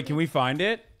YouTube. Wait, can we find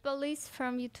it? Police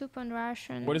from YouTube on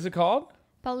Russian. What is it called?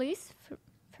 Police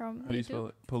from How do you YouTube. spell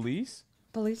it? Police?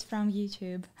 Police from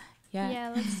YouTube. Yeah.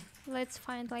 Yeah, let's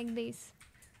find like this.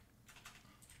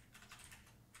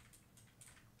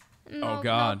 No,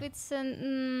 God. Nope, it's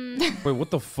Wait, what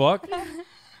the fuck?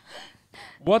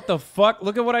 What the fuck?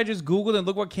 Look at what I just Googled and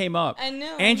look what came up. I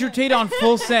know. Andrew Tate on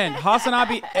full send.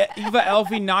 Hasanabi, Eva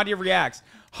Elfie, Nadya reacts.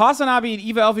 Hasanabi and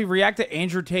Eva Elfie react to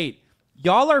Andrew Tate.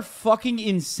 Y'all are fucking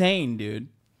insane, dude.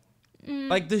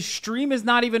 Like, the stream is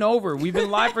not even over. We've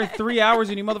been live for 3 hours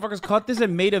and you motherfuckers cut this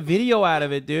and made a video out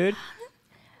of it, dude.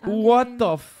 Okay. What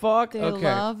the fuck? They Okay.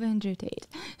 love Andrew Tate.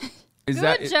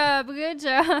 Good job.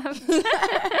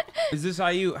 Is this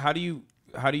how do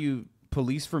you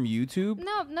police from YouTube?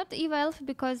 No, not Eva Elfie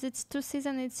because it's 2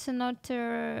 seasons. It's not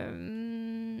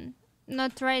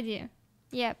ready.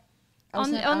 Yeah, Oh, it's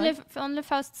only not only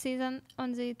first season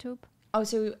on the YouTube. Oh,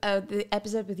 so the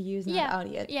episode with you is not out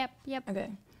yet? Yep. Okay.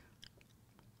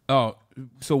 Oh,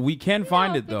 so we can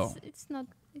find it though. It's not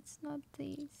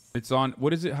this. It's on.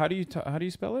 What is it? How do you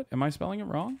spell it? Am I spelling it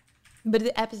wrong? But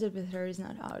the episode with her is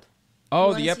not out.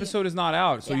 Oh, the episode is not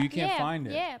out, so you can't Yeah, find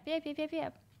it.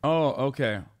 Yep. Oh,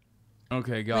 okay.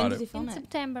 Okay, got When it. did you film In it?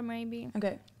 September maybe.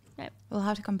 Okay. Yep. We'll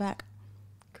have to come back.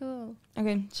 Cool.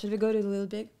 Okay, should we go to the Little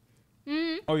Big?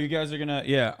 Oh, you guys are gonna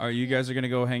you guys are gonna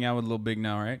go hang out with Lil Big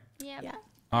now, right? Yep. Yeah.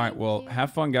 All right. Well,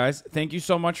 have fun, guys. Thank you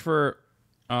so much for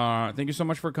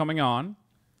coming on.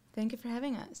 Thank you for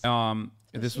having us.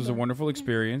 This was a wonderful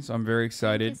experience. I'm very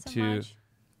excited to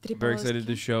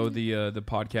show the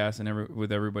podcast and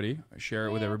with everybody, share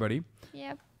it with everybody.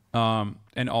 Yep.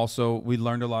 And also we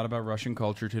learned a lot about Russian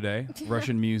culture today,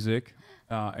 Russian music,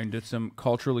 and did some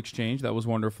cultural exchange. That was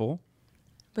wonderful.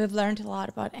 We've learned a lot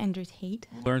about Andrew Tate.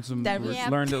 Learned a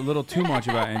little too much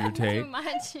about Andrew Tate. Too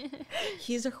much.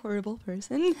 He's a horrible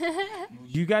person.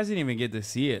 You guys didn't even get to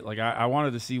see it. Like I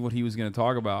wanted to see what he was going to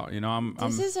talk about. You know,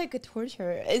 This is like a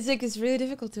torture. It's really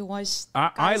difficult to watch.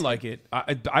 I like it.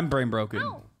 I'm brain broken.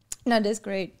 Oh. No, that's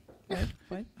great.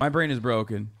 What? My brain is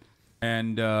broken,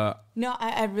 and No,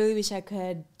 I really wish I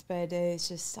could, but it's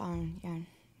just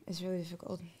it's really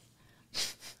difficult.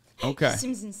 Okay. He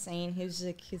seems insane. He's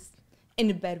in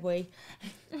a bad way.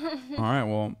 All right.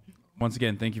 Well, once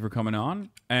again, thank you for coming on.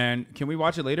 And can we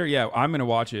watch it later? Yeah, I'm gonna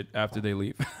watch it after they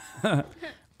leave.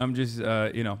 I'm just,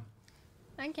 Okay.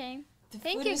 Thank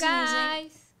you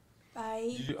guys.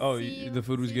 Bye. The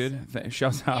food was good.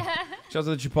 Shouts out. Shouts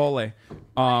out to Chipotle.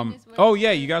 Oh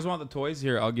yeah, you guys want the toys?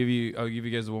 Here, I'll give you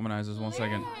guys the womanizers. 1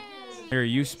 second. Here,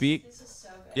 you speak. This is so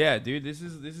good. Yeah, dude, this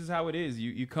is how it is.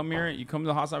 You come here, you come to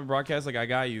the Hasanabi broadcast like I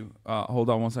got you. Hold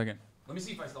on 1 second. Let me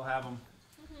see if I still have them.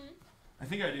 I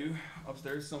think I do.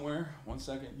 Upstairs somewhere. 1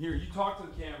 second. Here, you talk to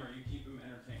the camera. You keep them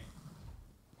entertained.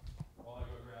 While I go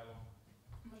grab them.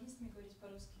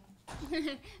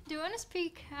 Do you want to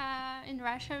speak in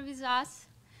Russian with us?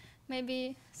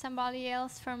 Maybe somebody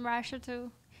else from Russia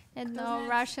too. And know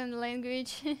Russian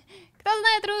language. Кто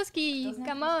знает русский?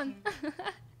 Come on.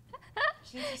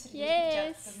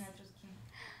 Yes.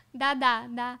 Да.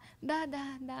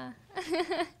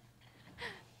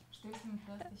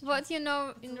 What you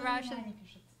know in Russian?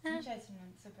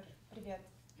 Замечательно, супер, привет.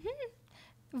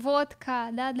 Водка,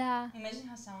 да. Imagine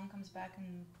Hasan comes back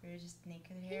and we're just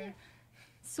naked here.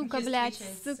 Сука, Just блядь,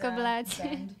 reaches, сука, блядь.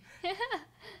 band.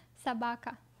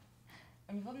 Собака.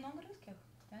 У него много русских,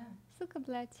 да. Сука,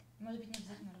 блядь. Может быть, не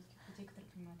обязательно русских людей,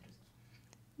 которые понимают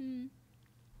русский.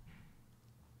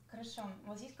 Хорошо, у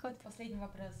вас есть какой-то последний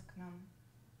вопрос к нам?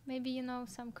 Maybe you know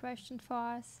some question for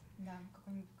us. Да,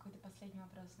 какой-то последний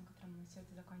вопрос, на котором мы все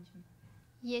это закончим.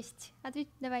 Есть.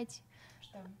 Давайте.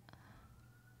 Что?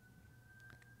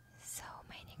 So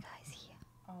many guys here.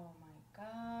 О май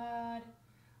гад.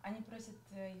 Они просят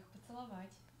их поцеловать.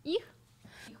 Их?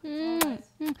 Их поцеловать.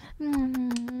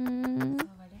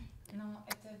 Поцеловали. Но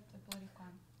это было легко.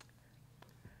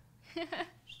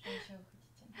 Что еще вы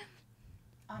хотите?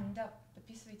 Да,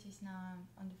 подписывайтесь на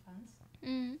OnlyFans.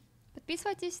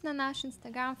 Подписывайтесь на наш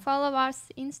Instagram, follow us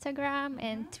Instagram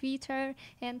and Twitter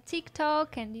and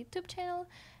TikTok and YouTube channel.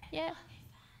 Yeah.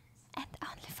 And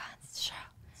OnlyFans. Sure.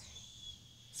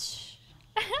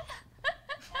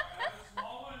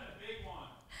 Small one and a big one.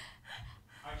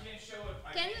 I can't show it.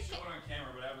 I can't show it on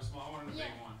camera, but I have a small one and a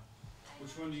big one.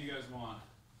 Which one do you guys want?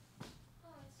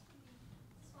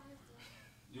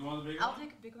 You want the big one? I'll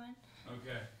take a big one.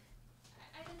 Okay.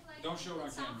 I don't like Don't show it on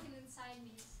camera. something inside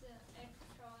me. It's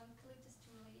extra and clitoris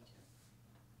stimulator.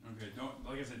 Okay,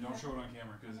 like I said, don't show it on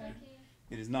camera because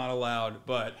it is not allowed,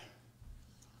 but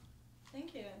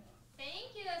Thank you.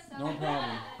 Thank you so No much.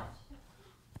 problem.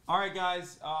 All right,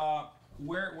 guys.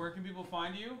 Where can people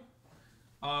find you?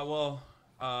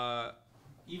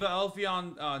 Eva Elfie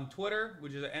on Twitter,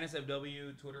 which is an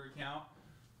NSFW Twitter account.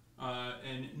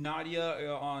 And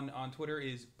Nadya on Twitter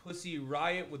is Pussy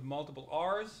Riot with multiple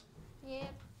R's.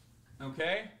 Yep.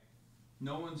 Okay.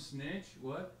 No one snitch.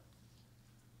 What?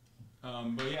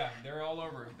 But yeah, they're all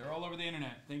over. They're all over the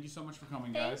internet. Thank you so much for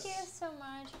coming, guys. Thank you so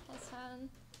much, Hasan.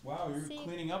 Wow, you're See.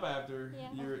 cleaning up after Yeah,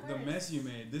 the mess you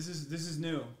made. This is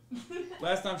new.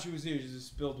 Last time she was here, she just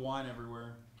spilled wine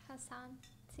everywhere. Hasan,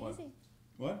 it's What? easy.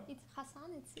 What? It's Hasan,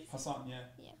 it's easy. Hasan, yeah.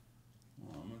 Yeah.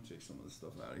 Oh, I'm gonna take some of this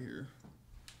stuff out of here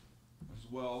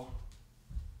as well.